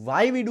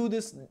why we do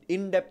this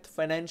in-depth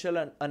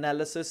financial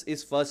analysis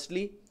is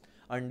firstly,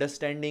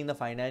 understanding the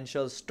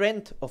financial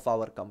strength of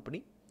our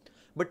company.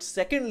 But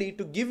secondly,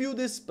 to give you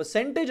this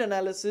percentage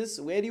analysis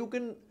where you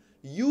can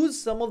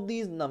use some of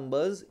these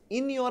numbers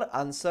in your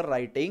answer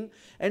writing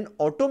and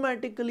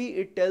automatically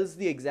it tells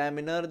the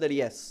examiner that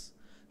yes,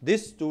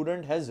 this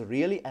student has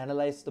really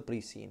analyzed the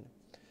pre-scene,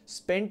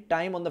 spent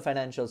time on the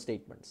financial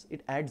statements.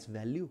 It adds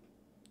value.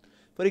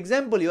 For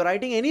example, you're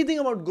writing anything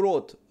about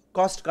growth,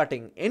 cost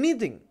cutting,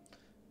 anything.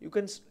 You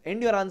can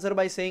end your answer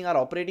by saying our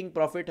operating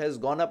profit has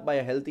gone up by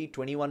a healthy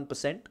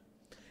 21%.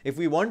 If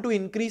we want to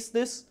increase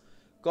this,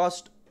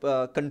 cost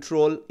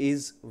control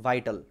is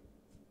vital.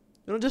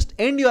 Just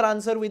end your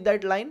answer with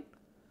that line.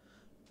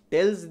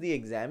 Tells the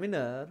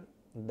examiner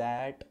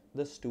that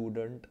the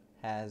student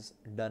has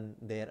done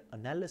their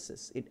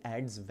analysis. It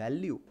adds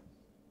value.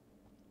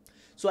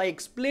 So I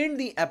explained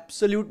the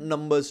absolute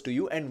numbers to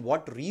you and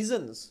what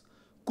reasons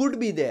could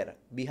be there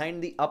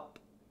behind the up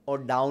or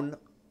down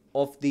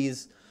of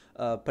these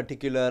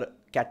particular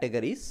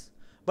categories.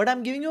 But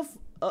I'm giving you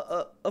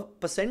a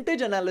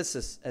percentage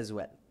analysis as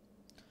well.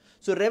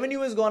 So revenue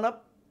has gone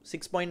up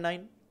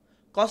 6.9.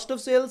 Cost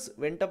of sales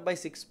went up by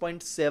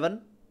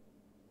 6.7.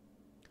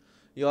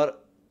 Your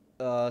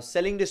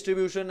selling,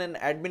 distribution and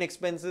admin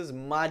expenses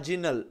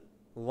marginal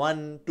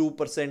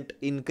 1-2%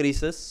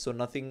 increases. So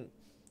nothing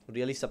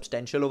really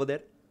substantial over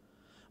there.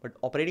 But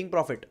operating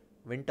profit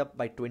went up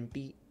by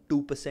 22%.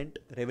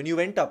 Revenue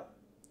went up.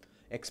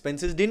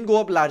 Expenses didn't go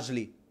up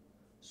largely.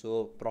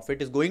 So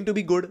profit is going to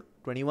be good.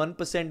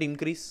 21%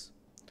 increase.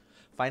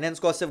 Finance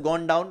costs have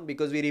gone down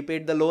because we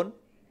repaid the loan.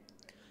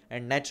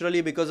 And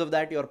naturally, because of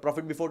that, your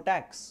profit before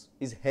tax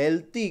is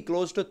healthy,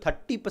 close to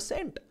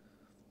 30%.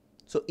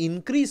 So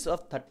increase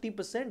of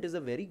 30% is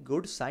a very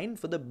good sign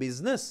for the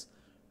business,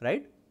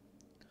 right?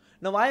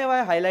 Now, why have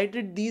I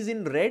highlighted these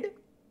in red?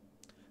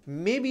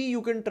 Maybe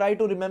you can try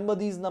to remember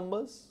these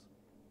numbers.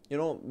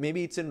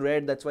 Maybe it's in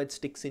red, that's why it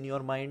sticks in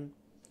your mind.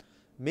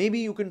 Maybe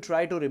you can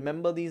try to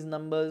remember these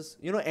numbers,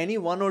 any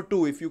one or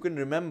two if you can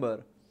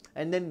remember,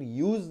 and then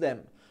use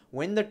them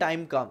when the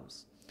time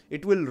comes.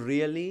 It will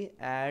really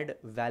add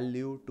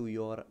value to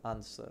your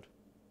answer.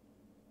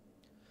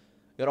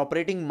 Your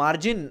operating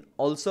margin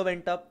also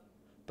went up.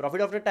 Profit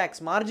after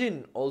tax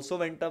margin also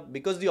went up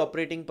because the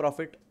operating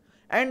profit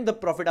and the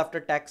profit after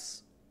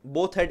tax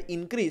both had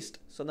increased.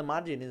 So the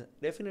margin is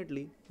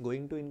definitely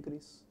going to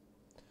increase.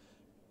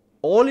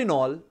 All in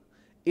all,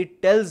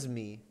 it tells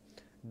me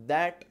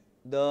that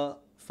the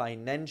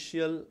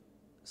financial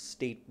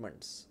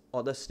statements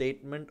or the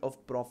statement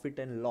of profit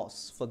and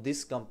loss for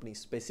this company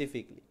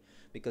specifically,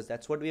 because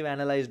that's what we've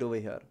analyzed over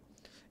here,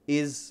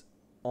 is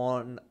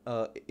on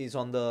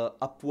the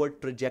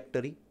upward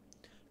trajectory.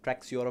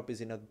 Trax Europe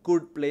is in a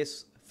good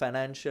place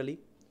financially,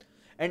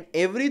 and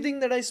everything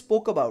that I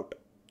spoke about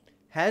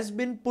has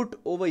been put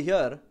over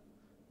here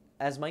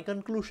as my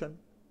conclusion.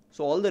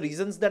 So all the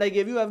reasons that I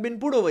gave you have been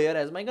put over here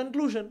as my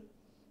conclusion.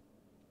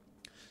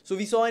 So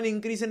we saw an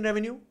increase in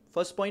revenue,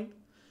 first point.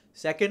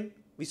 Second,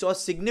 we saw a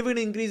significant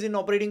increase in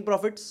operating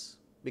profits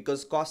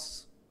because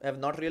costs have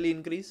not really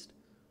increased.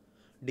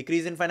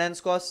 Decrease in finance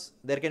costs,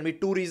 there can be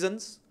two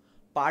reasons.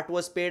 Part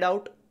was paid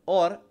out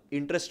or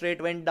interest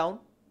rate went down.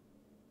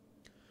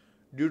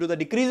 Due to the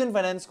decrease in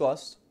finance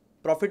costs,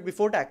 profit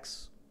before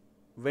tax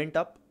went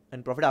up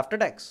and profit after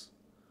tax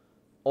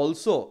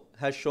also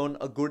has shown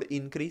a good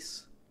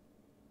increase.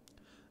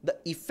 The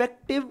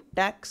effective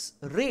tax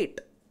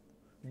rate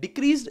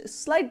decreased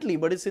slightly,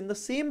 but it's in the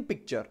same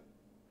picture.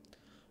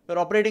 Your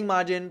operating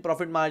margin,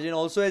 profit margin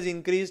also has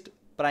increased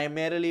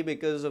primarily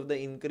because of the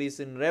increase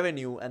in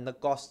revenue and the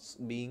costs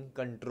being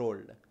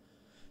controlled.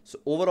 So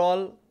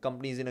overall,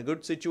 company is in a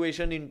good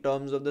situation in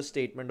terms of the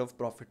statement of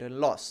profit and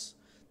loss.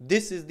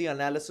 This is the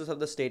analysis of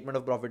the statement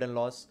of profit and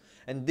loss,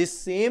 and this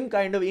same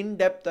kind of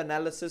in-depth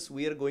analysis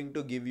we are going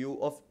to give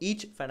you of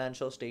each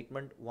financial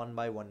statement one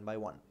by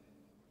one.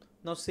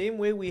 Now, same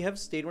way we have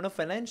statement of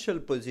financial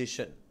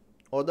position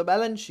or the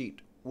balance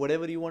sheet,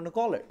 whatever you want to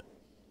call it.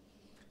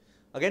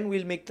 Again,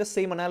 we'll make the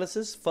same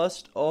analysis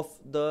first of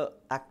the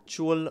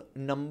actual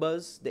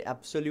numbers, the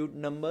absolute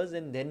numbers,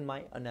 and then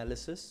my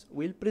analysis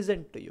will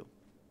present to you.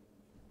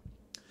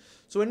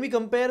 So when we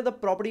compare the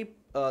property,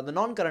 the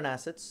non-current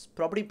assets,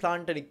 property,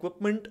 plant and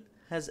equipment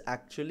has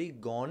actually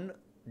gone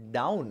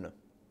down.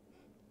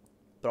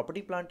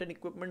 Property, plant and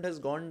equipment has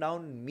gone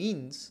down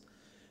means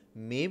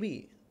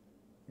maybe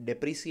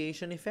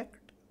depreciation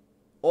effect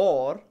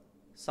or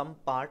some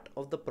part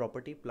of the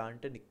property,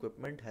 plant and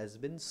equipment has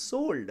been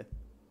sold.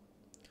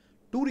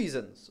 Two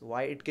reasons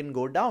why it can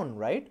go down,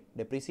 right?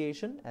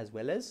 Depreciation as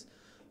well as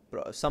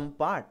some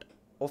part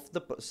of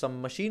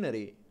some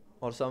machinery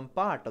or some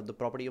part of the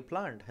property or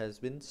plant has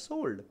been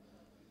sold.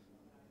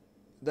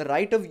 The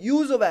right of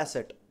use of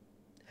asset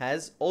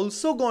has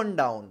also gone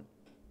down.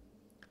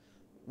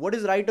 What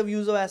is right of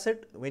use of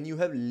asset? When you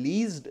have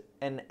leased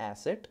an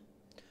asset,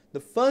 the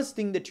first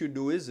thing that you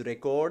do is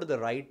record the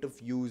right of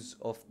use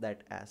of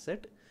that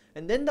asset,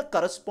 and then the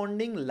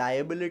corresponding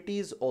liability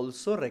is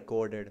also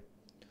recorded.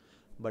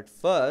 But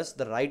first,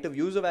 the right of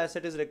use of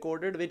asset is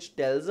recorded, which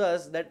tells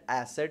us that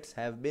assets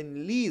have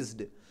been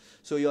leased.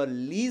 So your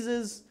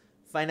leases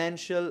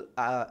financial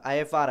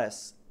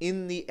IFRS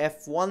in the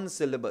F1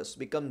 syllabus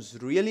becomes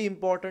really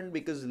important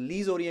because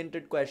lease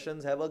oriented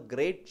questions have a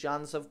great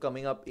chance of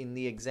coming up in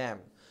the exam.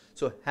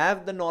 So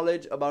have the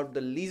knowledge about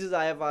the leases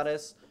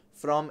IFRS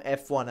from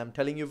F1. I'm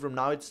telling you from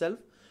now itself.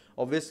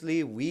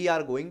 Obviously, we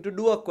are going to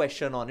do a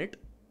question on it,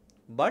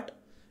 but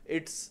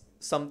it's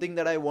something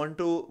that I want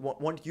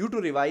you to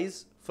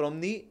revise from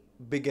the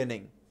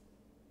beginning.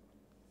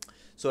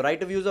 So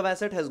right of use of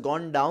asset has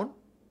gone down.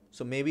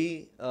 So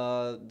maybe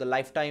the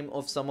lifetime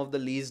of some of the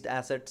leased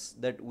assets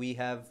that we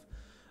had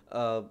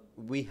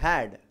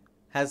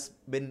has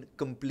been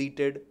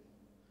completed.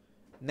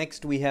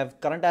 Next we have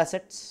current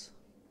assets.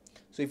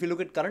 So if you look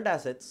at current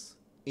assets,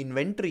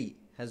 inventory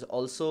has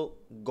also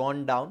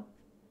gone down.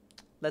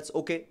 That's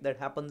okay. That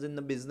happens in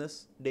the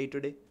business day to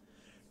day.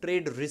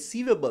 Trade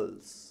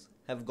receivables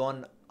have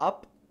gone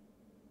up.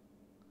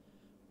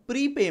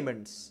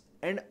 Prepayments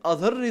and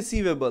other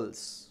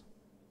receivables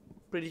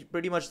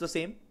pretty much the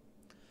same.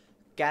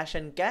 Cash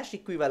and cash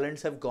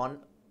equivalents have gone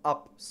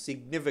up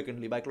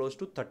significantly by close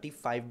to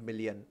 35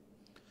 million.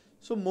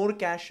 So more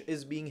cash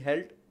is being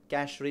held,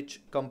 cash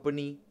rich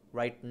company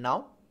right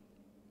now.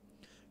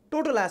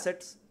 Total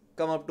assets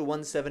come up to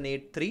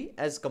 1783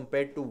 as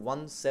compared to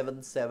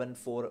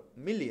 1774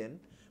 million,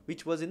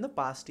 which was in the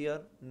past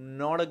year.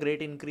 Not a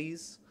great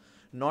increase,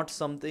 not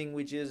something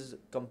which is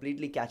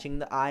completely catching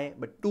the eye,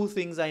 but two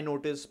things I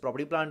noticed: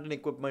 property, plant and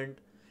equipment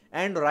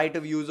and right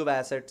of use of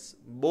assets,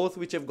 both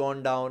which have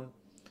gone down.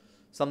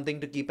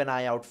 Something to keep an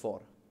eye out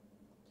for.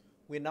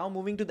 We're now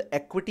moving to the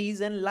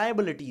equities and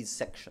liabilities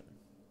section.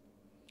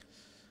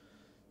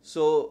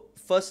 So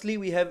firstly,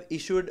 we have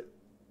issued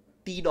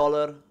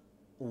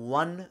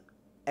 $1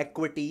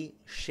 equity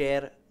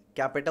share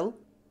capital.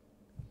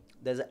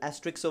 There's an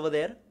asterisk over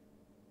there.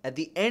 At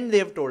the end, they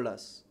have told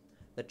us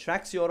that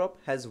Trax Europe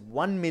has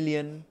 $1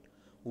 million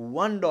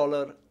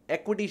 $1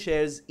 equity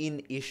shares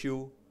in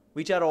issue,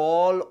 which are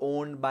all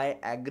owned by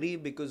Agri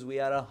because we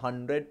are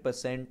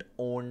 100%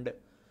 owned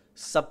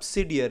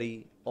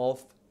subsidiary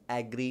of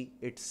Agri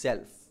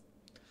itself.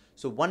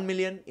 So 1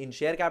 million in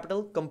share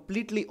capital,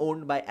 completely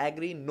owned by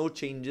Agri, no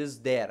changes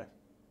there.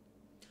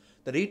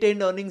 The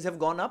retained earnings have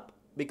gone up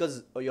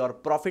because your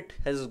profit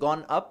has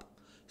gone up.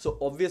 So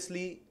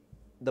obviously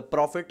the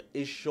profit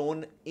is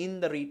shown in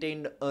the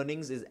retained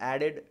earnings, is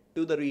added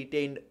to the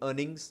retained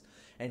earnings,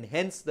 and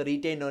hence the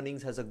retained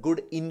earnings has a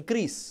good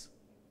increase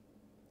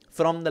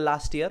from the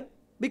last year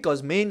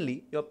because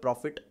mainly your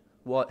profit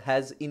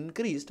has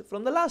increased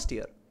from the last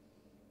year.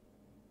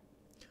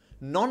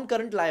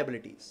 Non-current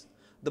liabilities.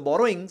 The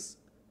borrowings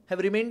have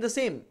remained the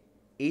same.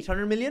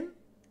 800 million,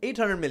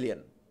 800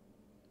 million.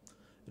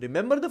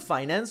 Remember, the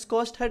finance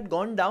cost had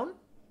gone down.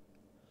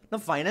 Now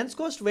finance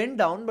cost went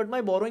down, but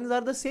my borrowings are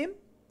the same.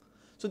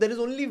 So there is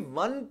only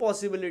one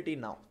possibility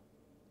now.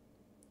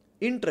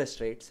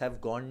 Interest rates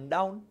have gone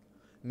down.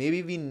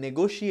 Maybe we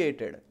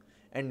negotiated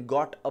and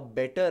got a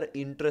better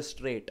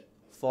interest rate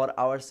for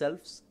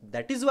ourselves.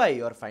 That is why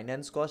your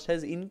finance cost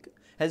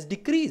has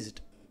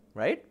decreased,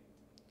 right?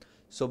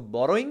 So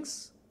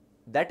borrowings,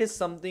 that is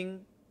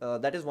something,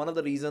 that is one of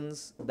the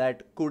reasons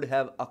that could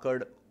have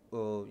occurred,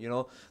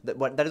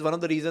 that is one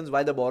of the reasons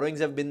why the borrowings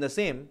have been the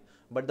same,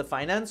 but the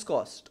finance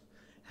cost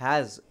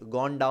has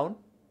gone down.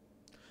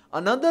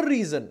 Another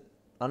reason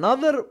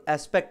another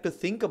aspect to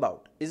think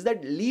about is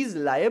that lease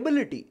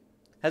liability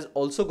has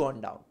also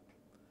gone down.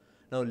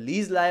 Now,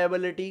 lease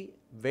liability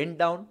went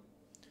down.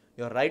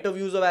 Your right of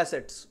use of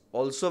assets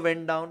also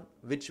went down,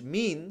 which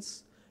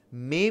means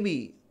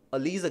maybe a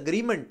lease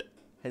agreement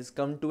has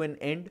come to an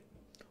end,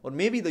 or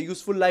maybe the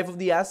useful life of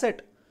the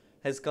asset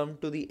has come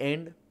to the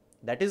end.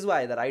 That is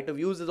why the right of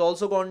use has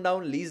also gone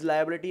down. Lease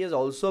liability has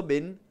also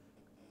been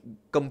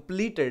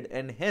completed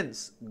and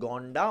hence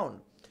gone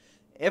down.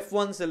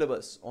 F1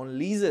 syllabus on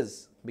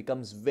leases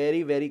becomes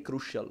very, very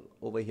crucial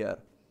over here.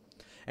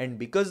 And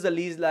because the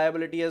lease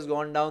liability has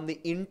gone down, the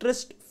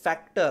interest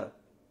factor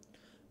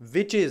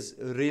which is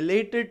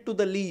related to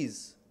the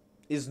lease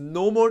is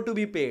no more to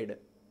be paid.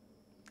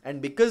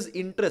 And because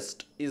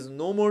interest is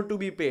no more to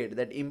be paid,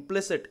 that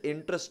implicit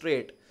interest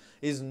rate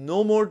is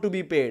no more to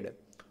be paid,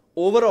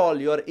 overall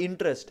your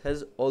interest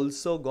has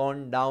also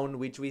gone down,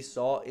 which we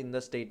saw in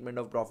the statement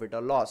of profit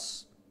or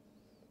loss.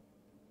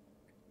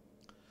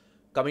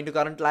 Coming to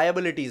current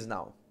liabilities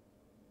now.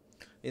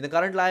 In the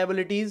current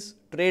liabilities,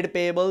 trade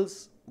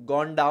payables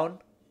gone down,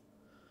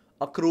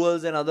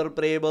 accruals and other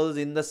payables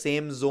in the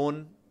same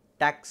zone,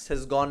 tax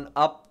has gone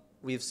up.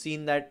 We've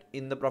seen that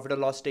in the profit or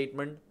loss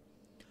statement.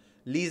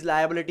 Lease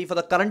liability for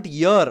the current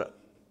year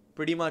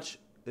pretty much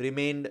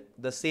remained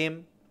the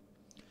same.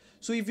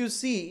 So if you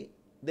see,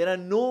 there are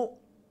no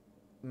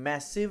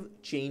massive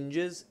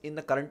changes in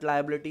the current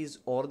liabilities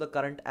or the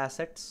current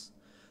assets.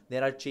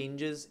 There are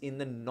changes in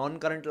the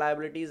non-current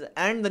liabilities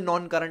and the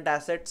non-current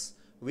assets,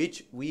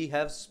 which we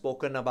have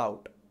spoken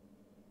about.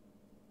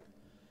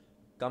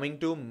 Coming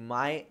to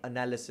my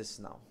analysis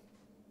now.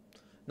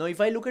 Now, if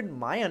I look at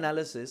my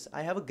analysis,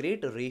 I have a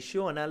great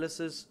ratio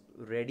analysis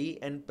ready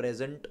and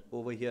present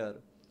over here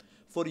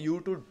for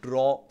you to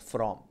draw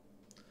from.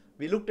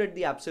 We looked at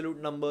the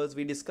absolute numbers.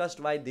 We discussed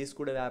why this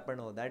could have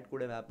happened or that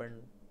could have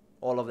happened,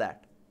 all of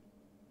that.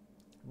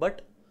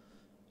 But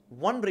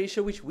one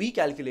ratio which we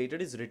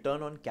calculated is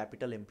return on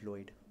capital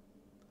employed.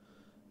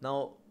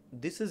 Now,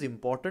 this is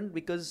important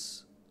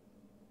because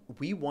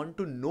we want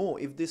to know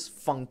if this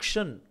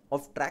function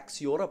of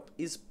Trax Europe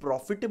is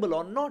profitable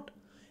or not.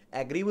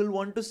 Agri will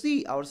want to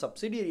see, our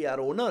subsidiary, our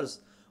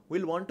owners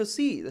will want to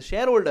see, the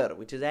shareholder,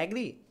 which is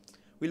Agri,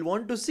 will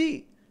want to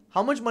see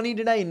how much money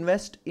did I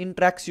invest in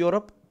Trax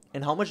Europe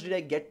and how much did I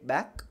get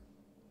back.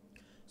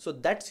 So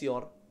that's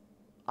your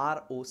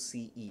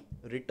ROCE,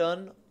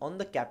 return on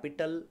the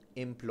capital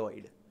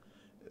employed,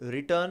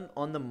 return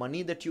on the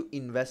money that you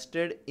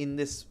invested in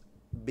this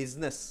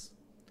business.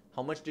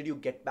 How much did you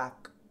get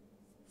back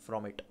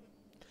from it?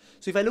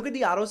 So if I look at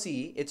the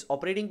ROCE, it's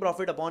operating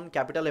profit upon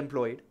capital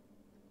employed.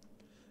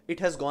 It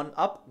has gone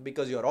up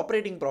because your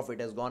operating profit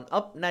has gone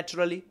up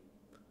naturally.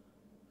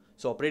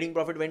 So operating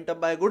profit went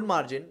up by a good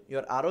margin.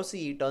 Your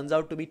ROCE turns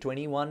out to be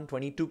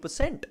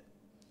 21-22%.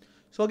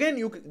 So again,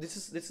 this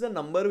is a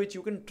number which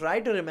you can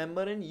try to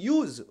remember and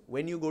use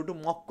when you go to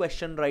mock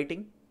question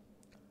writing.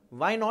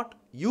 Why not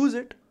use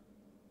it?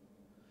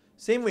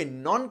 Same way,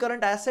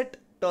 non-current asset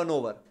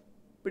turnover,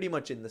 pretty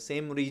much in the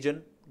same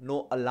region.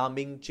 No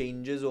alarming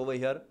changes over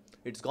here.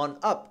 It's gone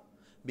up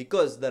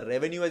because the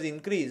revenue has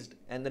increased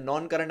and the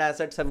non-current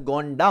assets have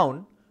gone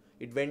down.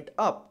 It went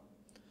up,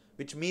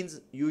 which means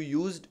you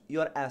used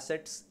your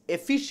assets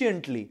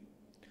efficiently.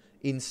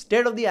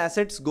 Instead of the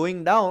assets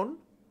going down,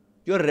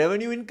 your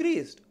revenue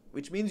increased,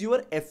 which means you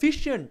are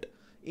efficient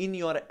in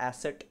your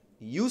asset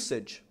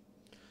usage.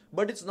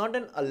 But it's not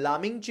an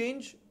alarming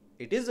change.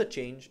 It is a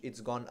change. It's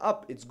gone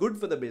up. It's good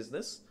for the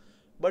business,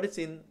 but it's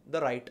in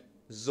the right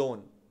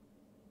zone.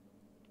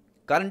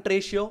 Current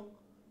ratio,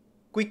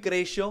 quick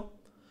ratio.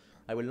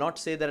 I will not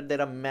say that there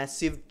are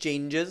massive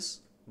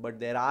changes, but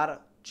there are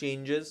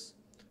changes.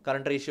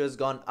 Current ratio has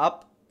gone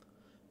up.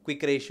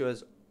 Quick ratio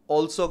has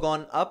also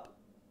gone up.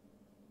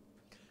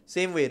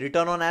 Same way,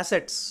 return on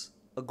assets,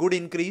 a good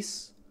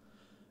increase.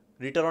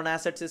 Return on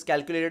assets is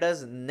calculated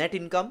as net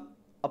income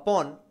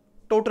upon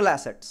total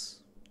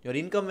assets. Your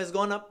income has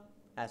gone up,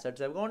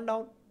 assets have gone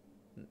down.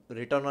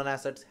 Return on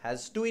assets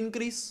has to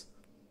increase.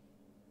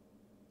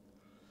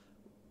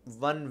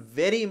 One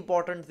very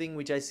important thing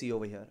which I see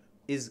over here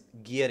is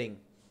gearing,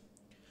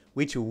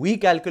 which we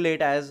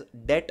calculate as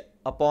debt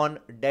upon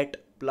debt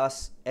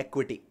plus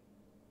equity.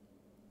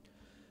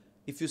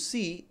 If you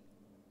see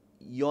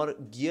your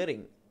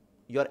gearing,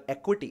 your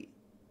equity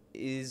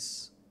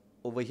is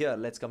over here.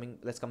 Let's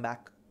come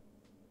back.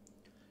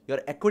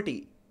 Your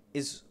equity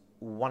is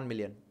 1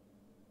 million.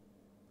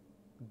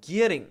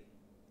 Gearing,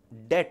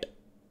 debt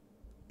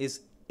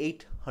is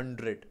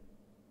 800.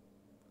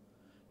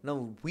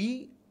 Now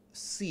we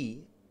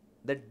see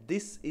that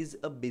this is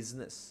a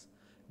business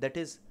that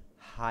is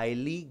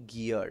highly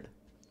geared.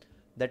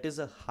 That is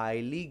a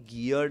highly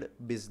geared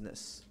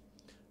business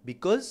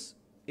because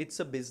it's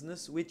a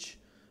business which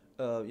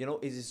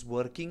is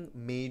working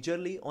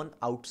majorly on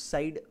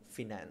outside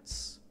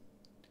finance.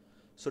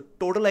 So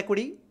total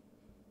equity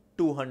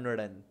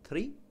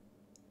 203,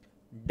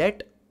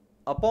 debt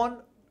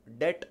upon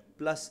debt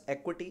plus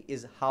equity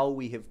is how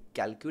we have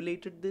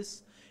calculated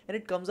this, and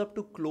it comes up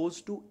to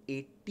close to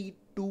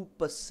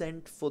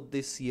 82% for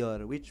this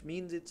year, which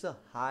means it's a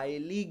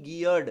highly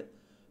geared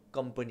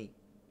company.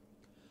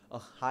 A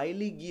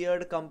highly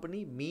geared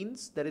company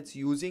means that it's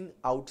using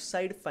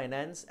outside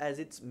finance as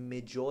its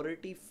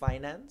majority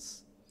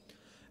finance.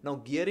 Now,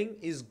 gearing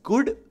is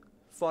good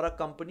for a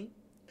company,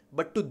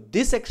 but to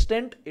this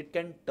extent, it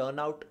can turn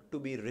out to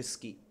be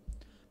risky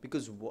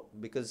because a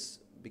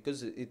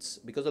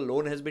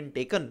loan has been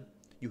taken,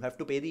 you have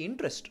to pay the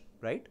interest,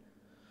 right?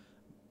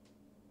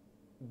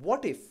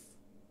 What if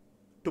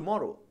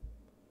tomorrow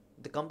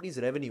the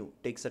company's revenue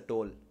takes a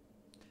toll?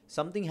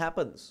 Something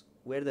happens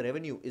where the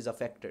revenue is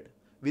affected.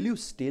 Will you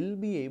still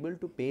be able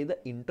to pay the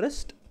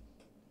interest?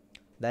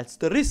 That's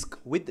the risk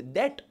with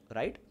debt,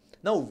 right?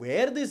 Now,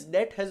 where this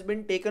debt has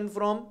been taken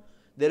from,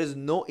 there is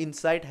no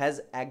insight.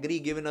 Has Agri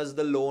given us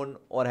the loan,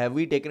 or have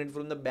we taken it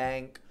from the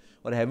bank,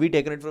 or have we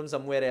taken it from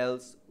somewhere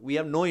else? We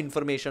have no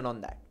information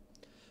on that.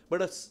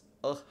 But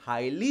a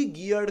highly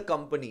geared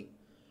company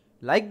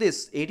like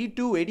this,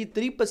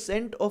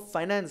 82-83% of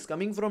finance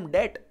coming from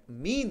debt,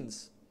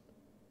 means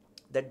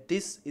that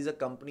this is a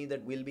company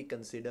that will be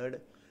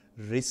considered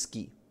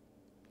risky.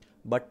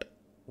 But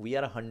we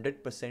are a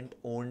 100%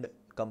 owned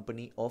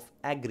company of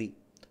Agri.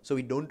 So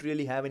we don't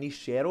really have any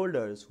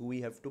shareholders who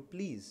we have to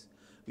please.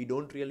 We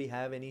don't really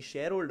have any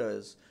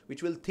shareholders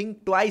which will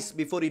think twice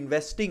before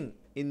investing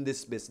in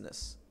this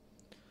business.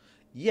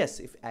 Yes,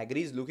 if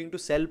Agri is looking to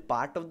sell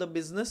part of the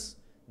business,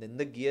 then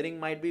the gearing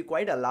might be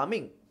quite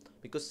alarming,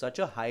 because such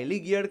a highly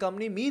geared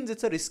company means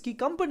it's a risky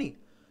company.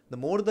 The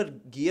more the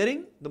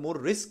gearing, the more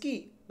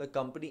risky the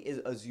company is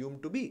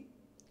assumed to be.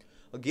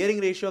 A gearing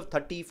ratio of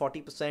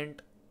 30-40%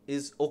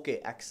 is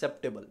okay,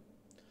 acceptable.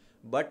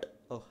 But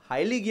a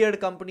highly geared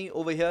company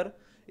over here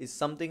is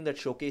something that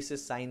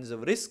showcases signs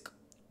of risk.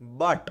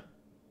 But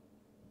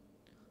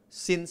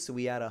since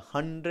we are a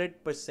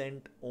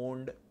 100%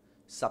 owned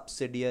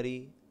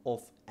subsidiary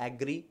of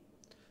Agri,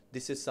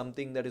 this is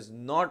something that is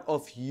not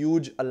of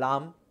huge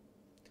alarm.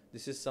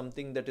 This is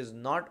something that is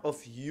not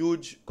of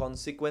huge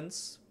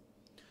consequence,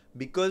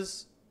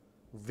 because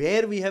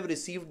where we have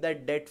received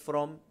that debt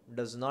from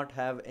does not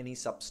have any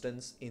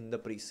substance in the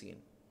pre-scene.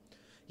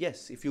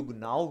 Yes, if you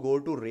now go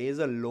to raise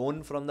a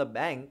loan from the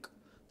bank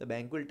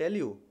will tell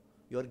you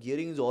your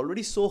gearing is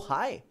already so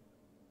high.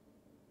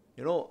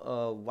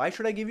 Why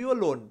should I give you a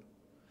loan?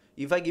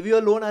 If I give you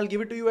a loan, I'll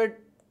give it to you at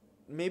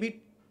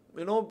maybe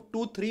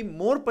 2-3%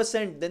 more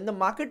than the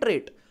market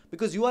rate,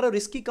 because you are a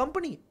risky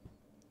company.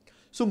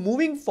 So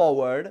moving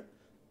forward,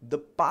 the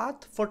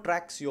path for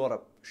Trax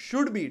Europe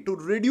should be to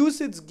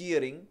reduce its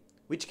gearing,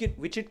 which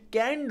it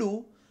can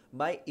do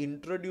by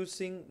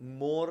introducing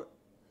more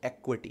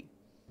equity.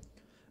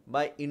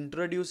 By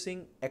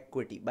introducing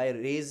equity, by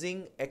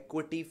raising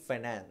equity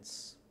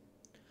finance.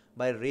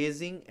 By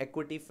raising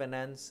equity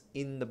finance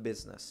in the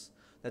business.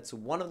 That's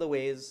one of the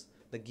ways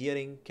the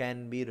gearing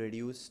can be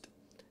reduced.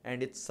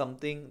 And it's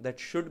something that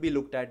should be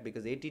looked at,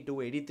 because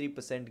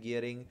 82-83%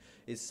 gearing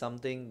is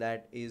something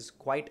that is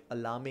quite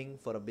alarming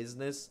for a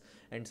business,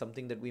 and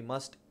something that we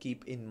must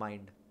keep in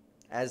mind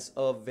as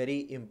a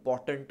very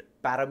important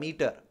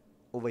parameter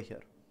over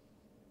here.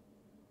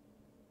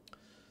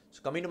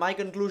 So coming to my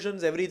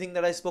conclusions, everything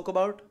that I spoke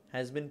about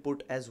has been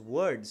put as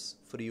words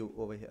for you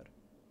over here.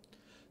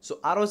 So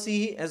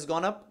ROCE has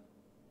gone up,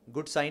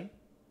 good sign.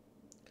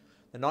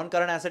 The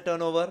non-current asset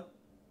turnover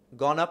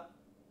gone up,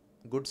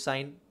 good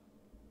sign.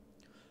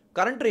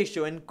 Current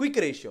ratio and quick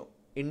ratio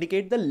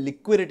indicate the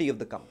liquidity of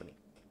the company.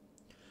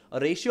 A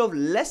ratio of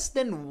less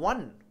than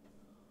 1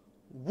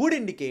 would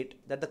indicate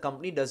that the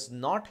company does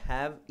not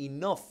have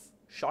enough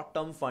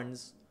short-term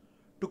funds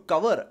to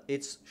cover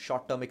its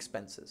short-term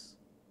expenses.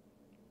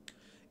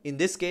 In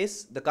this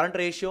case, the current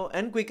ratio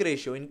and quick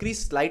ratio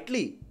increased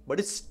slightly, but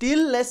it's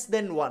still less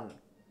than 1,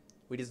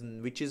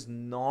 which is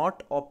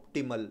not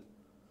optimal.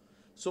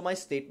 So my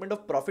statement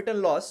of profit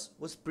and loss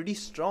was pretty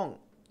strong.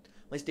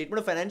 My statement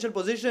of financial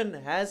position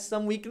has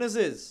some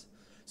weaknesses,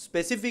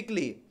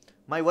 specifically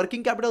my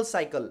working capital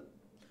cycle.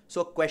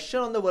 So a question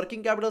on the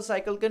working capital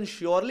cycle can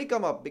surely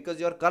come up, because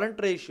your current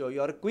ratio,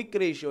 your quick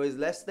ratio is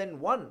less than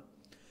 1.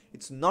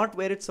 It's not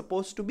where it's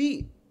supposed to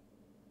be.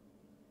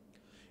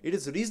 It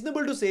is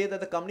reasonable to say that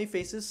the company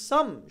faces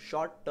some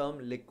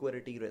short-term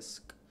liquidity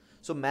risk.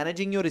 So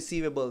managing your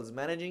receivables,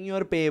 managing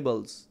your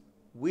payables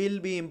will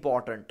be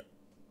important.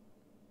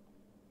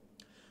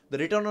 The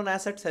return on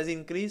assets has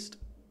increased.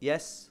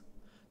 Yes.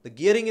 The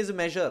gearing is a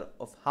measure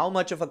of how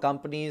much of a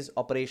company's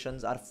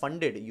operations are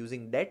funded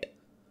using debt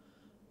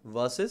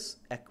versus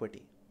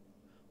equity.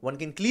 One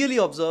can clearly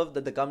observe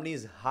that the company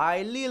is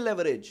highly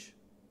leveraged.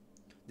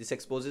 This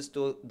exposes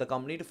the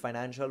company to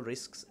financial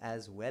risks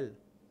as well.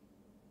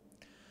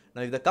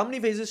 Now, if the company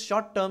faces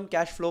short-term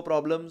cash flow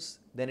problems,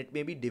 then it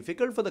may be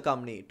difficult for the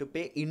company to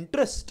pay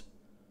interest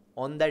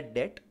on that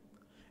debt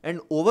and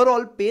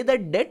overall pay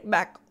that debt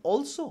back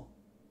also.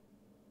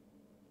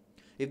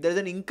 If there is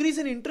an increase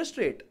in interest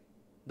rate,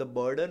 the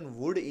burden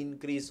would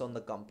increase on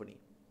the company.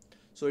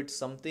 So it's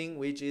something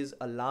which is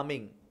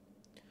alarming.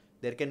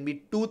 there can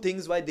be two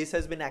things why this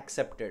has been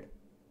accepted.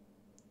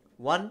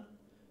 One,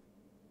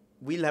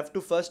 we'll have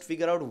to first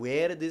figure out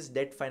where this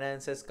debt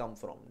finance has come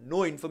from.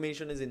 No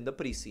information is in the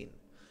pre-scene.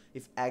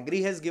 If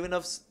Agri has given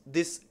us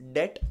this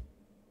debt,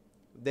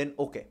 then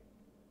okay.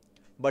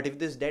 But if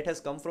this debt has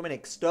come from an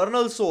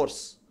external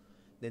source,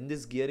 then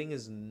this gearing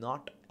is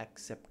not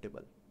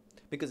acceptable.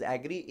 Because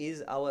Agri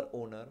is our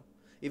owner.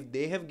 If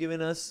they have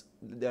given us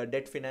the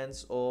debt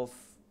finance of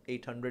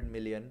 800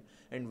 million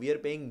and we are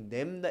paying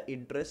them the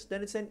interest,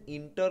 then it's an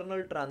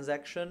internal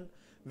transaction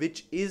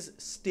which is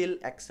still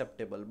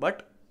acceptable.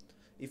 But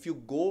if you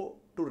go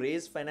to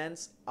raise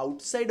finance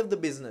outside of the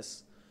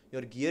business,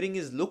 your gearing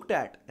is looked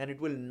at and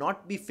it will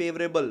not be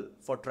favorable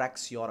for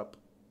Trax Europe.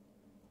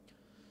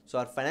 So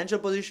our financial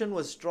position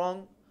was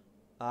strong.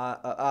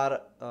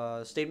 Our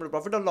statement of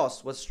profit or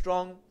loss was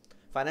strong.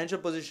 Financial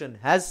position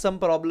has some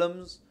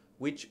problems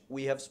which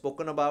we have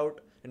spoken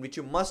about and which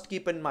you must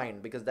keep in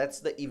mind, because that's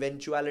the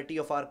eventuality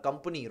of our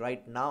company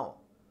right now.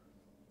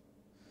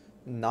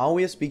 Now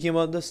we are speaking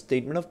about the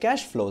statement of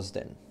cash flows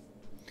then.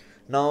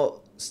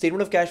 Now,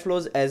 statement of cash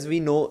flows, as we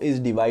know, is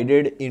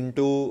divided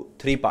into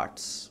three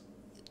parts: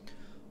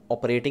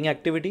 operating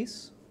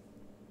activities,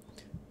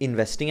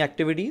 investing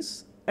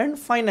activities, and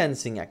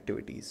financing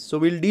activities. So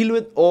we'll deal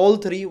with all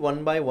three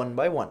one by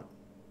one.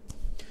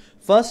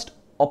 First,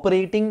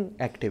 operating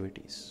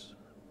activities.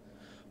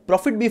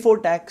 Profit before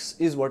tax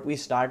is what we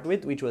start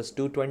with, which was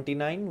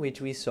 229,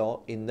 which we saw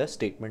in the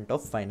statement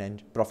of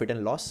profit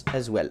and loss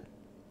as well.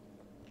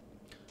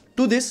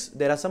 To this,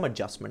 there are some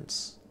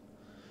adjustments.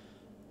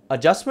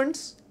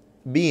 Adjustments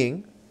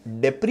being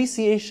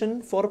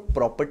depreciation for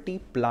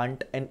property,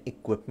 plant and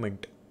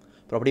equipment.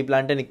 Property,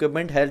 plant and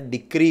equipment had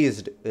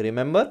decreased,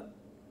 remember?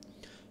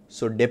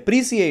 So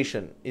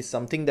depreciation is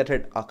something that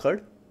had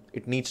occurred.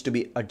 It needs to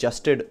be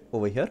adjusted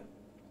over here.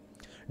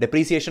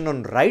 Depreciation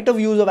on right of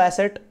use of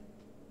asset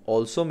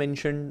also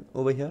mentioned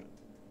over here.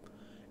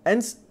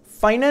 And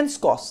finance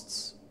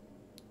costs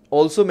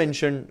also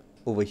mentioned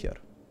over here.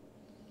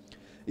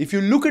 If you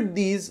look at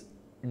these,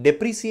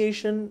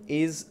 depreciation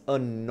is a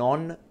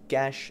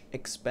non-cash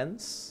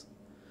expense.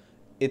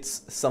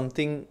 It's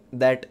something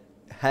that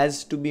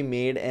has to be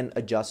made an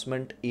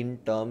adjustment in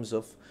terms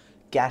of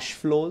cash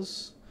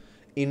flows,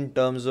 in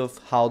terms of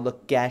how the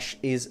cash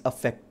is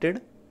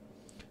affected.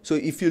 So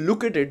if you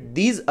look at it,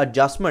 these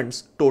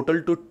adjustments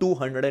total to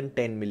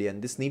 210 million.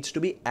 This needs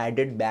to be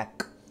added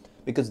back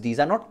because these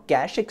are not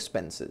cash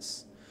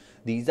expenses.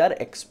 These are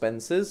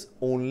expenses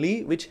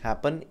only which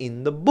happen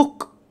in the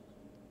book.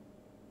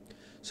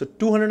 So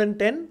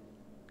 210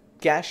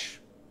 cash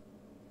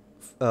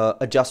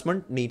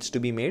adjustment needs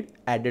to be made,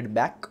 added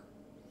back.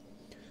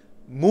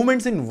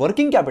 Movements in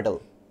working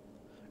capital.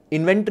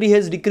 Inventory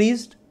has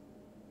decreased.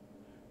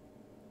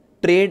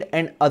 Trade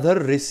and other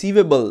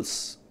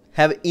receivables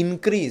have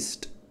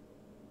increased.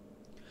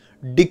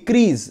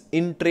 Decrease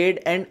in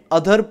trade and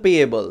other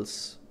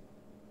payables.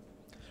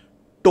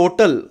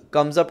 Total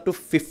comes up to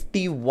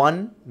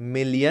 51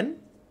 million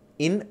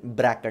in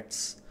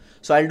brackets.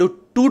 So I'll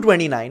do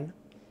 229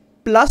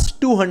 plus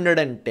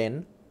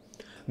 210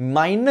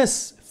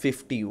 minus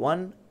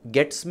 51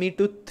 gets me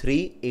to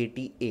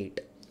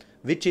 388,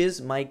 which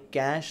is my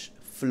cash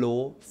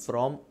flow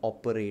from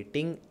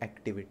operating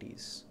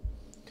activities.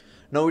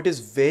 Now it is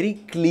very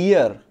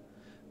clear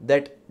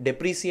that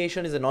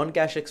depreciation is a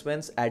non-cash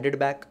expense added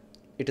back.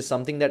 It is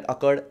something that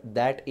occurred.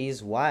 That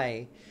is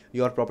why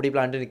your property,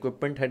 plant and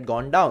equipment had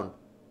gone down.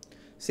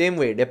 Same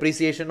way,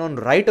 depreciation on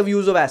right of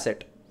use of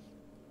asset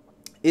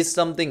is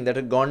something that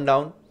had gone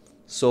down.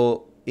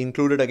 So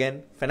included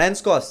again.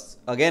 Finance costs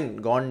again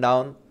gone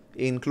down,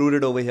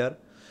 included over here.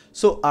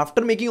 So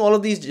after making all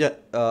of these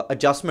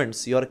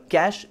adjustments, your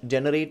cash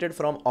generated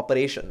from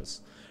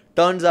operations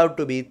turns out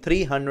to be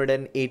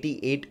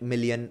 388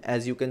 million,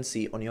 as you can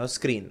see on your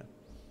screen.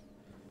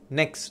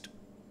 Next,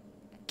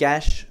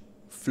 cash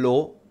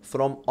flow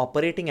from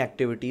operating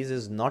activities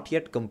is not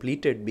yet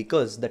completed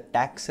because the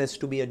tax has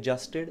to be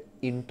adjusted,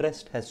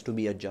 interest has to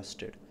be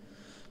adjusted.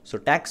 So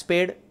tax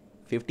paid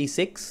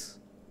 56,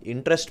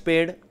 interest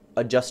paid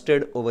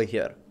adjusted over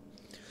here.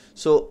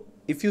 So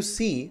if you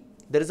see,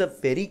 there is a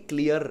very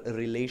clear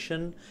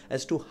relation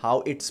as to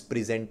how it's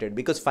presented,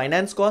 because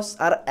finance costs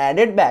are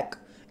added back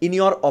in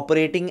your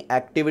operating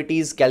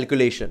activities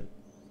calculation.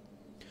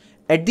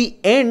 At the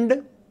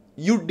end,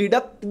 you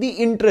deduct the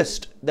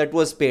interest that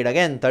was paid,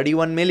 again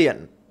 31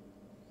 million.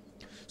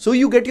 So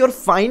you get your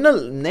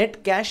final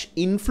net cash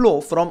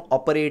inflow from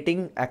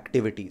operating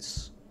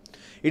activities.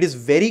 It is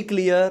very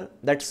clear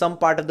that some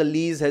part of the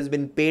lease has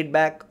been paid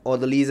back or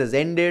the lease has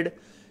ended.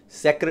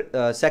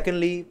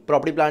 Secondly,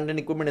 property, plant and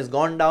equipment has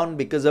gone down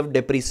because of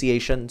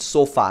depreciation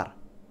so far.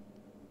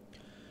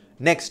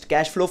 Next,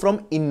 cash flow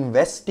from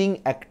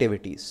investing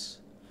activities.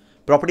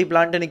 Property,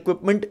 plant and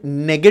equipment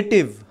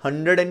negative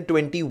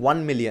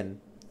 121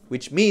 million,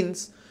 which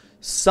means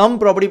some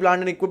property,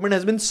 plant and equipment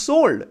has been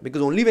sold,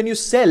 because only when you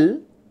sell,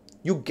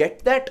 you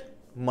get that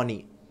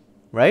money,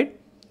 right?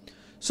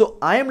 So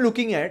I am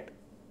looking at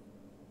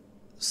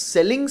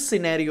selling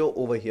scenario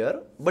over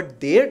here, but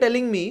they are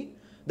telling me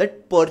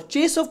that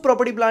purchase of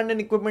property, plant and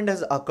equipment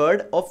has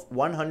occurred of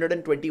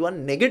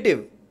 121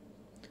 negative,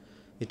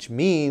 which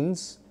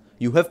means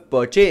you have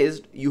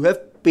purchased, you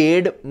have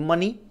paid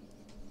money.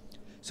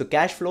 So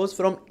cash flows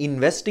from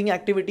investing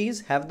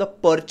activities have the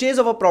purchase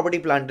of a property,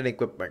 plant and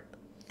equipment.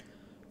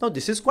 Now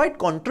this is quite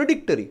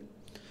contradictory,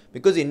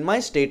 because in my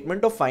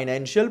statement of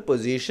financial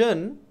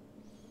position,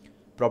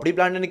 property,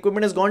 plant and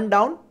equipment has gone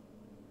down,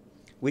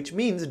 which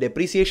means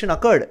depreciation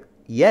occurred.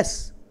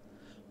 Yes.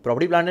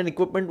 Property, plant and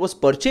equipment was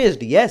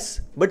purchased.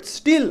 Yes. But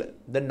still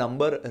the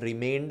number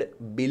remained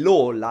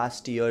below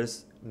last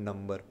year's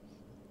number.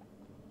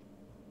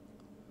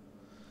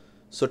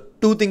 So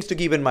two things to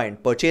keep in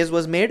mind. Purchase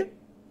was made,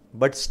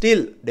 but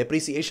still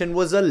depreciation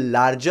was a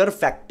larger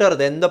factor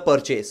than the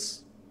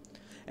purchase.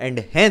 And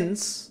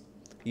hence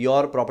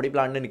your property,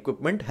 plant and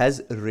equipment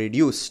has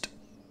reduced.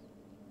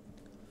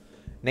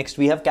 Next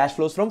we have cash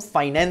flows from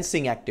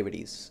financing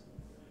activities.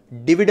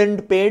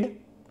 Dividend paid.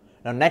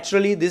 Now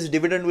naturally this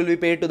dividend will be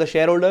paid to the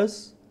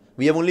shareholders.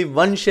 We have only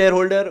one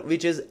shareholder,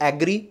 which is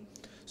Agri.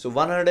 So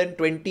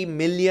 120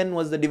 million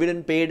was the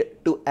dividend paid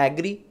to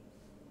Agri.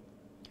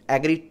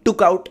 Agri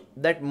took out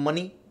that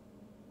money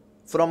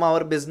from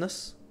our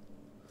business.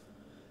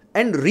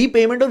 And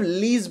repayment of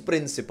lease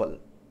principal.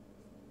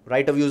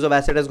 Right of use of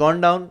asset has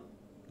gone down.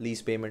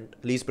 Lease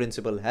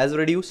principal has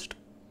reduced.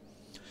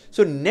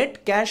 So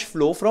net cash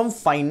flow from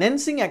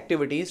financing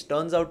activities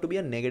turns out to be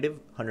a negative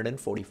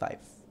 145.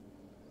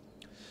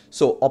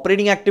 So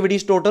operating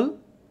activities total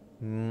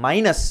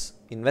minus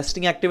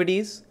investing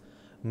activities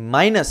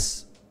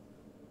minus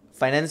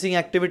financing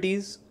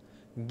activities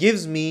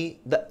gives me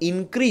the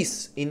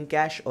increase in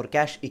cash or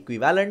cash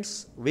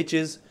equivalents, which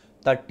is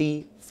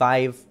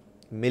 35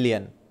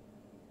 million.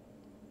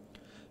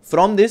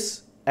 From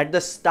this, at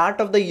the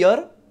start of the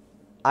year,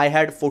 I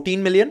had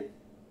 14 million.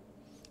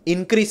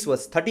 Increase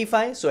was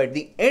 35. So at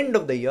the end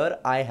of the year,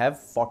 I have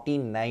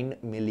 49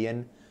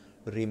 million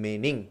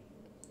remaining.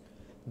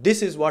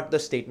 This is what the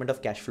statement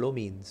of cash flow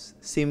means.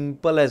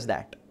 Simple as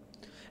that.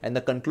 And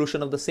the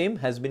conclusion of the same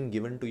has been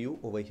given to you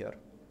over here.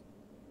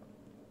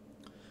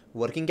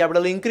 Working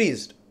capital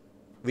increased,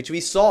 which we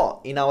saw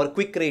in our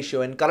quick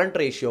ratio and current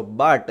ratio,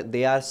 but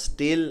they are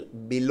still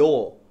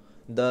below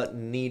the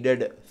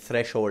needed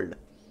threshold.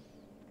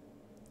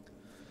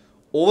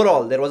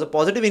 Overall, there was a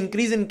positive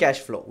increase in cash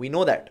flow. We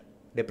know that.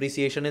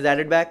 Depreciation is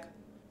added back.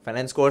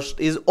 Finance cost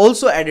is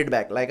also added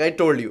back, like I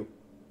told you.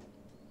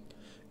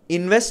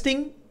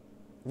 Investing,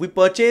 we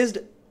purchased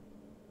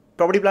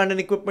property, plant and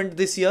equipment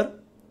this year.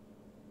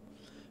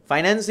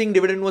 Financing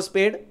dividend was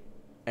paid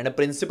and a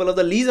principal of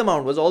the lease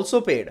amount was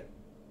also paid.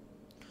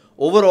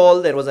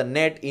 Overall, there was a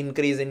net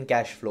increase in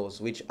cash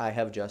flows, which I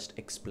have just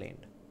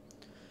explained.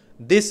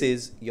 This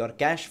is your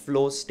cash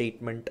flow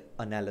statement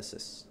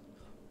analysis.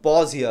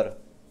 Pause here.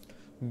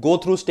 Go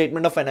through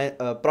statement of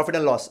profit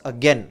and loss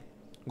again.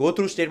 Go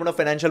through statement of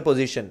financial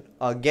position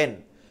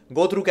again.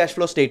 Go through cash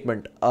flow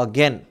statement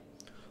again.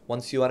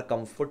 Once you are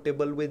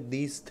comfortable with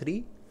these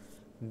three,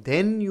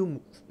 then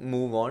you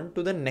move on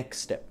to the next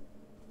step.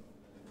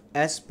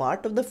 As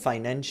part of the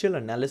financial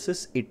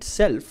analysis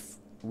itself,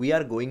 we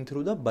are going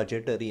through the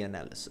budgetary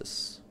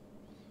analysis.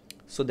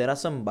 So there are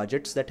some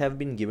budgets that have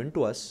been given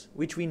to us,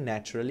 which we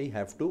naturally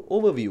have to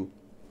overview.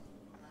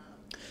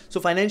 So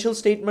financial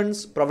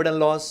statements, profit and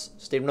loss,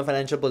 statement of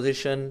financial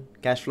position,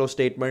 cash flow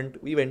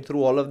statement, we went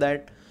through all of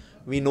that.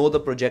 We know the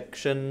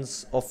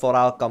projections for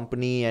our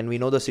company and we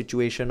know the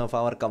situation of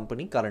our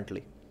company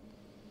currently.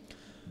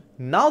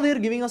 Now they're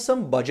giving us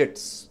some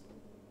budgets.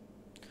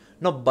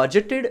 Now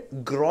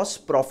budgeted gross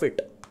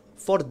profit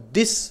for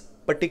this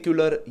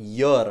particular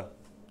year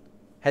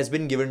has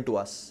been given to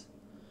us.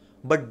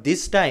 But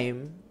this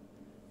time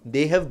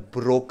they have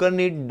broken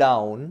it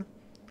down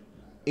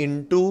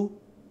into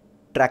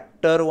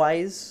tractor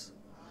wise,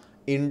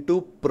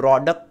 into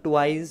product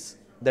wise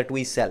that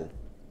we sell.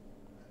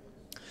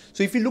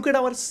 So if you look at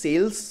our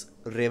sales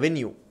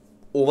revenue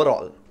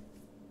overall,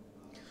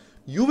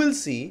 you will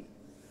see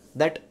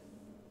that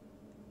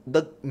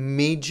the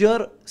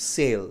major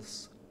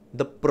sales,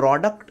 the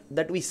product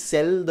that we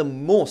sell the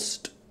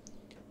most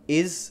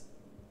is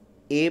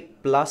A+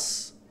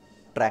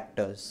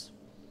 tractors,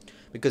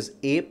 because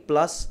A+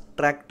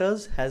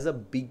 tractors has a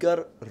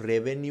bigger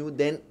revenue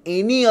than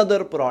any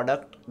other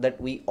product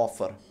that we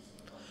offer.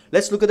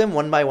 Let's look at them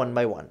one by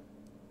one.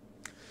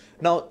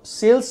 Now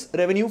sales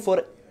revenue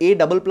for A++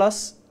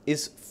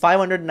 is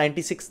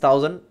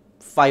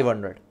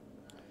 596,500.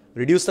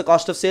 Reduce the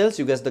cost of sales,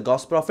 you get the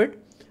gross profit,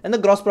 and the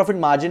gross profit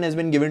margin has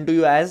been given to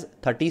you as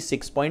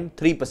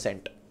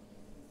 36.3%.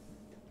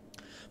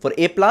 For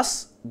A+,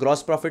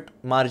 gross profit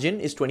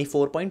margin is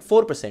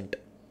 24.4%.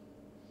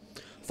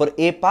 For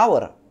A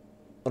power,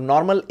 or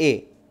normal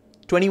A,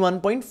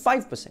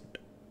 21.5%.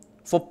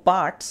 For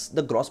parts,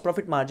 the gross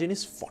profit margin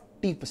is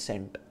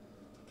 40%.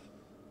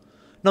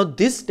 Now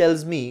this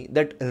tells me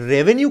that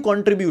revenue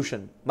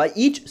contribution by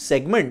each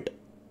segment,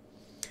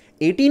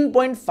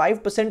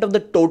 18.5% of the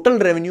total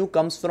revenue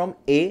comes from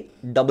A++.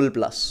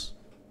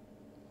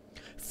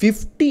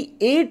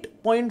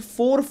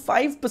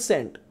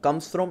 58.45%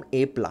 comes from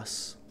A+.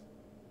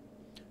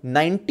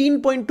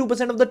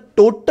 19.2% of the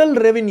total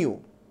revenue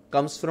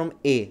comes from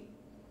A,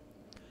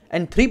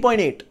 and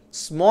 3.8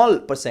 small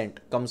percent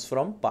comes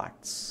from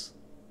parts.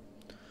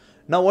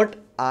 Now what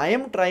I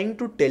am trying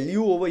to tell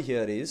you over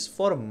here is,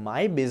 for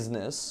my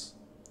business,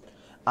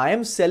 I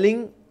am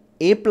selling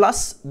A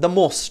plus the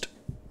most.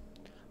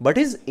 But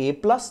is A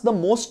plus the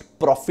most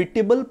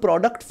profitable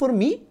product for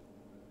me?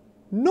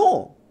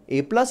 No.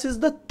 A plus is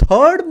the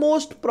third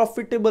most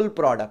profitable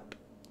product.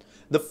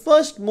 The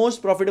first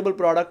most profitable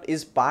product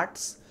is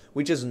parts,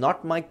 which is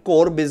not my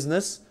core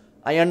business.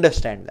 I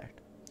understand that.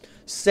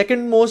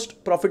 Second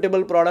most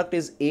profitable product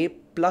is A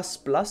plus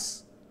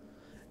plus.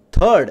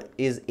 Third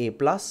is A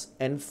plus,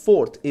 and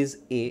fourth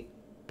is A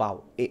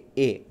power,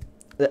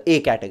 the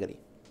A category.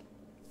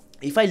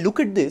 If I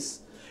look at this,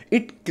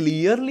 it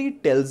clearly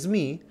tells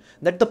me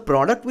that the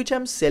product which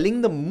I'm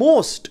selling the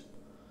most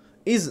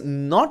is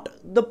not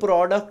the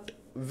product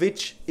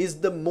which is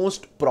the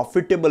most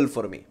profitable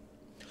for me.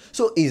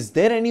 So is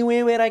there any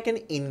way where I can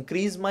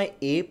increase my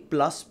A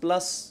plus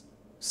plus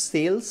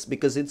sales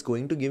because it's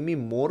going to give me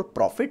more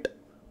profit,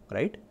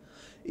 right?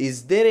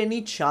 Is there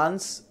any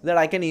chance that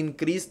I can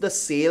increase the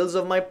sales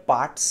of my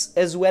parts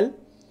as well?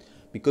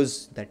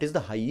 Because that is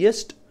the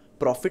highest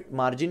profit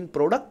margin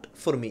product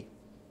for me.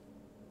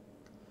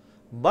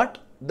 But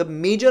the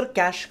major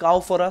cash cow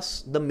for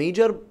us, the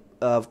major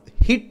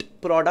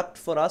hit product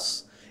for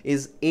us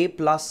is A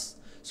plus.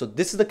 So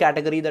this is the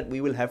category that we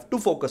will have to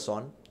focus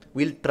on.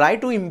 We'll try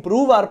to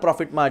improve our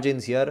profit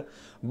margins here,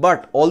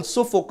 but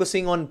also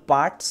focusing on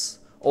parts,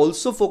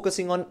 also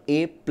focusing on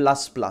A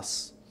plus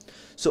plus.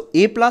 So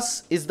A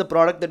plus is the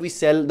product that we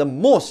sell the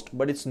most,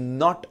 but it's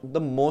not the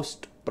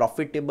most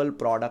profitable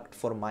product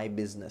for my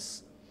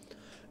business.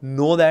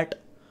 Know that,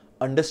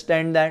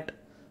 understand that.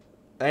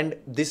 And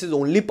this is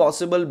only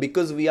possible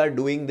because we are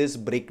doing this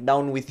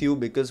breakdown with you,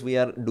 because we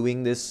are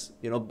doing this,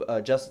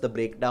 just the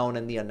breakdown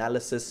and the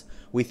analysis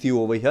with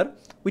you over here,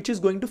 which is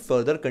going to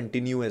further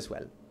continue as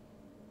well.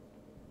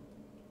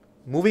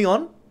 Moving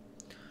on,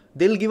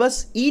 they'll give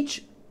us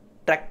each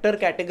tractor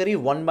category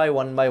one by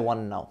one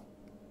now.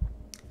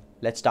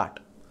 Let's start.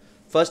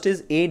 First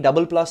is A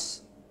double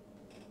plus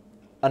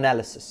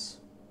analysis.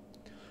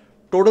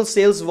 Total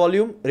sales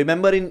volume.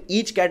 Remember, in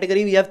each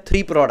category we have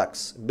three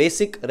products: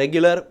 basic,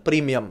 regular,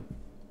 premium.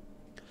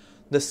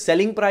 The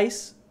selling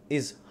price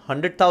is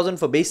 100,000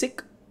 for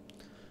basic,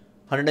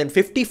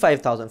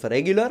 155,000 for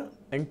regular,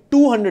 and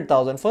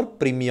 200,000 for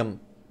premium.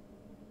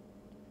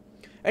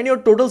 And your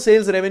total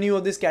sales revenue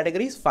of this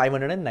category is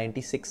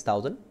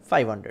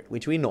 596,500,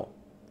 which we know.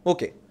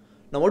 Okay.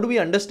 Now what do we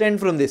understand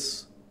from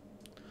this?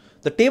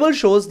 The table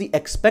shows the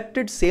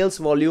expected sales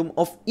volume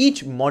of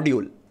each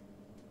module.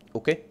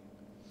 Okay.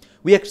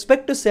 We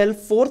expect to sell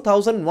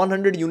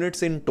 4,100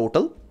 units in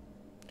total,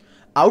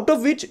 out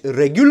of which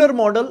regular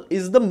model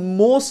is the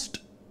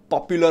most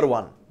popular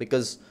one,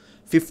 because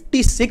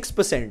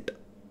 56%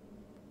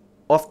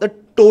 of the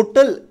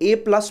total A++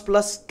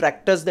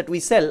 tractors that we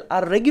sell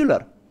are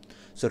regular.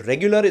 So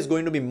regular is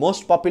going to be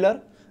most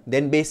popular,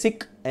 then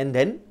basic, and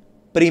then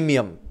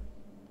premium.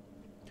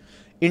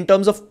 In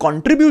terms of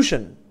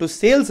contribution to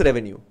sales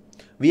revenue,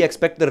 we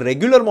expect the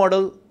regular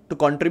model to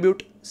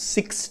contribute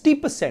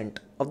 60%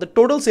 of the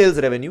total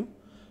sales revenue,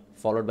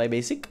 followed by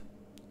basic,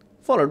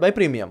 followed by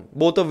premium,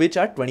 both of which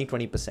are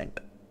 20%.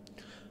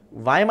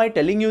 Why am I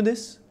telling you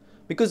this?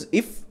 Because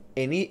if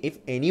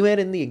anywhere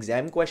in the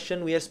exam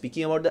question we are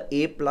speaking about the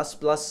A++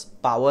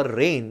 power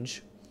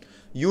range,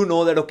 you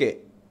know that, okay,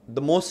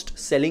 the most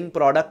selling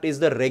product is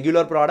the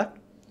regular product,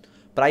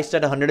 priced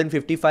at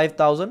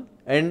 155,000,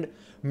 and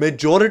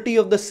majority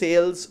of the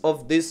sales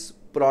of this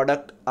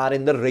product are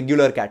in the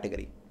regular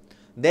category,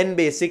 then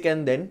basic,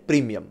 and then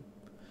premium.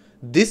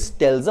 This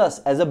tells us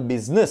as a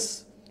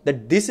business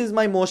that this is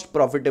my most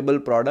profitable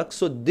product.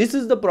 So this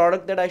is the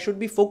product that I should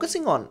be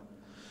focusing on.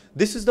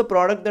 This is the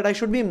product that I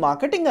should be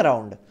marketing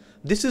around.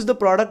 This is the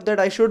product that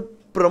I should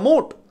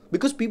promote,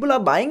 because people are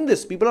buying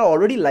this. People are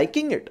already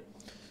liking it.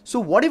 So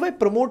what if I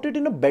promote it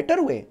in a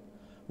better way?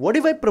 What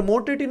if I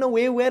promote it in a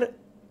way where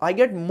I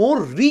get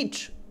more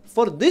reach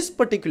for this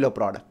particular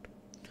product?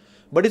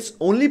 But it's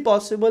only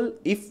possible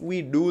if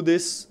we do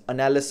this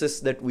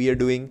analysis that we are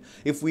doing,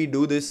 if we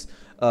do this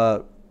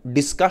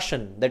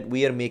discussion that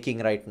we are making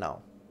right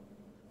now.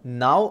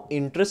 Now,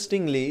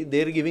 interestingly,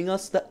 they're giving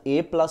us the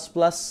A++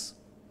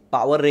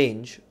 power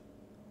range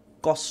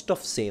cost of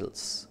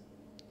sales.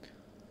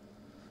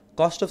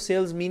 Cost of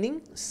sales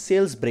meaning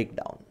sales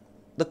breakdown.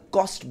 The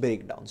cost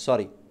breakdown,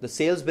 the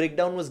sales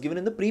breakdown was given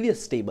in the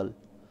previous table.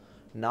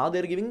 Now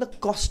they're giving the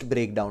cost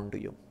breakdown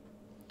to you.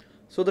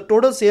 So the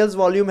total sales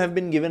volume have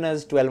been given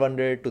as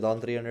 1,200,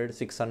 2,300,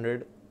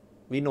 600.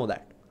 We know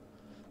that.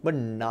 But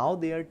now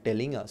they are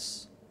telling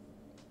us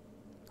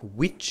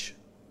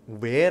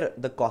where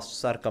the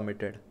costs are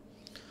committed.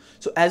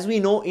 So as we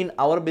know, in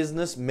our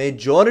business,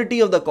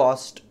 majority of the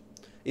cost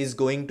is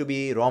going to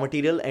be raw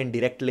material and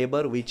direct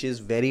labor, which is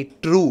very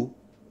true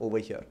over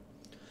here.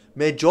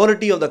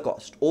 Majority of the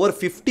cost, over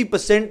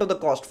 50% of the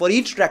cost for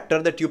each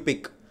tractor that you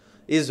pick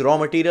is raw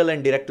material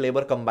and direct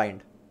labor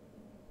combined.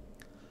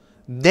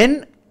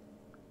 Then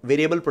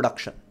variable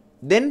production,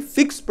 then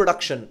fixed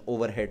production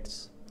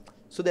overheads.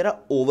 So there are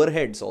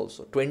overheads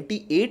also.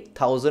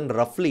 28,000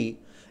 roughly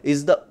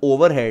is the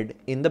overhead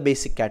in the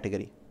basic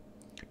category.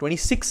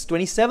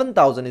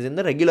 27,000 is in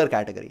the regular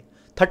category.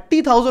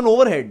 30,000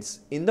 overheads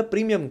in the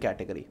premium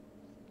category.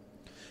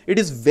 It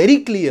is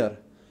very clear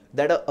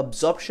that an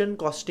absorption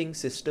costing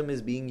system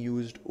is being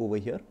used over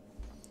here,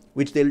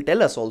 which they'll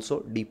tell us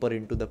also deeper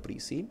into the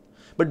pre-scene.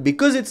 But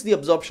because it's the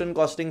absorption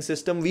costing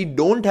system, we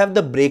don't have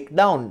the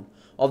breakdown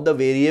of the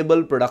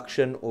variable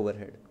production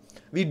overhead.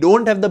 We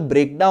don't have the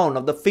breakdown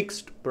of the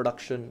fixed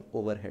production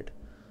overhead.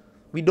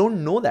 We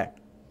don't know that.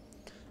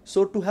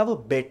 So to have a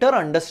better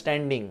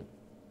understanding,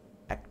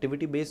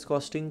 activity-based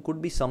costing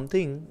could be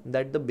something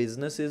that the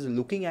business is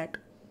looking at.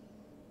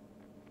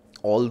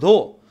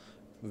 Although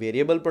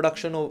variable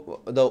production,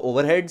 the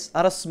overheads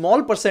are a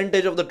small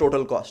percentage of the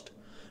total cost.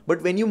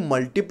 But when you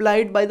multiply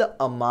it by the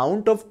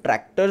amount of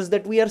tractors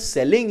that we are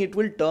selling, it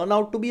will turn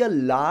out to be a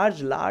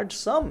large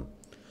sum.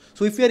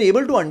 So if we are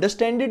able to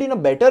understand it in a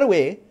better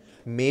way,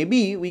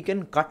 maybe we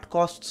can cut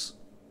costs.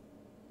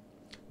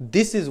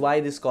 This is why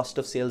this cost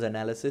of sales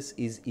analysis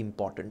is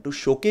important, to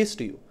showcase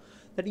to you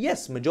that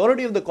yes,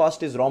 majority of the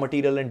cost is raw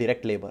material and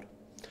direct labor,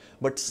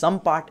 but some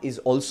part is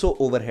also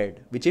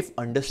overhead, which if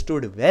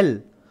understood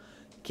well,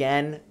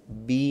 can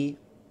be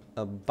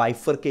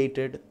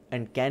bifurcated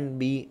and can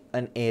be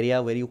an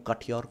area where you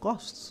cut your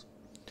costs.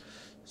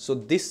 So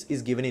this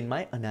is given in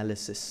my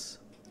analysis.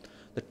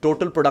 The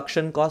total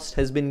production cost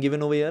has been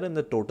given over here and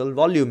the total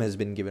volume has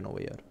been given over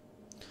here.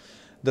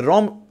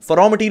 For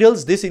raw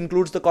materials, this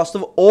includes the cost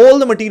of all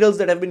the materials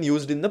that have been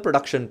used in the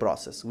production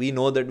process. We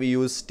know that we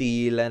use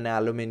steel and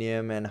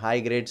aluminium and high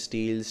grade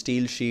steel,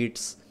 steel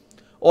sheets,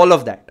 all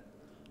of that.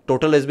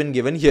 Total has been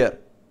given here.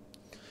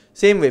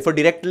 Same way for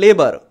direct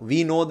labor,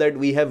 we know that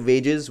we have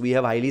wages, we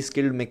have highly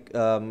skilled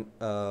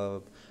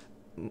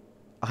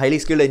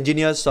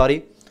engineers,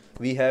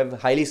 we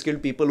have highly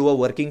skilled people who are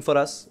working for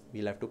us,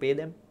 we'll have to pay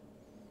them.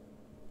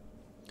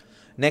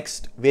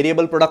 Next,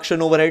 variable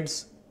production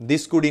overheads.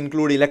 This could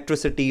include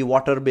electricity,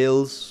 water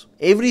bills,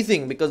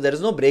 everything, because there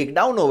is no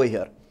breakdown over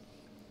here.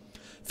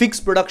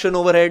 Fixed production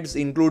overheads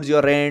includes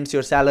your rents,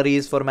 your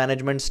salaries for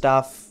management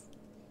staff,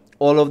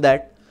 all of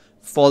that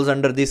falls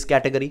under this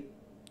category.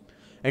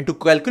 And to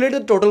calculate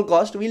the total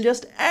cost, we'll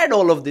just add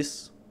all of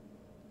this.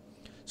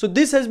 So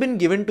this has been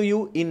given to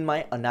you in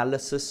my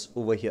analysis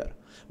over here.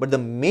 But the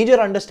major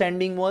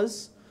understanding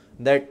was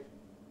that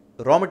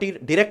raw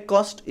material direct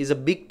cost is a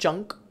big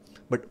chunk,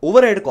 but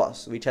overhead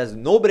cost, which has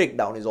no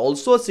breakdown, is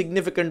also a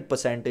significant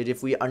percentage.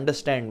 If we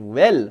understand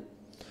well,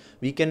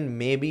 we can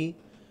maybe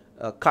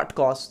cut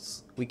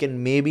costs. We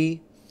can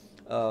maybe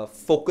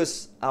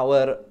focus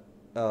our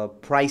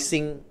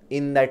pricing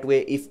in that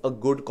way. If a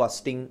good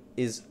costing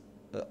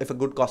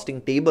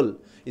table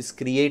is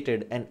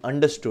created and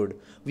understood,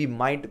 we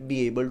might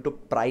be able to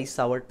price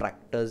our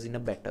tractors in a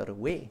better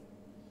way.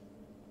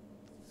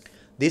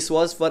 This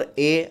was for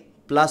A++.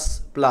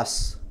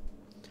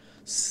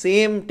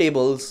 Same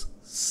tables,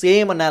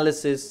 same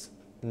analysis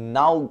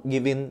now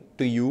given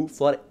to you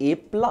for A+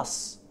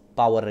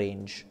 power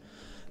range.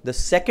 The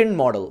second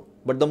model,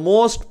 but the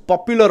most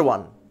popular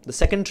one, the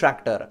second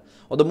tractor,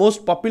 or the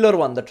most popular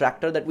one, the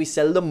tractor that we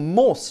sell the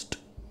most.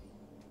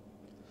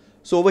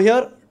 So over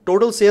here,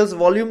 total sales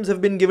volumes have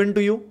been given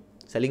to you.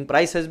 Selling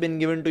price has been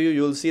given to you.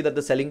 You will see that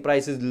the selling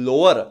price is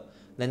lower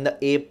than the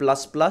A++,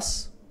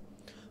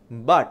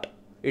 but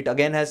it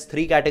again has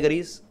three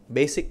categories: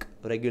 basic,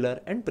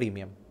 regular and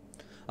premium.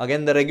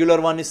 Again, the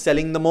regular one is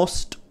selling the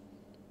most.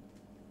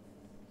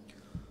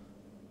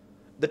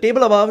 The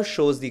table above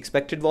shows the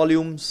expected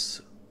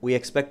volumes. We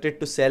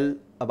expected to sell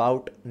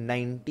about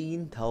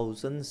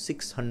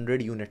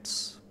 19,600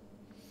 units,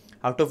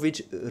 out of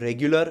which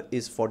regular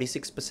is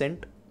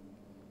 46%,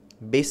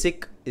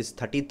 basic is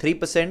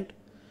 33%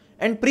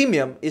 and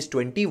premium is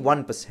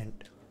 21%.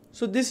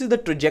 So this is the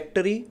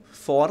trajectory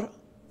for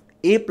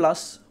A+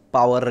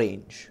 power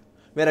range,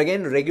 where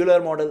again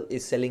regular model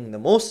is selling the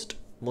most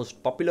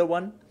popular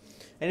one,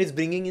 and is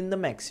bringing in the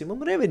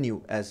maximum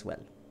revenue as well.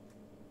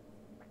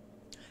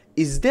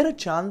 Is there a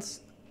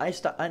chance, I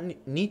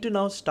need to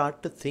now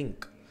start to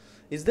think,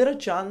 is there a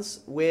chance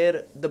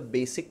where the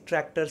basic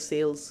tractor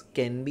sales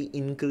can be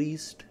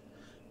increased,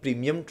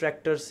 premium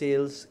tractor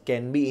sales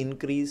can be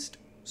increased?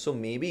 So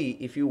maybe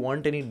if you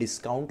want any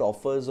discount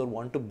offers or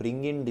want to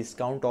bring in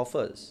discount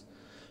offers,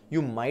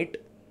 you might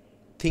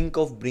think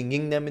of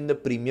bringing them in the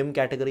premium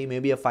category,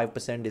 maybe a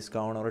 5%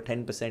 discount or a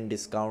 10%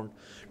 discount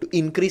to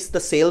increase the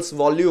sales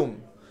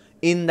volume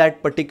in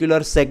that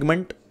particular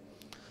segment.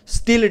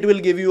 Still, it will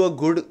give you a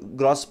good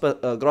gross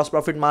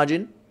profit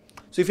margin.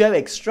 So if you have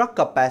extra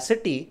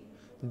capacity,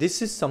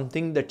 this is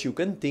something that you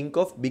can think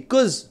of,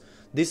 because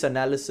this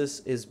analysis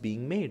is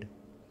being made.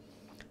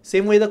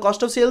 Same way the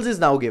cost of sales is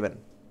now given.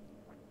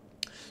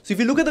 So if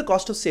you look at the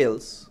cost of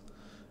sales,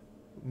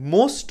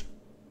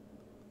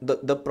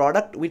 the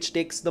product which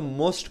takes the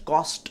most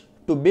cost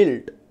to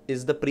build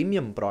is the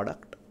premium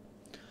product.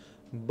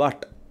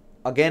 But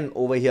again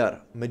over here,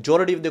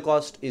 majority of the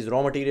cost is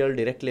raw material,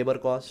 direct labor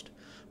cost.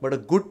 but a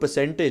good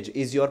percentage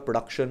is your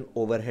production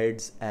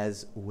overheads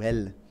as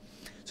well.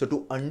 So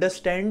to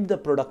understand the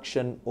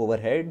production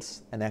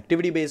overheads, an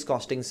activity-based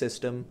costing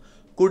system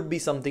could be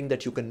something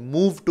that you can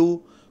move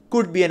to,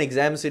 could be an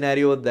exam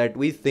scenario that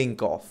we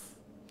think of.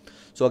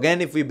 So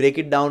again, if we break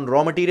it down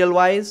raw material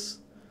wise,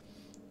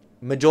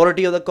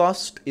 majority of the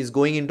cost is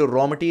going into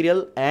raw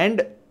material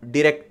and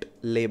direct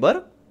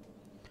labor.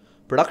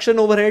 Production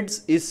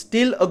overheads is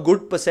still a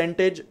good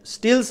percentage,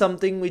 still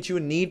something which you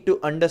need to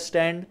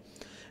understand,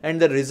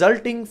 and the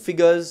resulting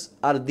figures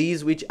are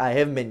these which I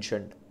have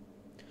mentioned.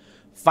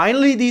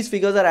 Finally, these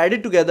figures are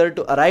added together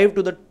to arrive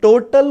to the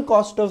total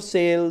cost of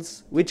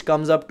sales, which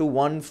comes up to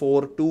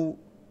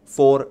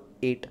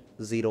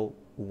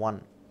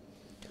 1424801.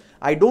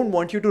 I don't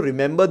want you to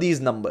remember these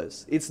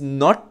numbers. It's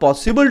not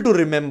possible to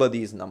remember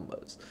these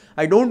numbers.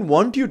 I don't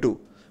want you to,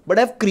 but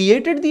I've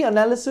created the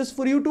analysis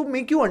for you to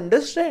make you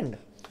understand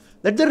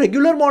that the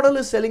regular model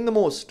is selling the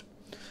most,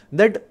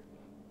 that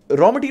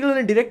raw material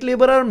and direct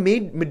labor are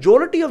made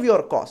majority of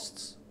your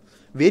costs.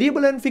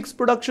 Variable and fixed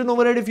production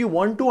overhead, if you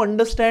want to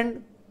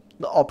understand,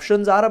 the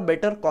options are a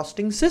better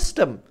costing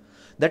system.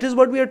 That is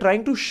what we are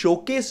trying to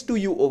showcase to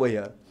you over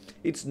here.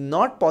 It's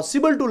not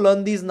possible to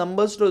learn these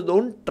numbers, so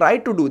don't try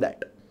to do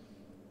that.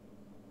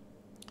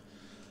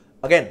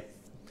 Again,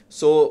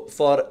 so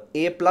for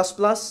A++,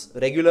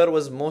 regular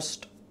was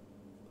most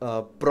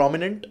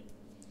prominent.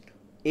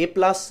 A+,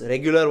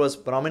 regular was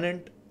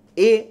prominent.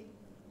 A,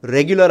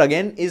 regular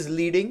again is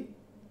leading,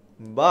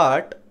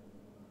 but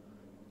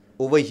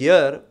over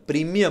here,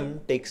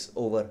 premium takes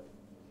over.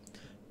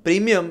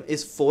 Premium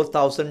is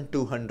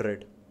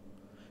 4,200.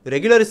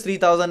 Regular is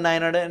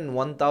 3,900 and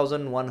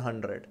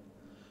 1,100.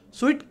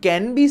 So it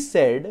can be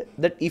said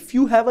that if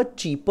you have a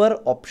cheaper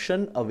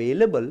option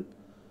available,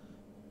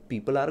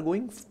 people are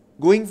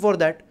going for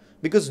that,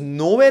 because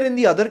nowhere in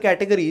the other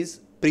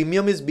categories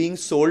premium is being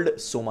sold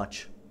so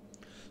much.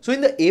 So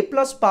in the A+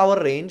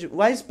 power range,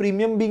 why is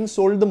premium being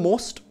sold the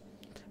most?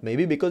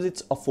 Maybe because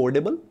it's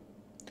affordable.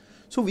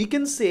 So we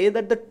can say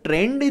that the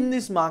trend in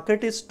this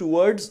market is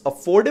towards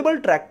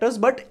affordable tractors,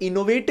 but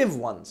innovative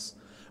ones,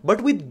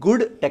 but with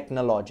good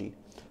technology,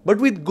 but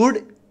with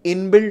good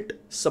inbuilt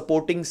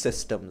supporting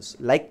systems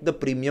like the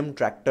premium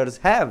tractors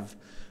have.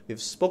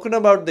 We've spoken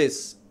about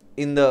this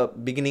in the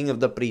beginning of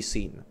the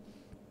pre-scene.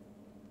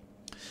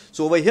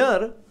 So over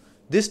here,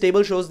 this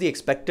table shows the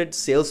expected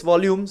sales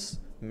volumes,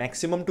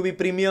 maximum to be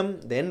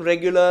premium, then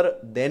regular,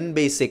 then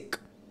basic.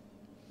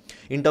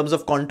 In terms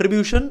of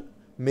contribution,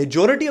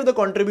 majority of the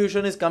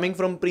contribution is coming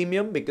from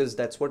premium because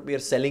that's what we are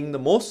selling the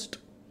most,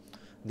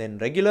 then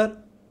regular,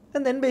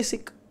 and then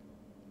basic.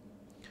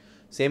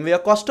 Same way, a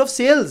cost of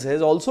sales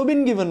has also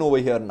been given over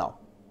here now.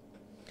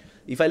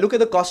 If I look at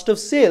the cost of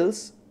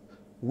sales,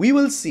 we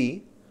will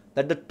see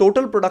that the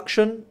total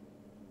production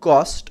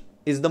cost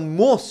is the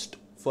most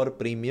for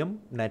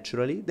premium,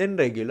 naturally, then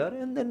regular,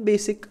 and then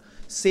basic.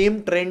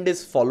 Same trend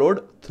is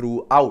followed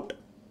throughout.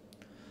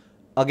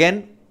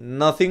 Again,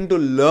 nothing to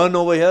learn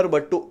over here,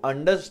 but to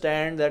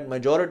understand that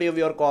majority of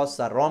your costs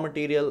are raw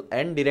material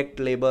and direct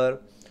labor.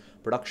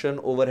 Production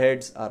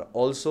overheads are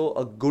also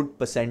a good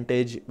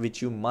percentage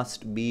which you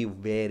must be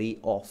wary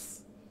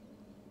of.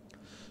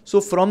 So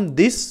from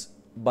this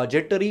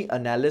budgetary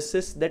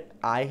analysis that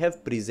I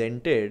have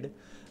presented,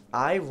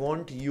 I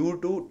want you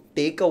to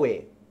take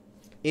away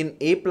in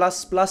A++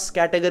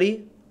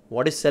 category,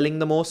 what is selling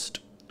the most,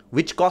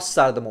 which costs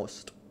are the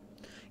most.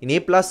 In A+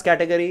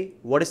 category,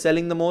 what is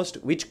selling the most,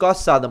 which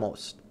costs are the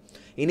most.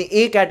 In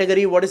A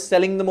category, what is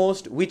selling the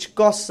most, which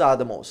costs are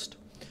the most.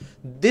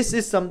 This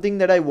is something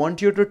that I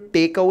want you to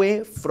take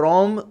away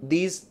from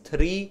these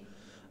three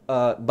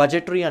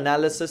budgetary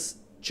analysis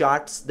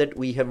charts that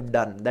we have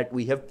done, that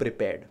we have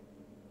prepared.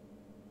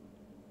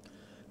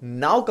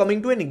 Now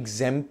coming to an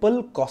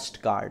example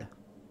cost card.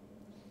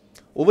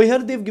 Over here,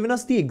 they've given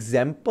us the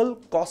example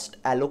cost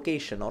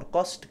allocation or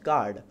cost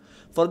card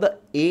for the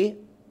A+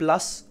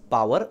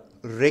 power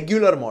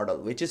regular model,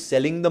 which is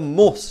selling the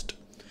most,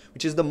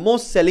 which is the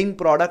most selling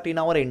product in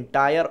our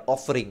entire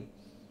offering.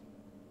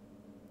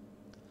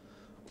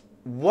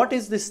 What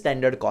is this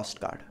standard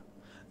cost card?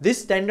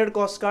 This standard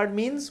cost card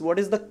means what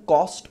is the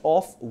cost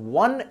of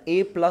one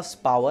A+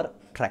 power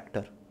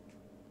tractor.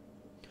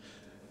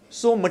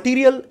 So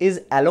material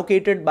is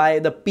allocated by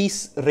the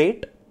piece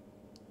rate.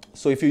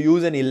 So if you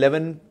use an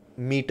 11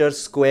 meter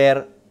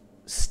square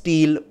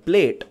steel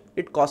plate,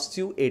 it costs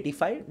you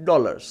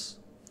 $85.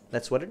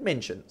 That's what it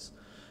mentions.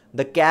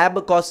 The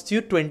cab costs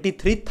you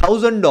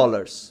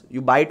 $23,000.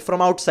 You buy it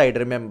from outside,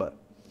 remember.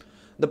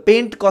 The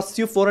paint costs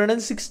you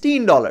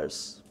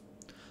 $416.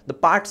 The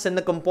parts and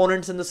the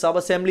components and the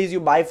sub-assemblies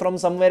you buy from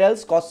somewhere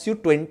else costs you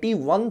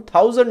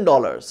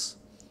 $21,000.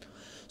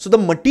 So the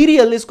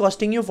material is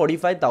costing you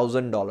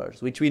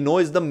 $45,000, which we know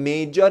is the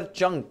major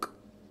chunk.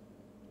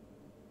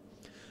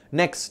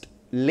 Next,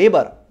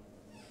 labor.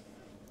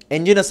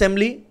 Engine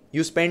assembly,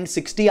 you spend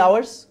 60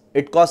 hours.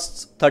 It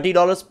costs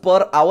 $30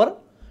 per hour,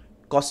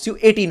 costs you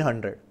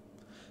 $1,800.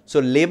 So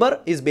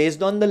labor is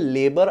based on the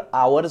labor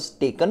hours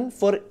taken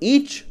for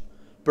each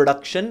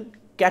production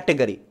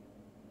category.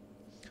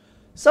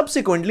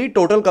 Subsequently,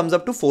 total comes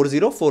up to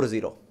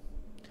 4040.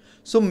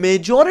 So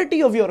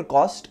majority of your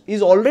cost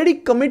is already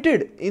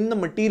committed in the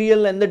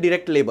material and the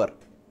direct labor.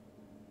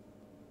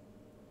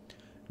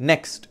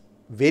 Next,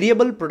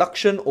 variable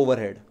production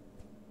overhead.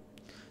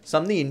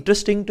 Something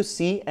interesting to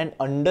see and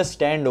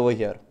understand over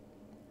here.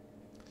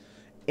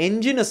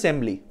 Engine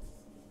assembly,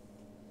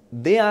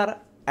 they are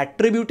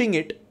attributing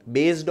it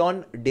based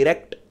on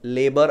direct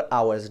labor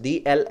hours.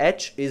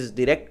 DLH is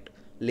direct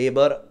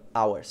labor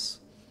hours.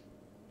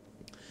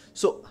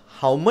 So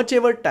how much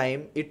ever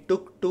time it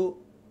took to,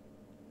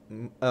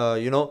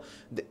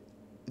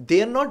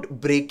 they are not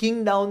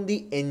breaking down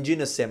the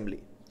engine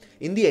assembly.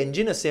 In the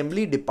engine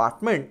assembly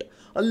department,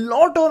 a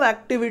lot of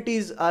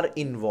activities are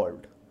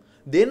involved.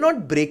 They're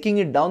not breaking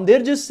it down.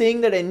 They're just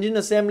saying that engine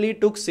assembly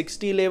took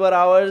 60 labor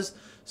hours.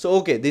 So,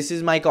 okay, this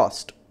is my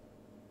cost.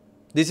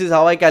 This is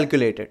how I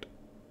calculate it.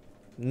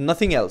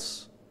 Nothing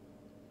else.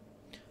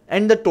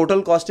 And the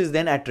total cost is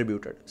then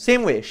attributed.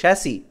 Same way,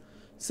 chassis.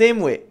 Same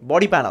way,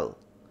 body panel.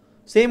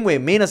 Same way,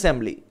 main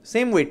assembly.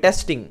 Same way,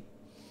 testing.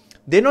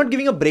 They're not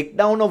giving a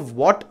breakdown of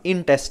what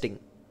in testing,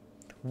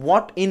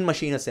 what in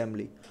machine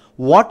assembly,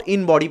 what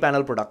in body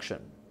panel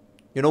production.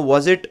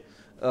 Was it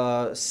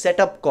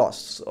setup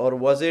costs, or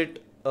was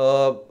it,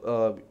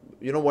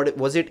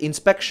 was it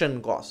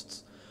inspection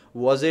costs?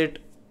 Was it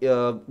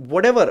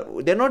whatever?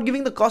 They're not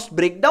giving the cost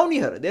breakdown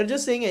here. They're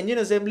just saying engine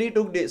assembly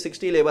took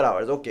 60 labor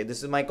hours. Okay,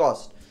 this is my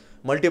cost.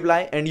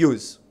 Multiply and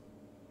use.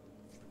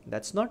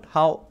 That's not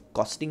how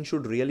costing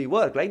should really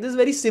work. Like, this is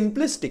very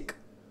simplistic.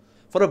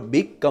 For a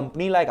big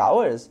company like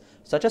ours,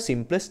 such a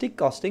simplistic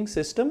costing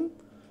system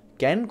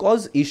can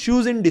cause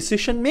issues in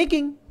decision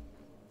making.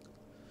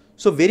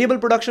 So variable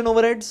production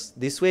overheads,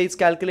 this way it's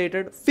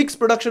calculated. Fixed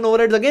production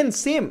overheads, again,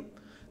 same.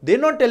 They're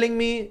not telling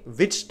me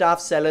which staff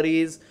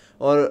salaries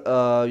or,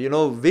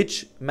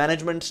 which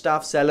management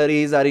staff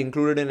salaries are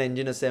included in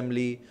engine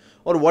assembly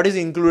or what is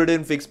included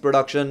in fixed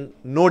production.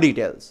 No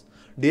details.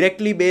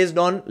 Directly based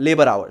on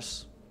labor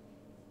hours.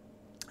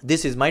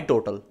 This is my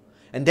total.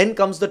 And then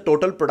comes the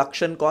total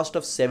production cost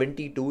of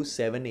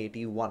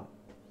 72,781.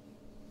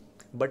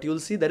 But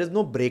you'll see there is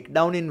no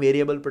breakdown in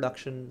variable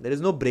production. There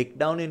is no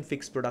breakdown in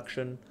fixed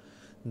production.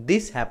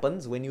 This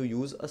happens when you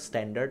use a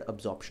standard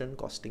absorption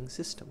costing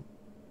system.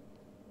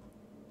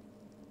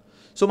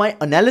 So my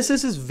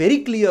analysis is very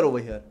clear over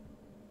here.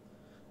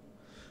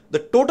 The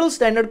total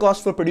standard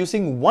cost for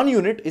producing one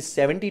unit is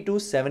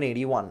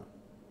 72,781.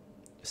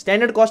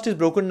 Standard cost is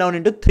broken down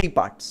into three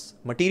parts: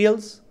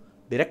 materials,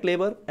 direct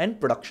labor, and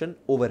production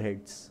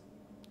overheads.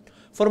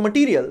 For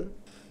material,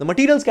 the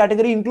materials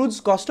category includes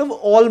cost of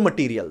all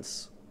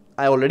materials.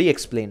 I already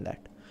explained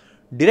that.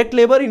 Direct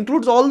labor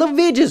includes all the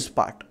wages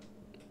part.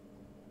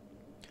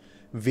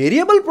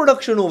 Variable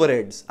production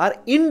overheads are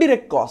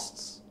indirect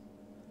costs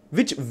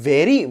which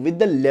vary with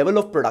the level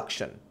of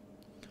production.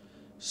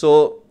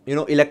 So,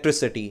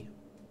 electricity,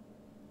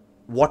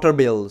 water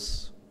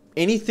bills,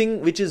 anything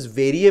which is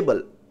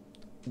variable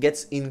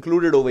gets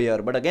included over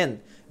here. But again,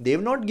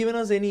 they've not given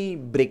us any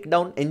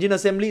breakdown. Engine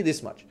assembly,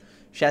 this much.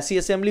 Chassis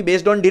assembly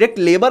based on direct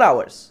labor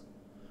hours.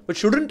 But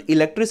shouldn't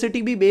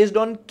electricity be based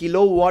on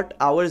kilowatt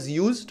hours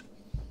used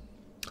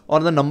or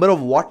the number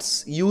of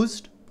watts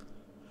used?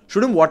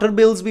 Shouldn't water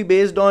bills be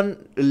based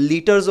on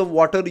liters of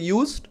water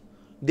used?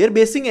 They're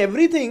basing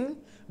everything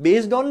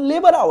based on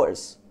labor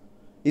hours.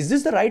 Is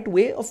this the right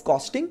way of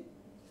costing?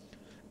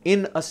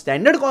 In a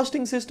standard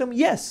costing system,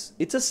 yes,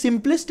 it's a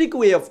simplistic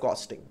way of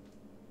costing.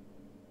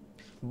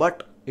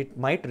 But it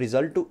might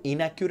result to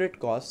inaccurate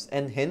costs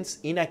and hence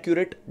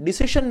inaccurate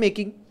decision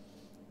making.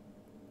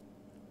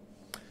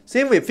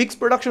 Same way, fixed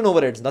production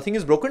overheads, nothing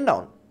is broken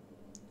down.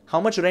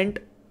 How much rent?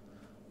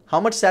 How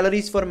much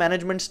salaries for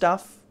management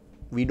staff?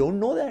 We don't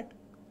know that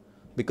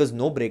because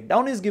no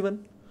breakdown is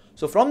given.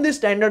 So from this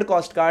standard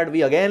cost card,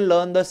 we again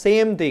learn the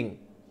same thing,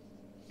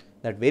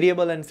 that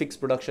variable and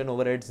fixed production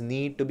overheads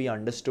need to be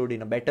understood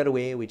in a better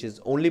way, which is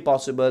only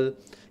possible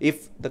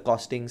if the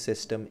costing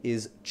system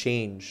is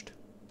changed.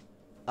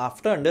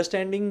 After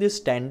understanding this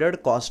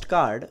standard cost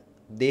card,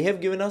 they have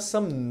given us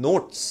some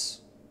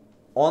notes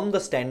on the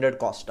standard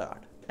cost card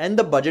and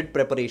the budget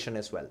preparation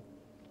as well.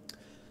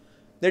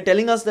 They're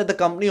telling us that the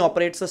company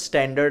operates a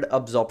standard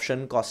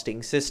absorption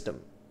costing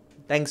system.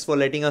 Thanks for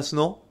letting us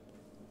know.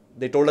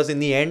 They told us in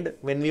the end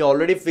when we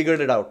already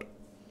figured it out.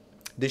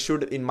 This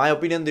should, in my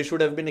opinion, this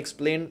should have been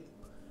explained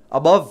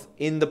above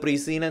in the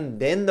pre-scene and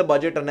then the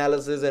budget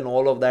analysis and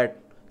all of that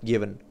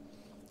given.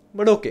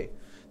 But okay,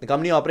 the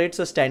company operates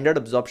a standard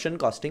absorption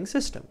costing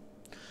system.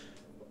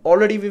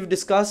 Already we've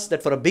discussed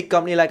that for a big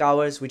company like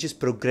ours, which is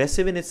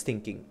progressive in its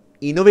thinking,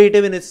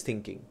 innovative in its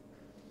thinking,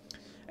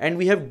 and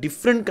we have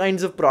different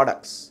kinds of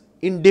products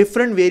in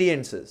different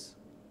variances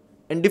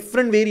and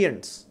different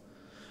variants,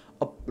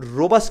 a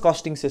robust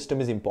costing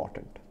system is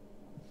important.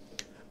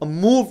 A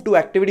move to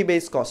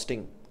activity-based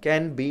costing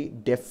can be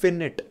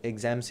definite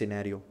exam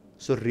scenario.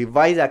 So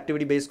revise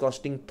activity-based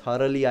costing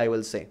thoroughly, I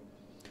will say.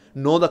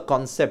 Know the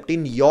concept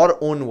in your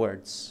own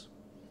words.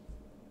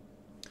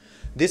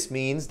 This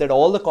means that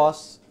all the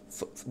costs,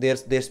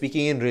 they're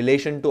speaking in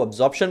relation to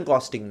absorption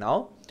costing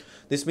now.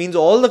 This means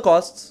all the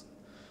costs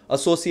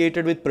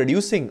associated with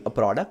producing a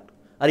product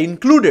are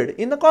included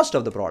in the cost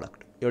of the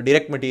product. Your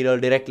direct material,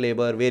 direct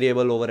labor,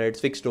 variable overheads,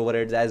 fixed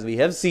overheads, as we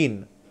have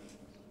seen.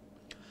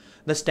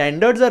 The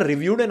standards are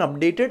reviewed and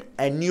updated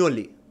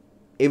annually.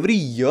 Every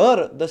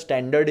year the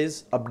standard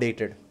is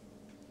updated.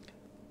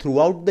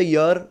 Throughout the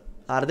year,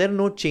 are there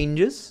no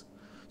changes?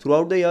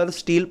 Throughout the year,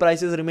 steel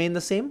prices remain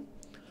the same,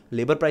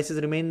 labor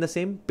prices remain the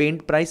same,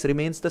 paint price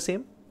remains the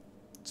same.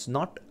 It's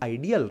not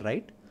ideal,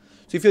 right?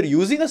 So if you're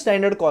using a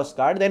standard cost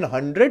card, then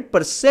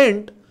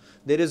 100%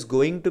 there is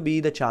going to be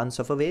the chance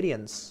of a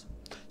variance.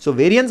 So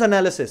variance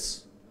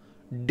analysis,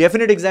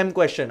 definite exam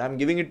question. I'm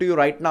giving it to you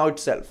right now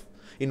itself.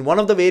 In one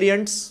of the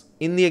variants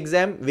in the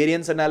exam,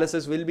 variance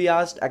analysis will be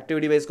asked,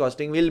 activity-based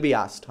costing will be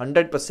asked.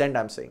 100%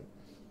 I'm saying.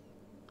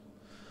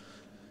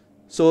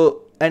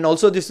 So, and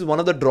also this is one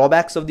of the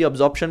drawbacks of the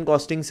absorption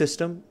costing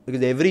system,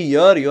 because every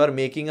year you are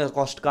making a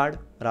cost card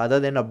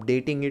rather than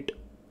updating it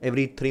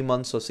every 3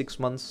 months or 6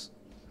 months.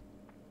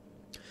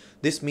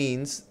 This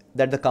means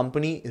that the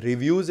company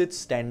reviews its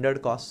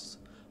standard costs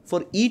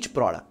for each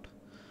product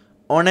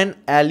on an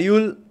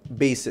annual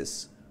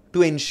basis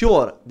to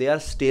ensure they are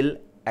still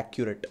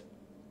accurate.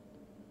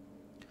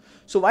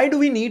 So why do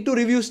we need to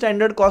review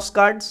standard cost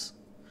cards?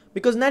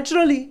 Because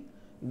naturally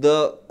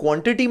the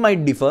quantity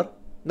might differ,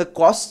 the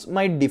costs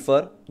might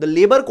differ, the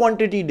labor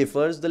quantity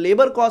differs, the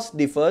labor cost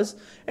differs,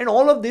 and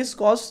all of this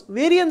causes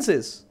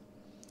variances.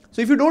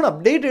 So if you don't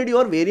update it,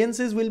 your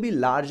variances will be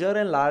larger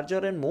and larger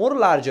and more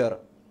larger.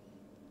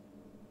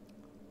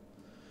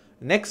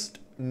 Next,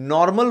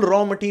 normal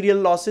raw material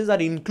losses are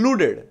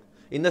included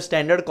in the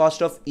standard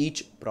cost of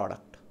each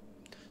product.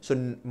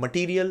 So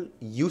material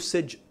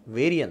usage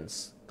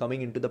variance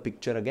coming into the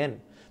picture again,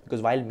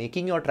 because while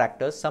making your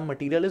tractors, some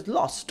material is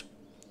lost.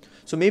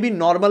 So maybe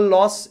normal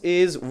loss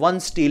is 1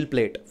 steel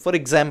plate, for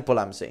example,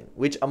 I'm saying,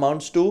 which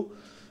amounts to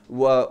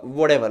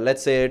whatever,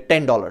 let's say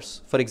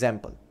 $10, for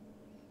example.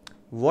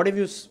 What if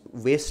you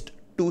waste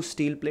 2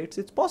 steel plates?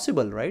 It's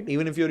possible, right?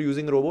 Even if you're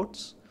using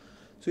robots.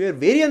 So your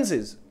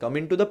variances come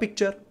into the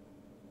picture.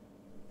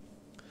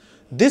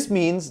 This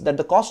means that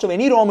the cost of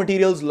any raw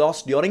materials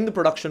lost during the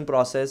production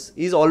process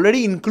is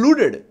already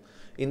included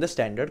in the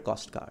standard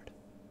cost card.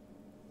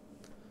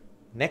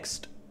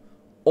 Next,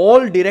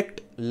 all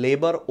direct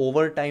labor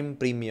overtime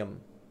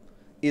premium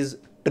is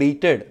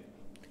treated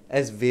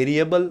as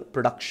variable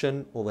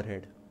production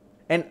overhead,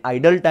 and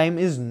idle time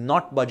is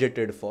not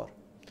budgeted for,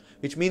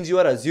 which means you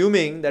are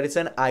assuming that it's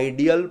an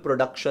ideal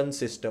production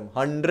system,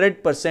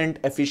 100%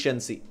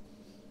 efficiency.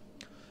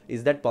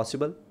 Is that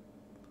possible?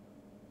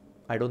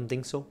 I don't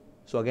think so.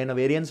 So again, a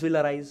variance will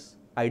arise.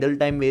 Idle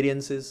time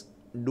variances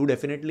do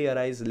definitely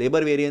arise.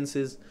 Labor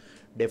variances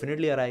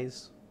definitely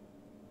arise.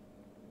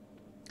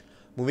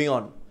 Moving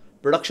on.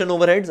 Production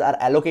overheads are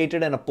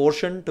allocated and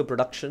apportioned to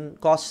production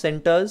cost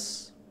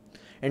centers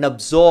and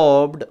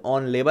absorbed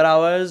on labor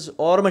hours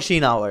or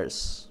machine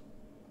hours.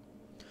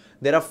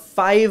 There are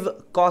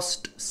 5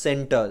 cost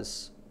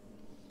centers,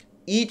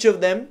 each of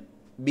them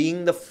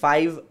being the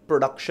 5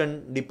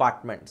 production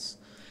departments: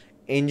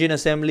 engine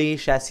assembly,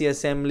 chassis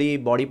assembly,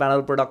 body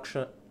panel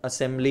production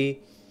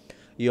assembly,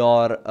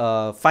 your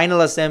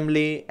final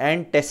assembly,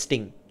 and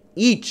testing.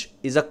 Each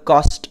is a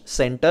cost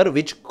center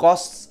which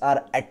costs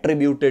are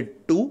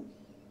attributed to.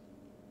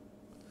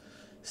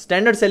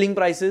 Standard selling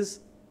prices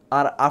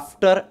are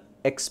after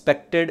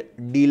expected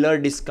dealer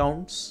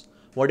discounts.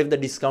 What if the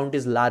discount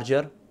is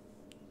larger?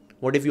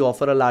 What if you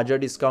offer a larger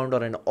discount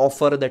or an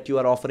offer that you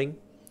are offering?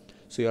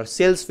 So your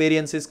sales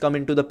variances come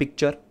into the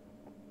picture.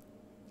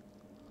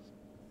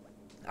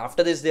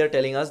 After this, they are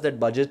telling us that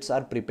budgets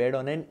are prepared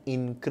on an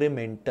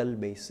incremental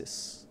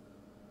basis.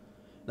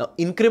 Now,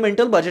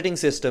 incremental budgeting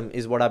system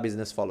is what our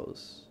business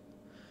follows.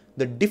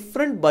 The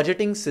different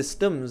budgeting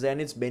systems and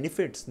its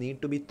benefits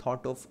need to be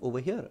thought of over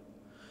here.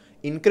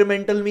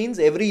 Incremental means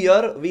every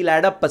year we'll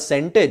add a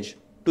percentage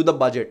to the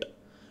budget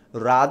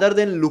rather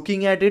than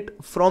looking at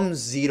it from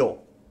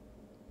zero.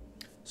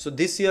 So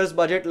this year's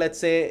budget, let's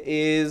say,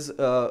 is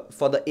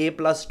for the A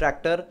plus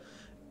tractor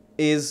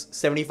is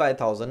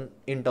 75,000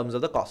 in terms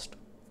of the cost.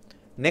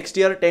 Next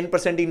year,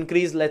 10%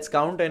 increase, let's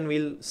count, and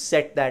we'll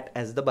set that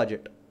as the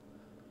budget.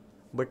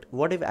 But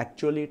what if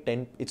actually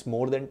it's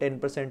more than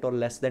 10% or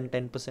less than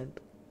 10%?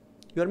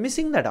 You are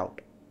missing that out,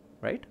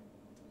 right?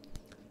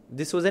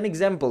 This was an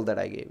example that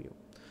I gave you.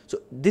 So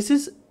this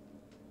is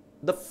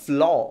the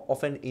flaw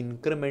of an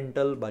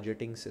incremental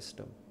budgeting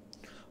system.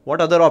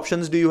 What other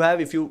options do you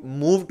have? If you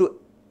move to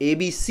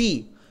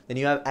ABC, then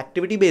you have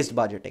activity-based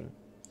budgeting.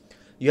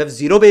 You have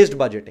zero-based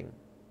budgeting.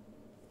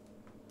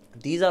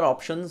 These are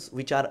options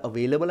which are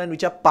available and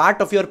which are part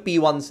of your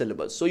P1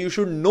 syllabus. So you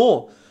should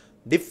know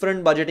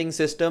different budgeting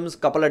systems,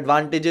 couple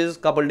advantages,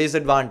 couple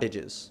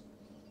disadvantages.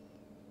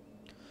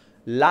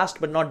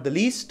 Last but not the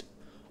least,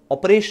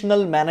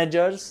 operational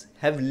managers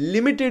have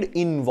limited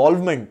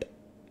involvement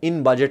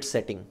in budget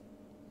setting,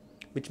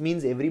 which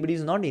means everybody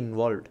is not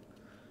involved.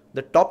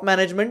 The top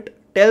management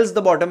tells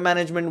the bottom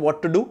management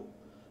what to do.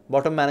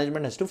 Bottom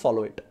management has to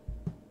follow it.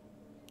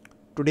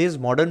 Today's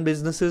modern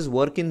businesses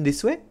work in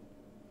this way.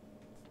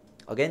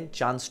 Again,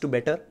 chance to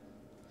better.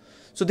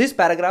 So this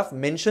paragraph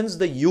mentions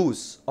the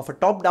use of a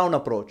top-down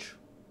approach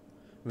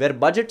where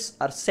budgets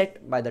are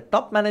set by the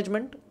top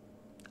management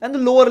and the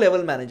lower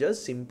level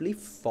managers simply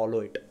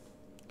follow it.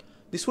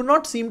 This would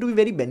not seem to be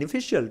very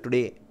beneficial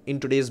today in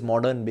today's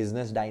modern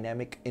business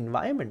dynamic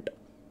environment.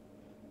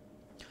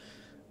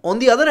 On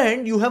the other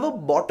hand, you have a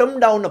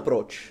bottom-down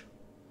approach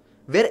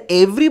where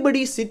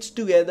everybody sits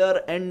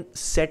together and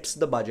sets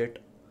the budget,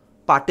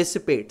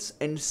 participates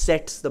and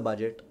sets the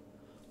budget.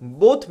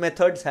 Both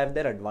methods have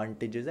their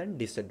advantages and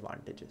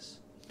disadvantages.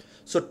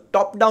 So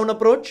top-down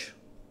approach,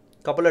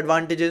 couple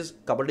advantages,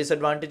 couple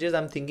disadvantages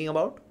I'm thinking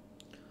about.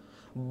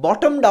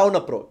 Bottom-down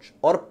approach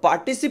or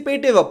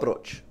participative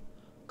approach,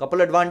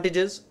 couple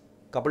advantages,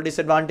 couple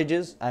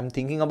disadvantages I'm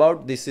thinking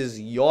about. This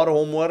is your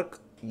homework,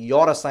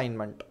 your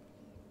assignment.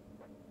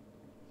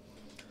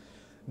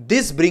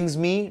 This brings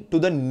me to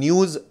the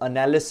news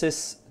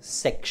analysis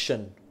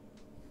section.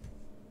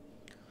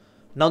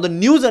 Now the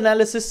news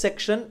analysis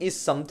section is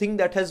something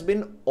that has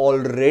been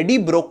already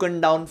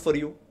broken down for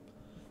you,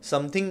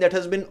 something that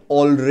has been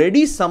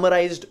already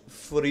summarized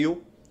for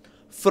you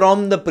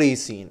from the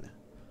pre-scene.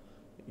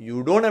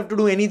 You don't have to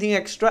do anything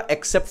extra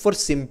except for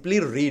simply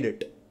read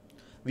it.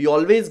 We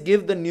always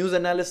give the news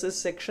analysis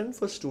section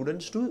for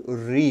students to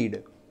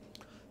read.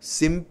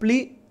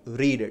 Simply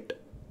read it.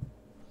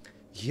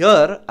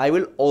 Here, I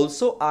will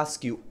also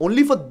ask you,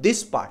 only for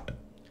this part,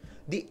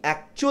 the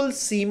actual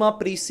CIMA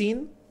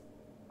pre-scene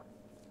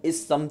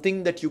is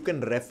something that you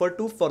can refer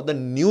to for the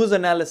news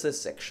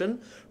analysis section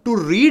to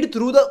read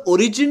through the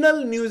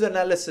original news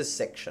analysis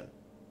section.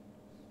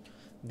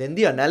 Then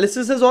the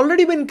analysis has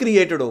already been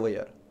created over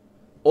here,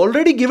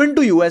 already given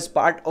to you as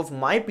part of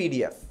my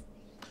PDF.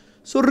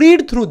 So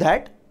read through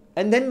that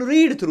and then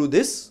read through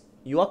this,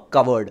 you are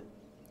covered.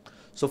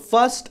 So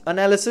first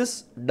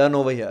analysis done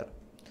over here.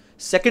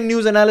 Second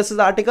news analysis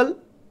article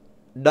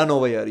done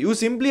over here. You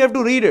simply have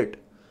to read it.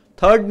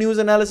 Third news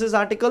analysis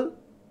article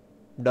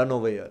done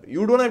over here.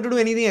 You don't have to do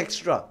anything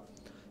extra.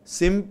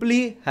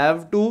 Simply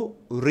have to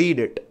read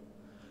it.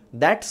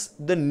 That's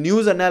the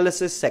news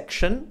analysis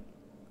section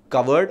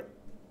covered.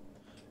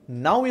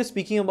 Now we are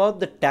speaking about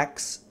the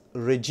tax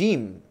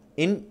regime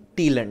in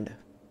Thailand.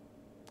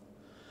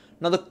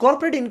 Now the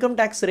corporate income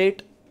tax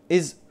rate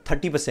is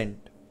 30%.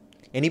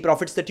 Any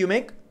profits that you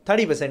make,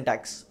 30%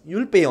 tax. You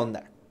will pay on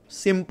that.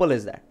 Simple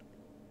as that.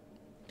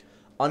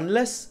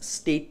 Unless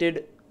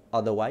stated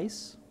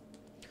otherwise,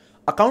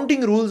 accounting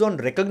rules on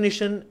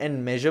recognition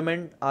and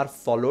measurement are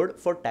followed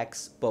for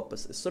tax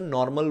purposes. So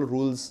normal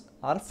rules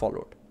are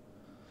followed.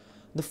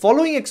 The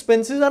following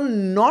expenses are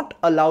not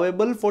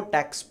allowable for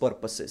tax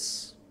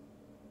purposes: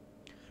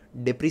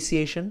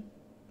 depreciation,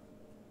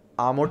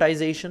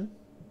 amortization,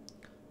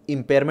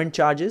 impairment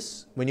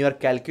charges. When you are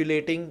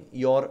calculating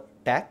your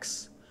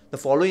tax, the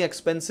following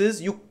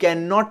expenses you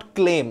cannot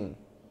claim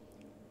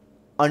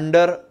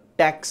under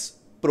tax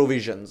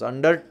provisions,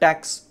 under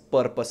tax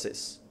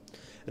purposes.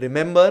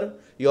 Remember,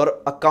 your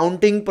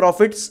accounting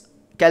profits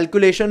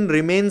calculation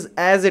remains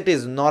as it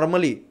is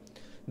normally.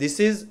 This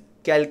is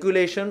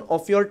calculation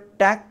of your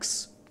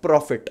tax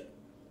profit.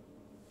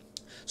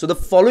 So the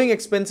following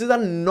expenses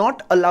are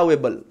not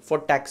allowable for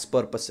tax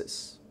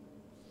purposes: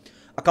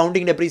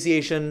 accounting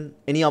depreciation,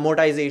 any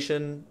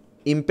amortization,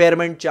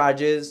 impairment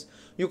charges.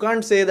 You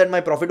can't say that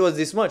my profit was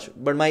this much,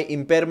 but my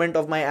impairment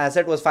of my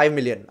asset was 5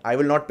 million. I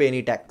will not pay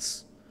any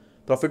tax.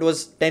 Profit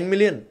was 10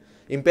 million.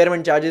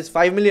 Impairment charges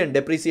 5 million.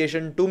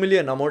 Depreciation 2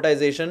 million.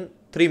 Amortization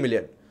 3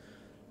 million.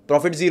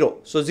 Profit 0.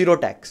 So 0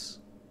 tax.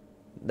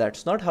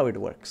 That's not how it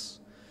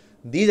works.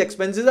 These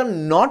expenses are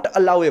not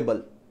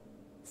allowable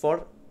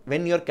for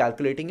when you're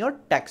calculating your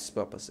tax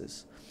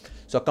purposes.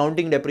 So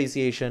accounting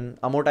depreciation,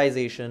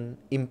 amortization,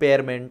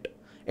 impairment,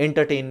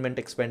 entertainment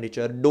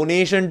expenditure,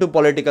 donation to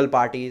political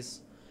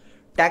parties,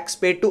 tax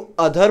paid to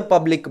other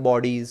public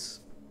bodies.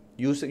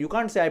 You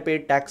can't say I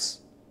paid tax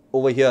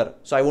over here,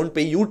 so I won't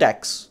pay you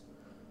tax.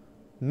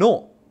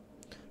 No,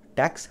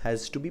 tax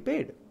has to be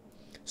paid.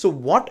 So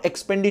what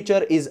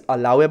expenditure is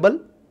allowable,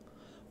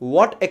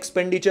 what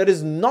expenditure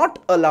is not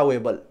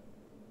allowable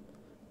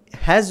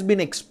has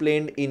been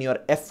explained in your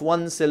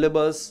F1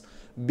 syllabus,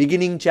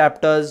 beginning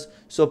chapters.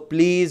 So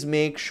please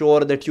make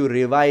sure that you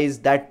revise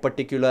that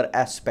particular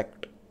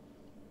aspect.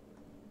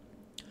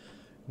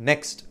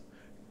 Next,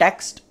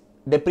 taxed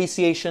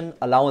depreciation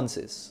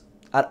allowances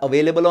are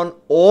available on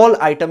all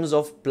items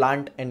of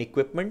plant and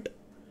equipment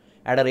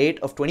at a rate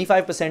of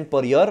 25%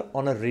 per year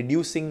on a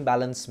reducing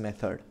balance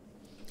method.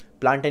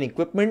 Plant and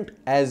equipment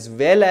as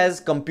well as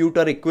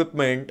computer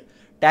equipment,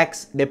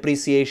 tax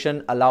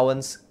depreciation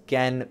allowance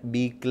can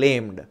be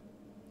claimed.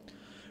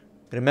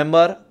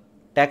 Remember,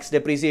 tax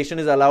depreciation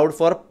is allowed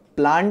for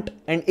plant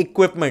and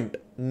equipment,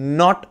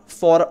 not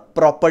for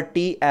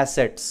property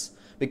assets,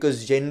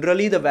 because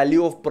generally the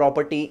value of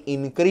property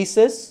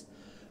increases.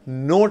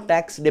 No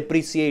tax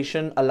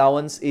depreciation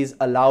allowance is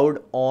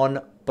allowed on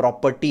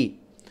property.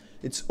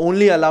 It's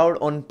only allowed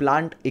on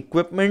plant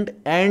equipment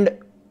and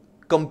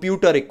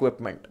computer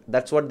equipment.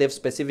 That's what they've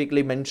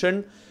specifically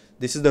mentioned.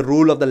 This is the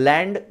rule of the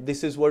land.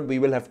 This is what we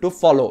will have to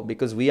follow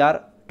because we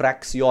are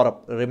tracks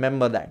Europe.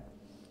 Remember that.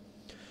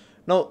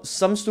 Now,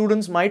 some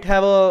students might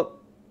have a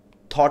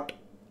thought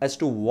as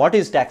to what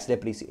is tax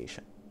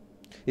depreciation.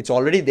 It's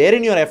already there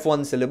in your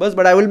F1 syllabus,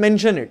 but I will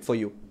mention it for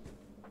you.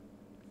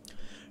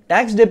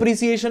 Tax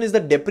depreciation is the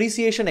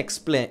depreciation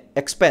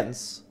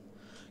expense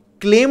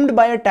claimed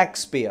by a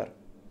taxpayer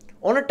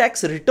on a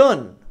tax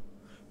return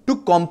to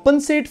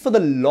compensate for the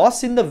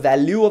loss in the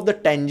value of the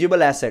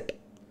tangible asset,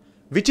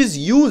 which is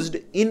used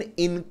in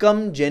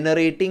income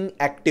generating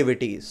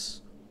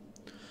activities.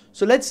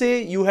 So let's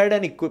say you had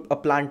a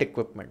plant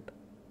equipment.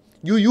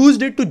 You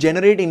used it to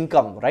generate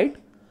income, right?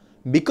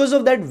 Because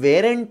of that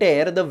wear and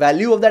tear, the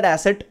value of that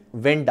asset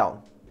went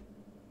down.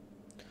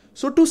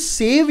 So to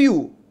save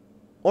you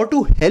or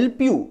to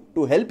help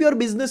your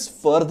business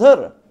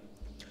further,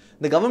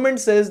 the government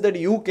says that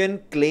you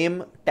can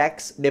claim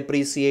tax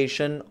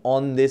depreciation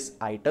on this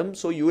item.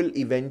 So you will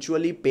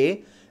eventually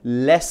pay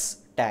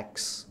less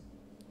tax.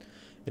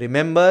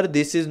 Remember,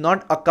 this is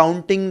not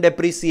accounting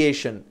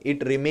depreciation.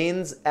 It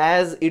remains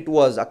as it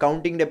was.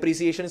 Accounting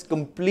depreciation is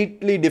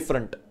completely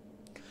different.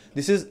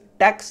 This is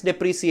tax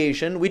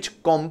depreciation,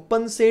 which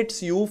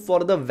compensates you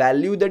for the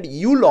value that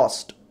you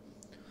lost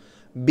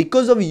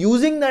because of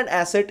using that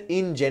asset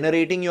in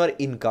generating your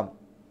income.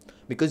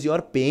 Because you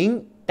are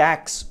paying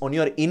tax on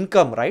your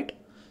income, right?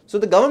 So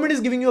the government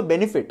is giving you a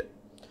benefit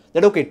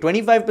that, okay,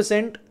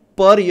 25%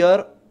 per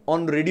year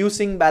on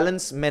reducing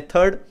balance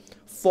method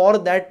for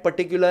that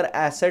particular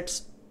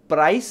asset's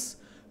price,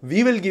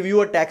 we will give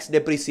you a tax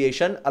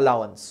depreciation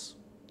allowance.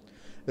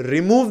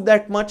 Remove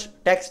that much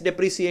tax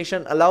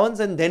depreciation allowance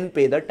and then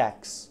pay the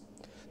tax.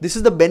 This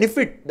is the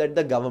benefit that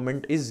the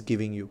government is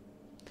giving you.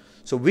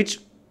 So which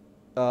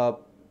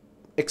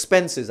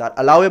expenses are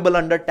allowable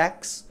under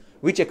tax,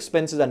 which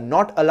expenses are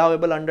not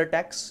allowable under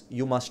tax,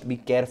 you must be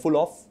careful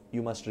of,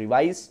 you must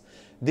revise.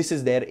 This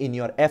is there in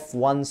your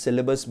F1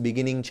 syllabus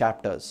beginning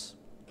chapters.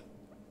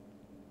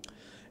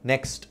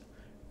 Next,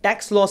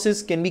 tax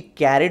losses can be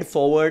carried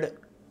forward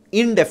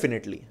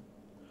indefinitely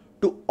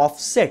to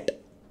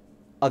offset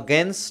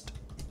against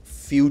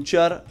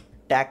future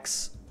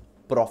tax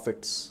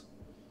profits.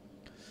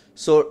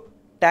 So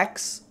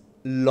tax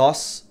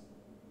loss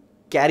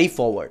carry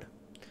forward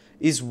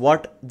is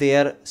what they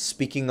are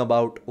speaking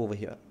about over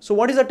here. So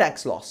what is a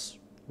tax loss?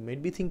 You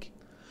might be thinking.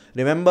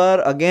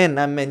 Remember, again,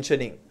 I'm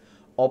mentioning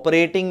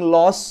operating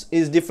loss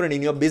is different.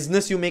 In your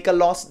business, you make a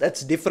loss,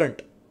 that's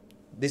different.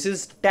 This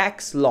is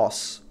tax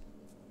loss.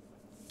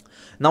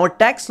 Now, a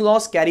tax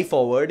loss carry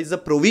forward is a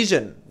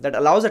provision that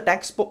allows a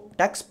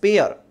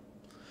taxpayer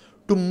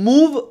to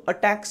move a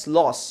tax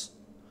loss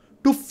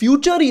to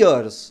future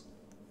years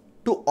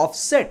to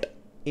offset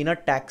in a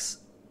tax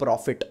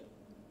profit.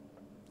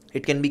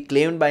 It can be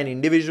claimed by an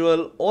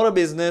individual or a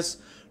business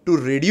to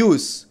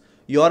reduce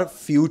your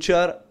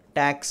future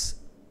tax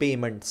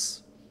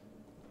payments.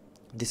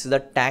 This is a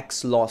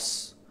tax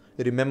loss.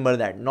 Remember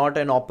that, not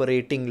an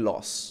operating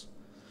loss.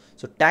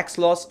 So tax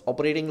loss,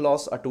 operating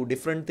loss are two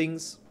different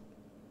things.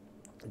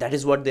 That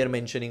is what they're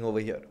mentioning over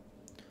here.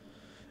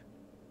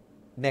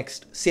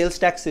 Next, sales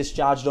tax is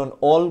charged on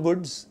all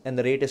goods and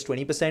the rate is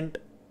 20%.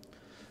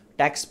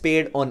 Tax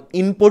paid on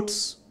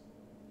inputs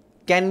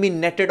can be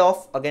netted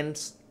off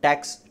against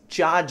tax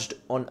charged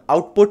on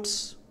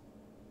outputs.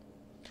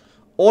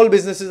 All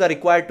businesses are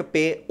required to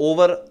pay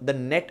over the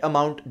net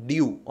amount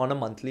due on a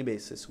monthly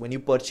basis. When you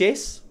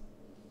purchase,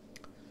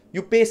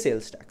 you pay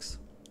sales tax.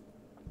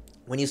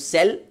 When you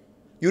sell,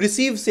 you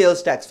receive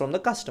sales tax from the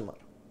customer.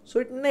 So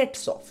it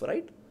nets off,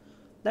 right?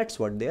 That's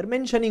what they are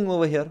mentioning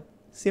over here.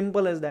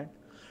 Simple as that.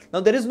 Now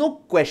there is no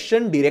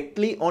question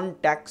directly on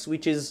tax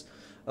which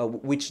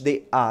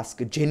they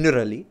ask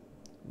generally,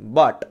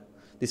 but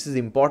this is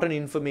important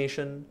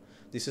information.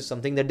 This is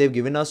something that they've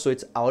given us, so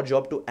it's our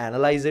job to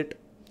analyze it.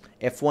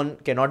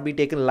 F1 cannot be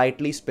taken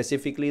lightly,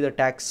 specifically the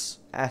tax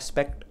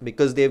aspect,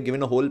 because they've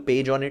given a whole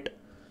page on it.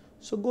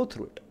 So go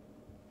through it.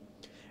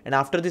 And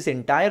after this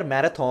entire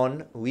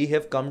marathon, we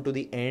have come to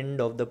the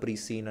end of the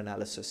pre-scene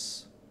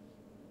analysis.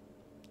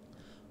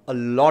 A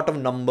lot of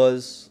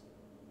numbers,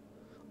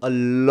 a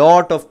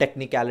lot of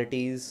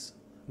technicalities,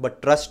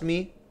 but trust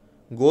me,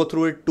 go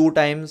through it 2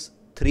 times,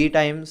 3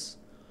 times,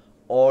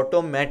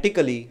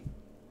 automatically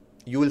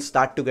you will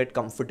start to get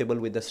comfortable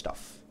with the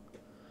stuff.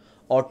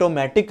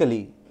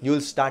 Automatically you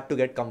will start to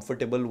get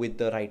comfortable with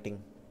the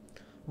writing.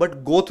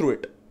 But go through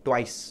it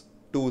twice,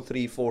 2,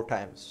 3, 4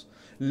 times.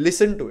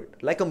 Listen to it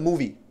like a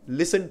movie.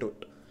 Listen to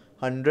it.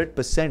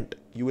 100%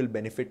 you will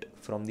benefit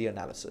from the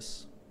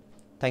analysis.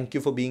 Thank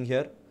you for being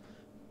here.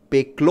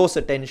 Pay close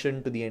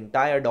attention to the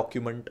entire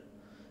document.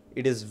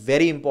 It is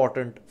very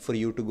important for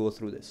you to go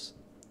through this.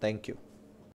 Thank you.